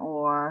storm,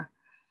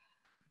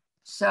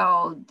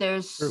 so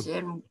there's, True.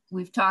 and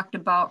we've talked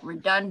about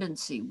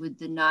redundancy with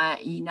the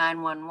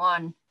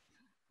E911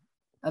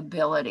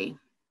 ability,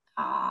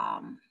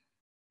 all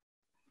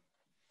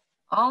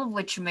of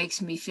which makes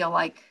me feel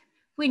like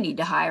we need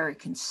to hire a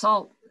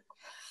consultant.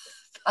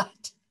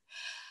 But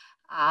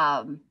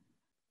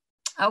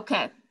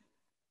okay,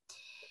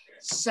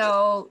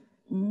 so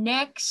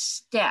next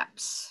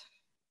steps.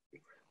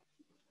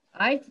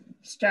 I'm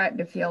starting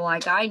to feel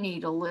like I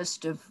need a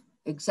list of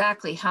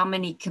exactly how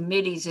many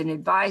committees and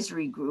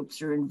advisory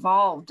groups are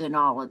involved in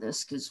all of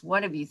this, because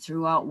one of you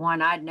threw out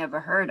one I'd never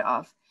heard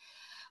of.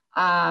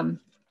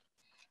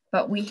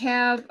 But we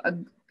have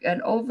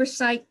an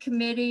oversight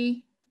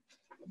committee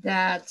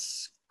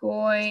that's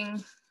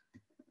going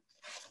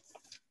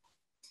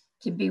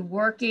to be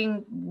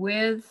working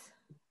with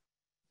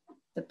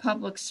the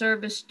Public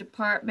Service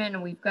Department,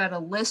 and we've got a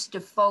list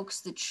of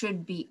folks that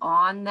should be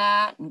on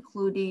that,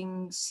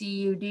 including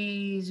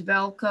CUDs,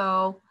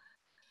 Velco.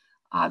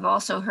 I've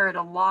also heard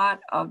a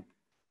lot of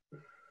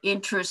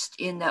interest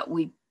in that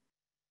we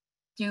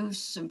do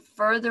some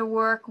further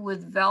work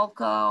with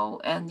Velco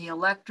and the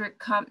electric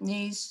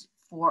companies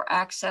for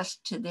access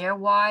to their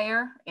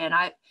wire. And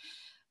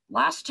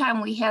last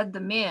time we had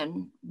them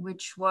in,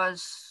 which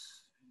was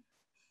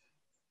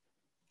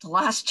the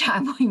last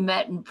time we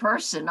met in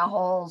person, a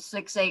whole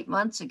 6-8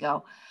 months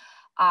ago,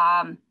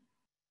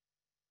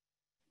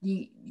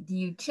 the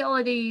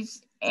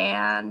utilities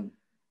and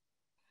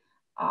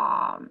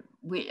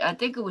I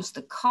think it was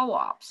the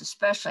co-ops,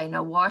 especially. I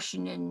know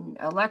Washington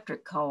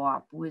Electric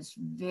Co-op was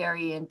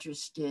very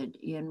interested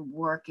in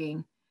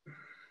working.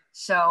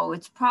 So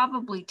it's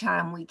probably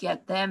time we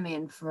get them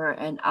in for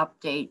an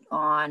update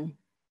on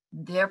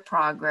their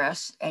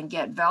progress and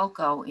get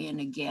Velco in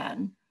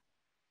again.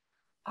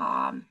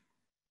 And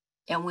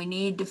we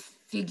need to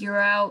figure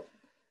out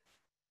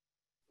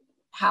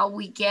how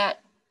we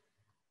get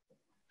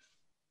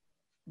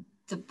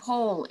the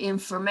poll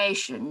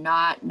information,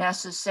 not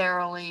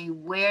necessarily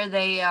where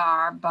they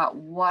are, but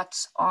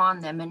what's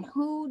on them, and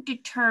who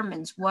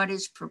determines what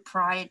is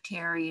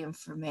proprietary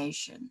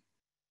information.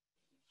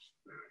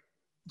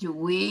 Do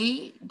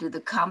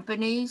the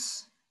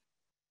companies?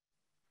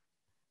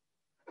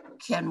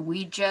 Can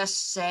we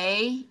just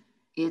say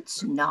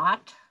it's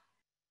not?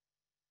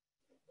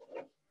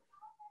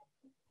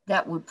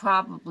 That would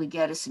probably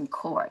get us in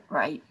court,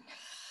 right?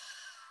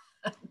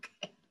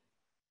 Okay.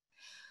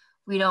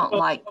 We don't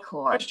like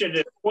court. The question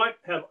is, what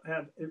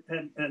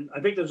and I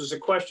think this is a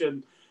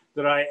question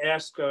that I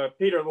asked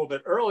Peter a little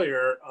bit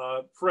earlier.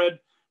 Fred,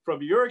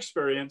 from your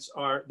experience,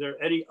 are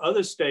there any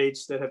other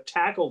states that have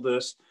tackled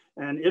this?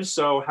 And if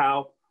so,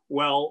 how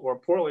well or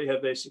poorly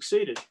have they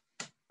succeeded?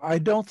 I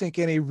don't think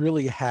any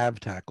really have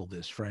tackled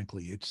this,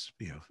 frankly. It's,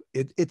 you know,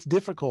 it's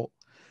difficult,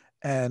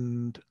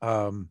 and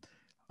a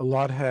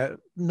lot have,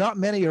 not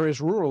many are as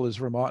rural as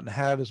Vermont and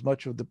have as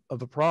much of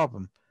a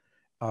problem.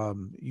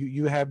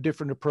 You have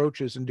different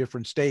approaches in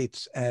different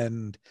states,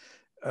 and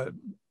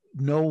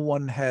no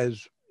one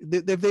has,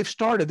 they've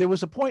started. There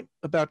was a point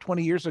about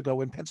 20 years ago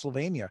when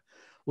Pennsylvania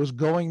was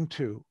going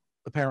to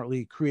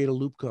apparently create a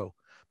loopco,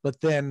 but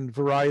then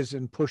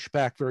Verizon pushed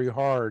back very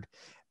hard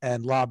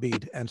and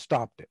lobbied and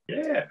stopped it.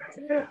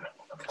 Yeah,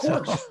 of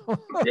course.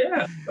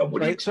 Yeah.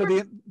 Right. So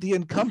the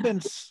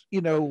incumbents,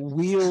 you know,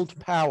 wield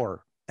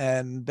power,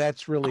 and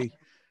that's really,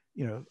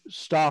 you know,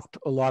 stopped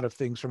a lot of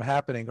things from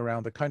happening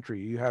around the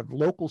country. You have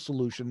local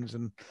solutions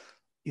and,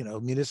 you know,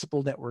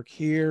 municipal network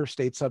here,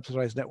 state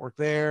subsidized network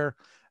there.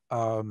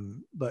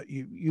 But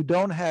you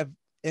don't have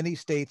any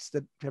states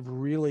that have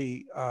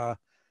really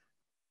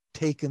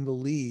taken the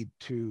lead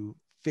to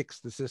fix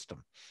the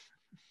system.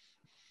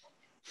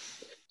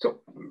 So,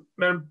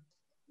 Madam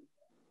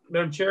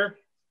Chair?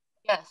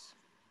 Yes.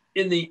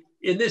 In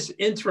this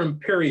interim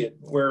period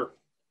where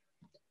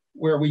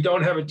we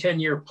don't have a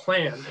 10-year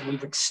plan and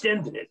we've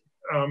extended it,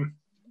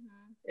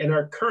 and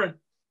our current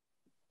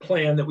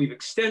plan that we've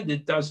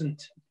extended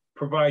doesn't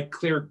provide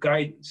clear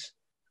guidance.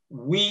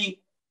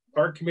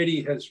 Our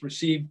committee has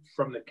received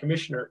from the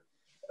commissioner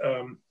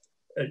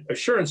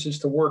assurances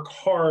to work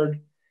hard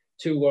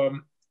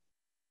to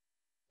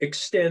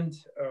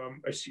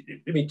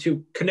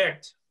to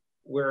connect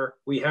where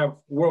we have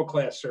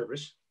world-class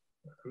service.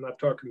 I'm not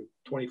talking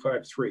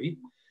 25.3,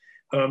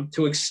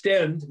 to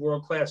extend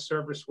world-class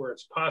service where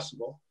it's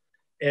possible,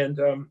 and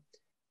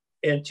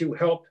to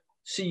help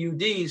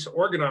CUDs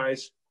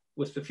organize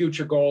with the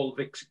future goal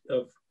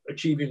of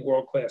achieving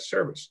world-class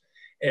service.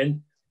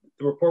 And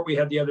the report we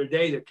had the other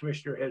day, the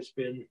commissioner has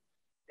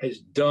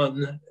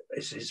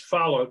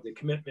followed the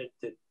commitment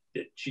that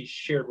she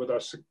shared with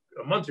us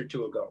a month or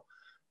two ago.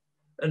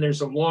 And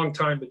there's a long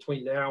time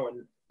between now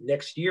and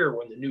next year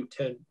when the new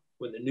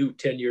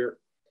 10-year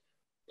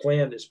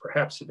plan is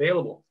perhaps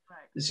available.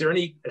 Right. Is there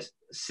any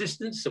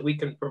assistance that we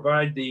can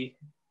provide the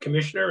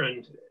commissioner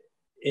and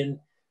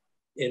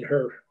in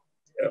her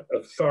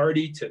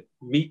authority to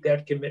meet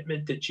that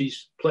commitment that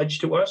she's pledged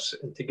to us,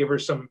 and to give her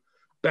some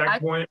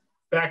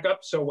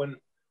backup, so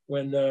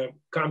when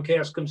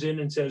Comcast comes in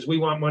and says we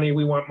want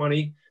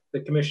money, the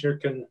commissioner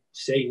can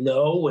say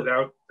no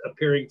without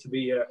appearing to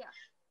be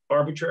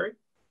arbitrary?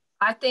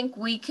 I think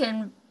we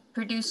can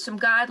produce some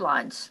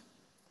guidelines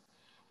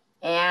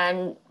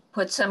and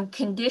put some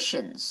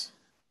conditions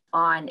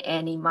on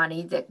any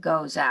money that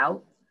goes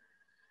out.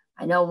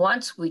 I know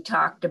once we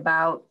talked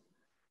about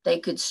they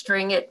could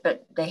string it,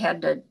 but they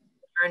had to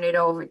turn it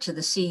over to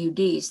the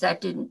CUDs. That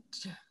didn't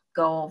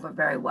go over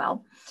very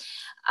well.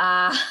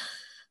 But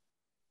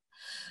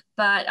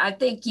I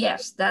think,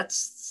 yes,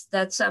 that's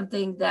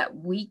something that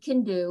we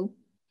can do.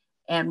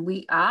 And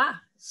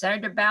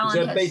Senator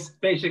Ballin has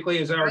basically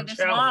is our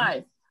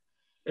challenge.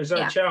 Is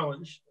our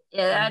challenge.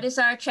 Yeah, that is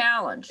our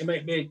challenge. I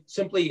may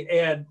simply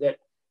add that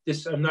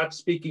I'm not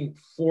speaking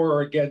for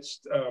or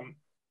against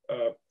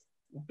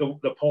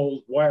the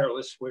pole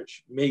wireless,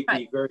 which may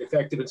be very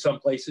effective in some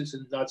places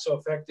and not so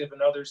effective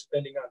in others,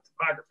 depending on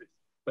topography.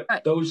 But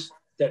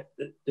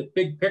the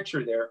big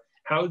picture there,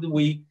 how do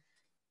we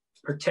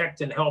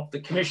protect and help the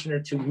commissioner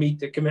to meet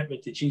the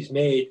commitment that she's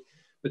made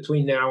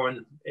between now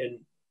and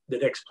the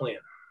next plan?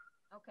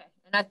 Okay,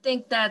 and I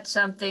think that's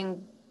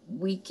something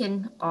we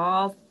can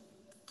all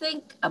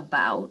think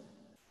about.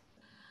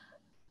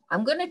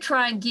 I'm going to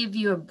try and give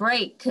you a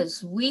break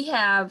because we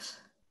have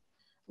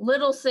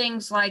little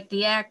things like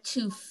the Act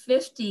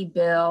 250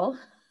 bill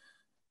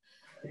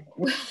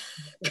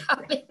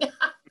coming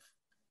up.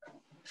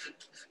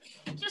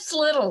 Just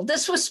little.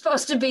 This was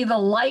supposed to be the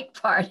light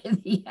part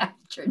of the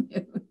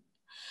afternoon.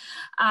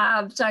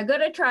 So I'm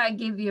going to try and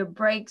give you a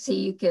break so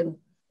you can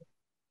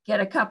get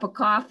a cup of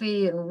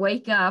coffee and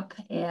wake up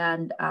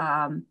and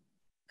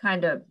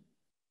kind of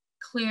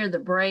clear the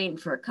brain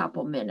for a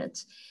couple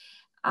minutes.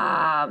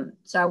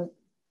 So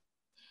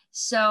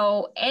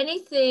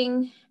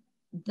anything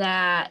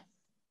that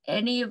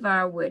any of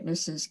our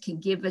witnesses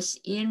can give us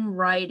in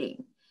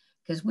writing,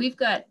 because we've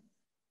got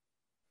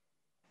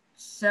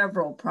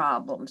several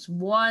problems.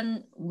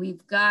 One,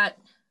 we've got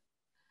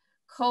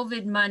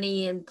COVID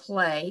money in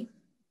play,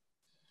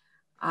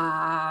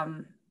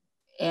 and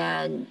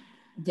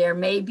there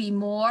may be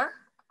more,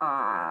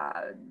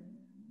 there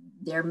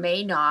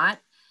may not,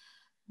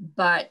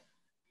 but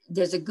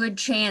there's a good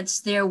chance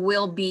there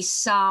will be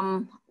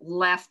some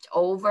left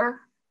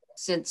over,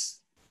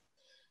 since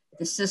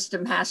the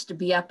system has to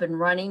be up and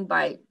running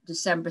by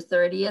December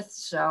 30th.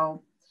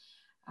 So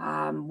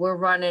we're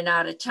running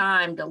out of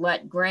time to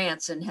let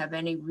grants and have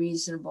any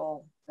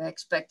reasonable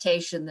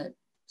expectation that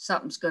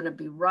something's going to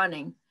be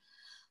running.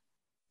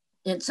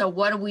 And so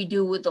what do we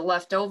do with the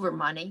leftover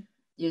money?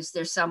 Is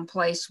there some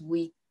place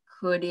we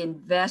could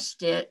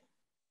invest it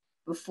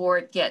before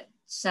it gets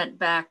sent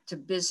back to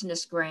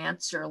business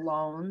grants or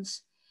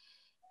loans?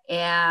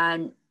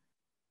 And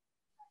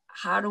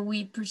how do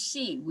we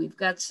proceed? We've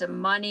got some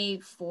money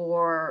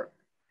for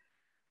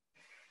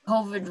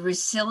COVID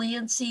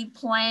resiliency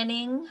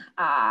planning,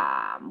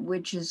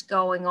 which is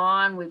going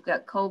on. We've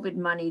got COVID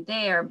money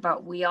there,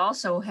 but we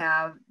also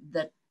have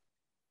the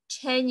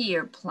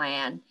 10-year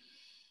plan.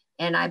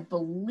 And I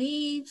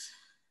believe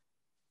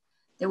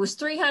there was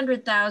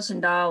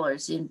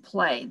 $300,000 in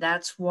play.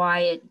 That's why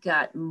it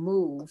got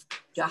moved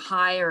to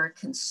hire a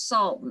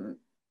consultant.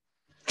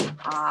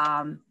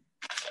 And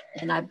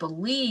I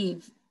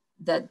believe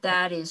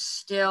that is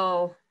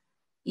still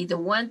either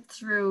went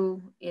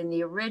through in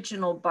the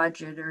original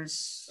budget or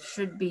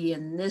should be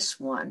in this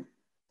one.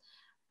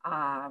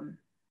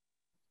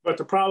 But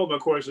the problem, of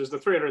course, is the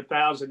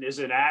 300,000 is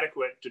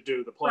inadequate to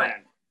do the plan.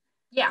 Right.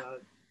 Yeah,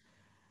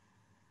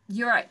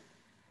 you're right.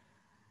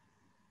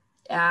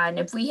 And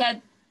if we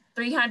had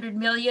 300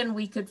 million,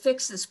 we could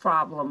fix this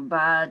problem.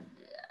 But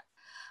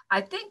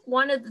I think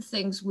one of the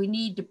things we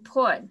need to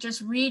put,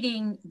 just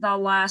reading the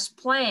last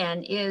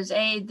plan, is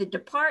the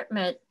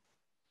department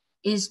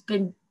has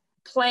been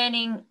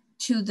planning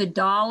to the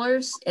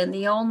dollars, and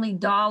the only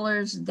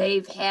dollars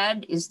they've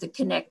had is the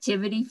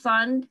connectivity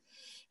fund.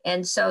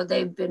 And so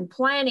they've been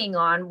planning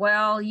on,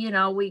 well, you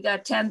know, we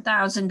got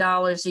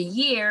 $10,000 a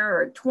year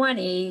or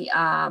 20,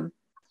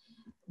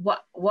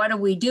 what do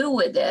we do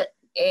with it?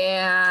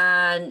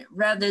 And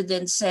rather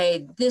than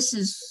say, this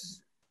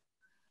is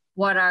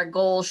what our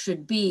goal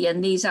should be,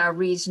 and these are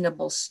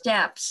reasonable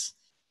steps,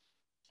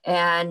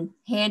 and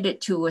hand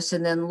it to us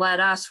and then let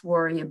us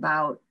worry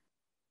about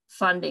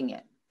funding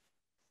it.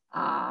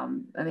 I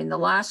mean, the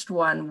last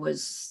one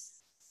was,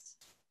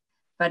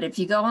 but if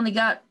you only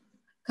got a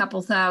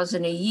couple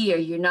thousand a year,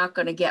 you're not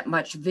going to get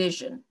much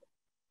vision.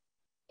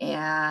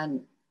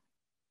 And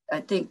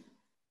I think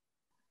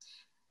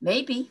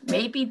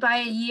maybe by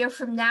a year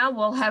from now,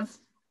 we'll have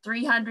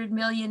 $300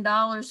 million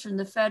from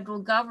the federal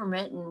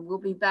government and we'll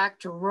be back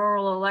to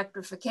rural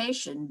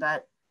electrification.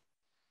 But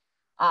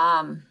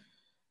I'm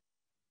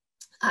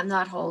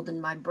not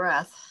holding my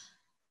breath.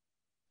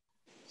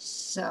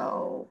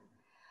 So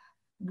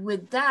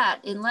with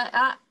that,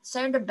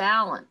 Senator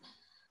Ballin.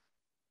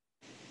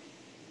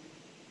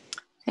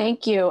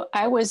 Thank you.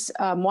 I was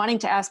wanting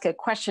to ask a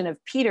question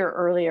of Peter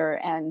earlier,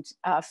 and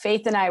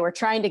Faith and I were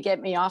trying to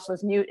get me off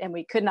of mute, and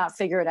we could not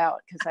figure it out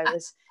because I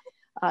was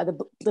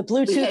the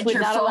Bluetooth would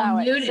not allow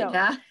it. Muted, so,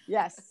 huh?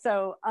 Yes.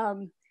 So,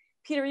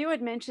 Peter, you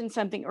had mentioned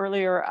something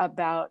earlier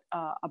about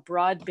a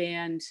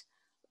broadband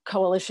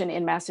coalition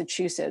in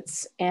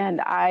Massachusetts, and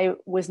I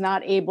was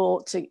not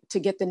able to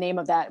get the name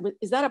of that.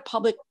 Is that a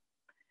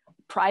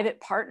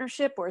public-private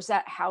partnership, or is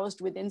that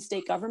housed within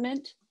state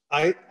government?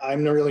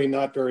 I'm really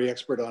not very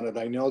expert on it.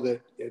 I know that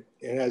it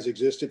has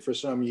existed for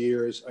some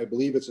years. I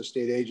believe it's a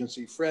state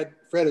agency. Fred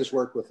has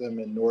worked with them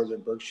in Northern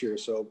Berkshire.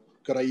 So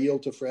could I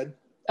yield to Fred?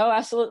 Oh,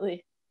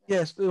 absolutely.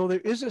 Yes, well, there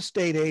is a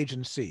state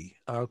agency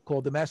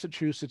called the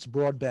Massachusetts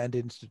Broadband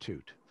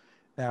Institute.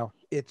 Now,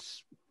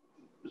 it's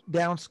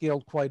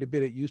downscaled quite a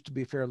bit. It used to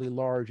be fairly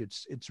large.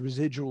 It's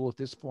residual at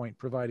this point,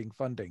 providing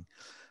funding.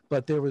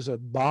 But there was a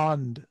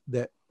bond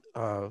that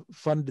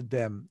funded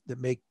them that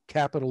make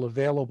capital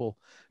available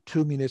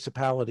to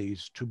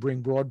municipalities to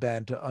bring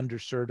broadband to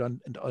underserved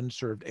and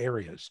unserved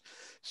areas.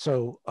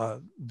 So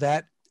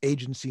that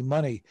agency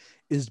money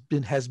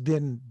has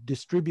been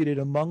distributed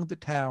among the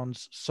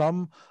towns.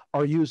 Some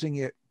are using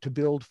it to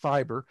build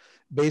fiber.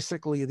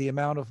 Basically, the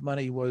amount of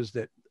money was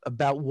that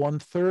about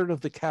 1/3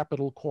 of the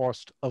capital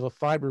cost of a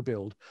fiber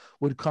build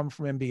would come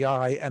from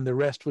MBI, and the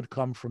rest would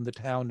come from the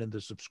town and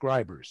the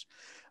subscribers.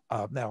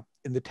 Now,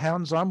 in the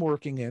towns I'm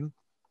working in,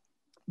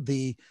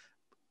 the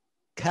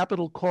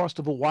capital cost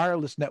of a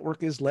wireless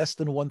network is less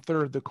than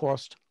 1/3 the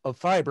cost of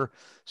fiber.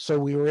 So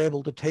we were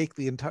able to take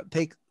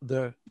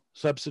the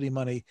subsidy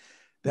money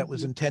that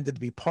was intended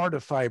to be part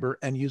of fiber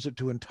and use it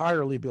to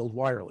entirely build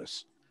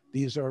wireless.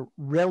 These are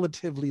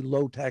relatively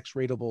low tax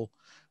rateable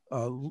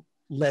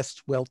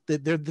less well.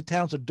 They're the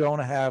towns that don't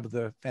have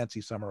the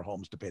fancy summer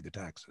homes to pay the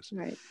taxes.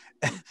 Right.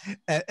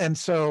 and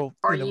so,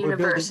 Or you know,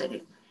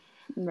 university.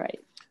 Right.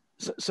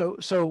 So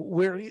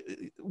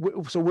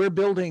we're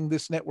building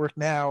this network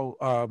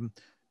now.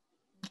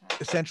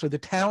 Essentially, the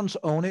towns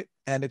own it,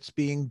 and it's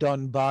being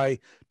done by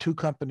two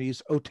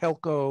companies,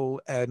 Otelco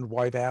and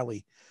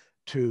Y-Valley,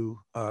 to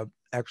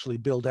actually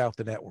build out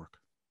the network.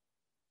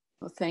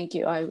 Well, thank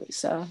you. I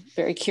was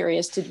very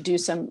curious to do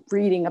some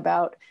reading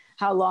about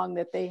how long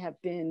that they have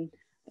been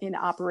in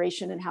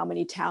operation and how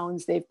many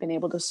towns they've been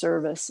able to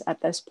service at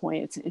this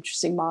point. It's an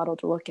interesting model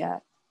to look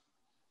at.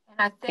 And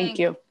I think thank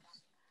you.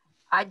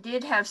 I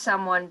did have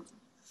someone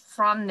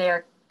from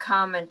there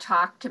come and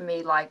talk to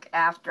me like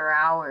after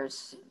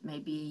hours,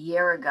 maybe a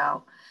year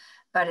ago.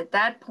 But at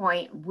that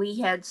point, we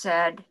had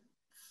said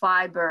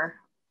fiber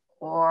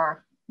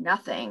or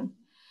nothing.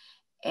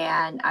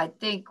 And I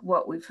think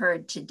what we've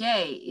heard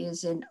today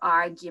is an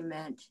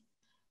argument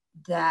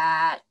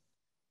that,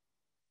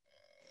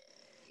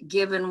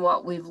 given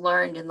what we've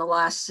learned in the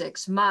last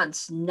 6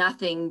 months,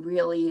 nothing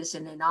really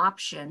isn't an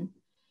option.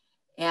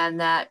 And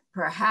that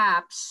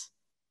perhaps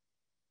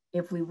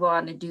if we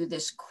want to do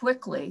this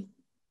quickly,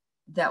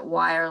 that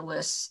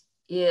wireless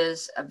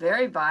is a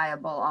very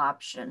viable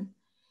option.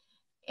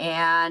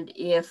 And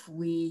if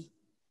we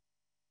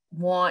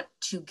want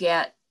to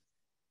get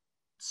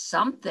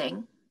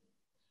something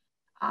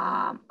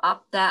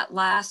up that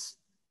last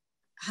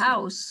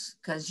house,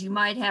 because you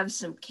might have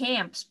some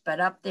camps, but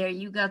up there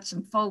you got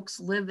some folks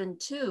living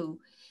too,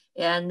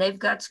 and they've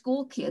got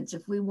school kids.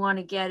 If we want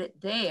to get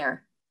it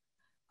there,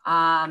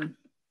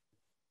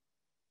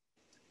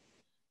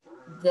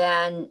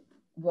 then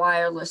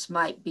wireless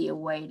might be a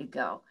way to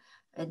go.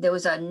 And there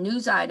was a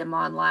news item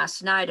on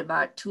last night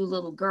about 2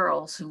 little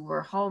girls who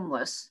were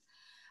homeless,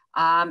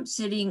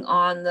 sitting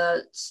on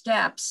the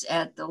steps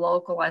at the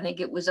local, I think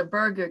it was a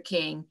Burger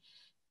King,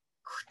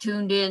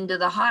 tuned into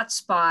the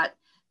hotspot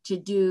to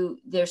do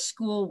their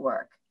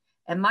schoolwork.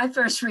 And my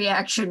first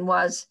reaction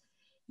was,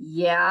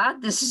 yeah,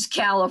 this is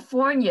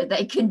California.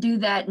 They can do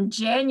that in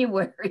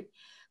January,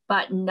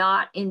 but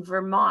not in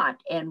Vermont.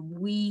 And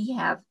we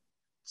have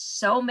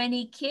so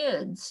many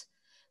kids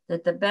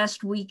that the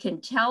best we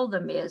can tell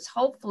them is,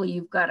 hopefully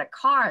you've got a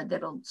car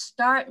that'll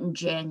start in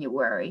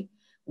January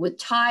with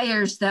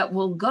tires that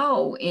will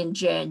go in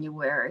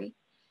January.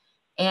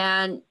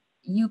 And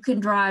you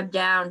can drive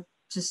down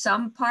to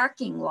some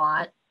parking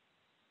lot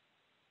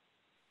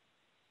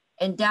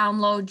and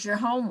download your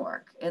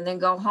homework, and then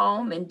go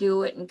home and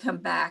do it and come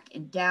back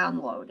and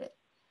download it.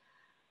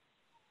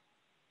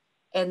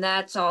 And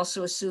that's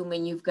also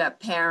assuming you've got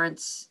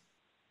parents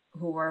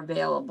who are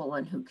available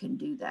and who can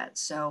do that.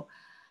 So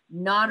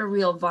not a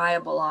real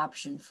viable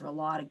option for a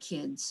lot of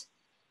kids.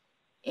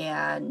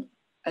 And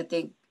I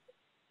think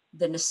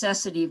the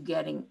necessity of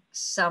getting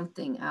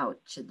something out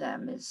to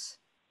them is.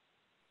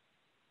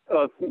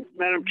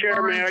 Madam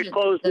Chair, may I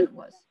close?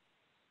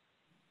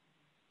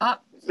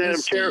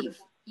 Madam Chair.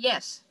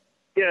 Yes.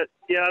 Yeah,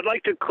 I'd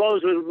like to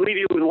leave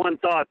you with one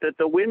thought, that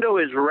the window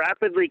is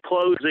rapidly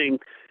closing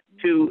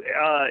to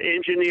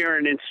engineer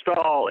and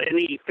install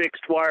any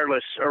fixed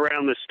wireless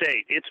around the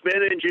state. It's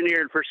been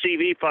engineered for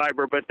CV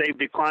fiber, but they've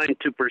declined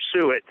to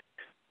pursue it.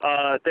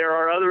 There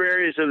are other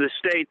areas of the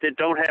state that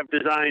don't have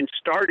designs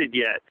started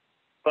yet.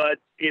 But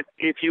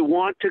if you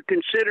want to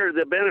consider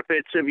the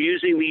benefits of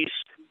using these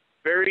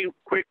very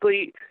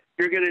quickly,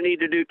 you're going to need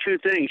to do 2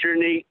 things. You're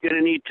going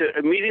to need to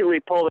immediately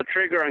pull the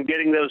trigger on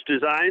getting those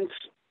designs,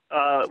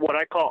 what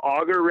I call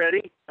auger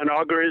ready. An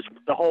auger is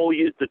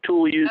the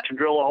tool used to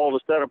drill a hole to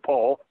set a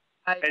pole.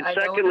 And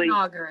secondly, know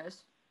what an auger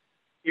is.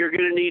 You're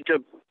going to need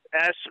to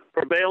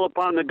prevail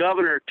upon the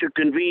governor to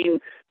convene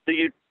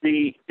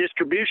the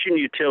distribution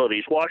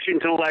utilities,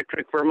 Washington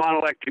Electric,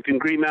 Vermont Electric, and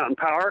Green Mountain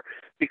Power,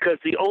 because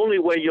the only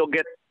way you'll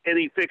get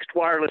any fixed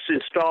wireless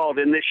installed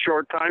in this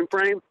short time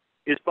frame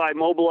is by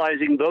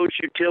mobilizing those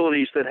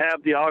utilities that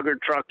have the auger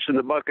trucks and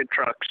the bucket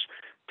trucks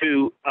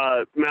to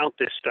mount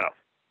this stuff.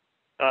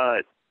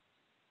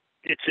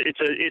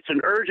 It's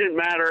an urgent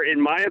matter, in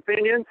my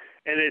opinion,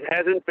 and it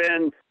hasn't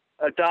been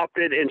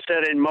adopted and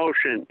set in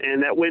motion,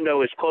 and that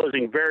window is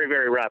closing very,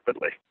 very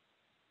rapidly.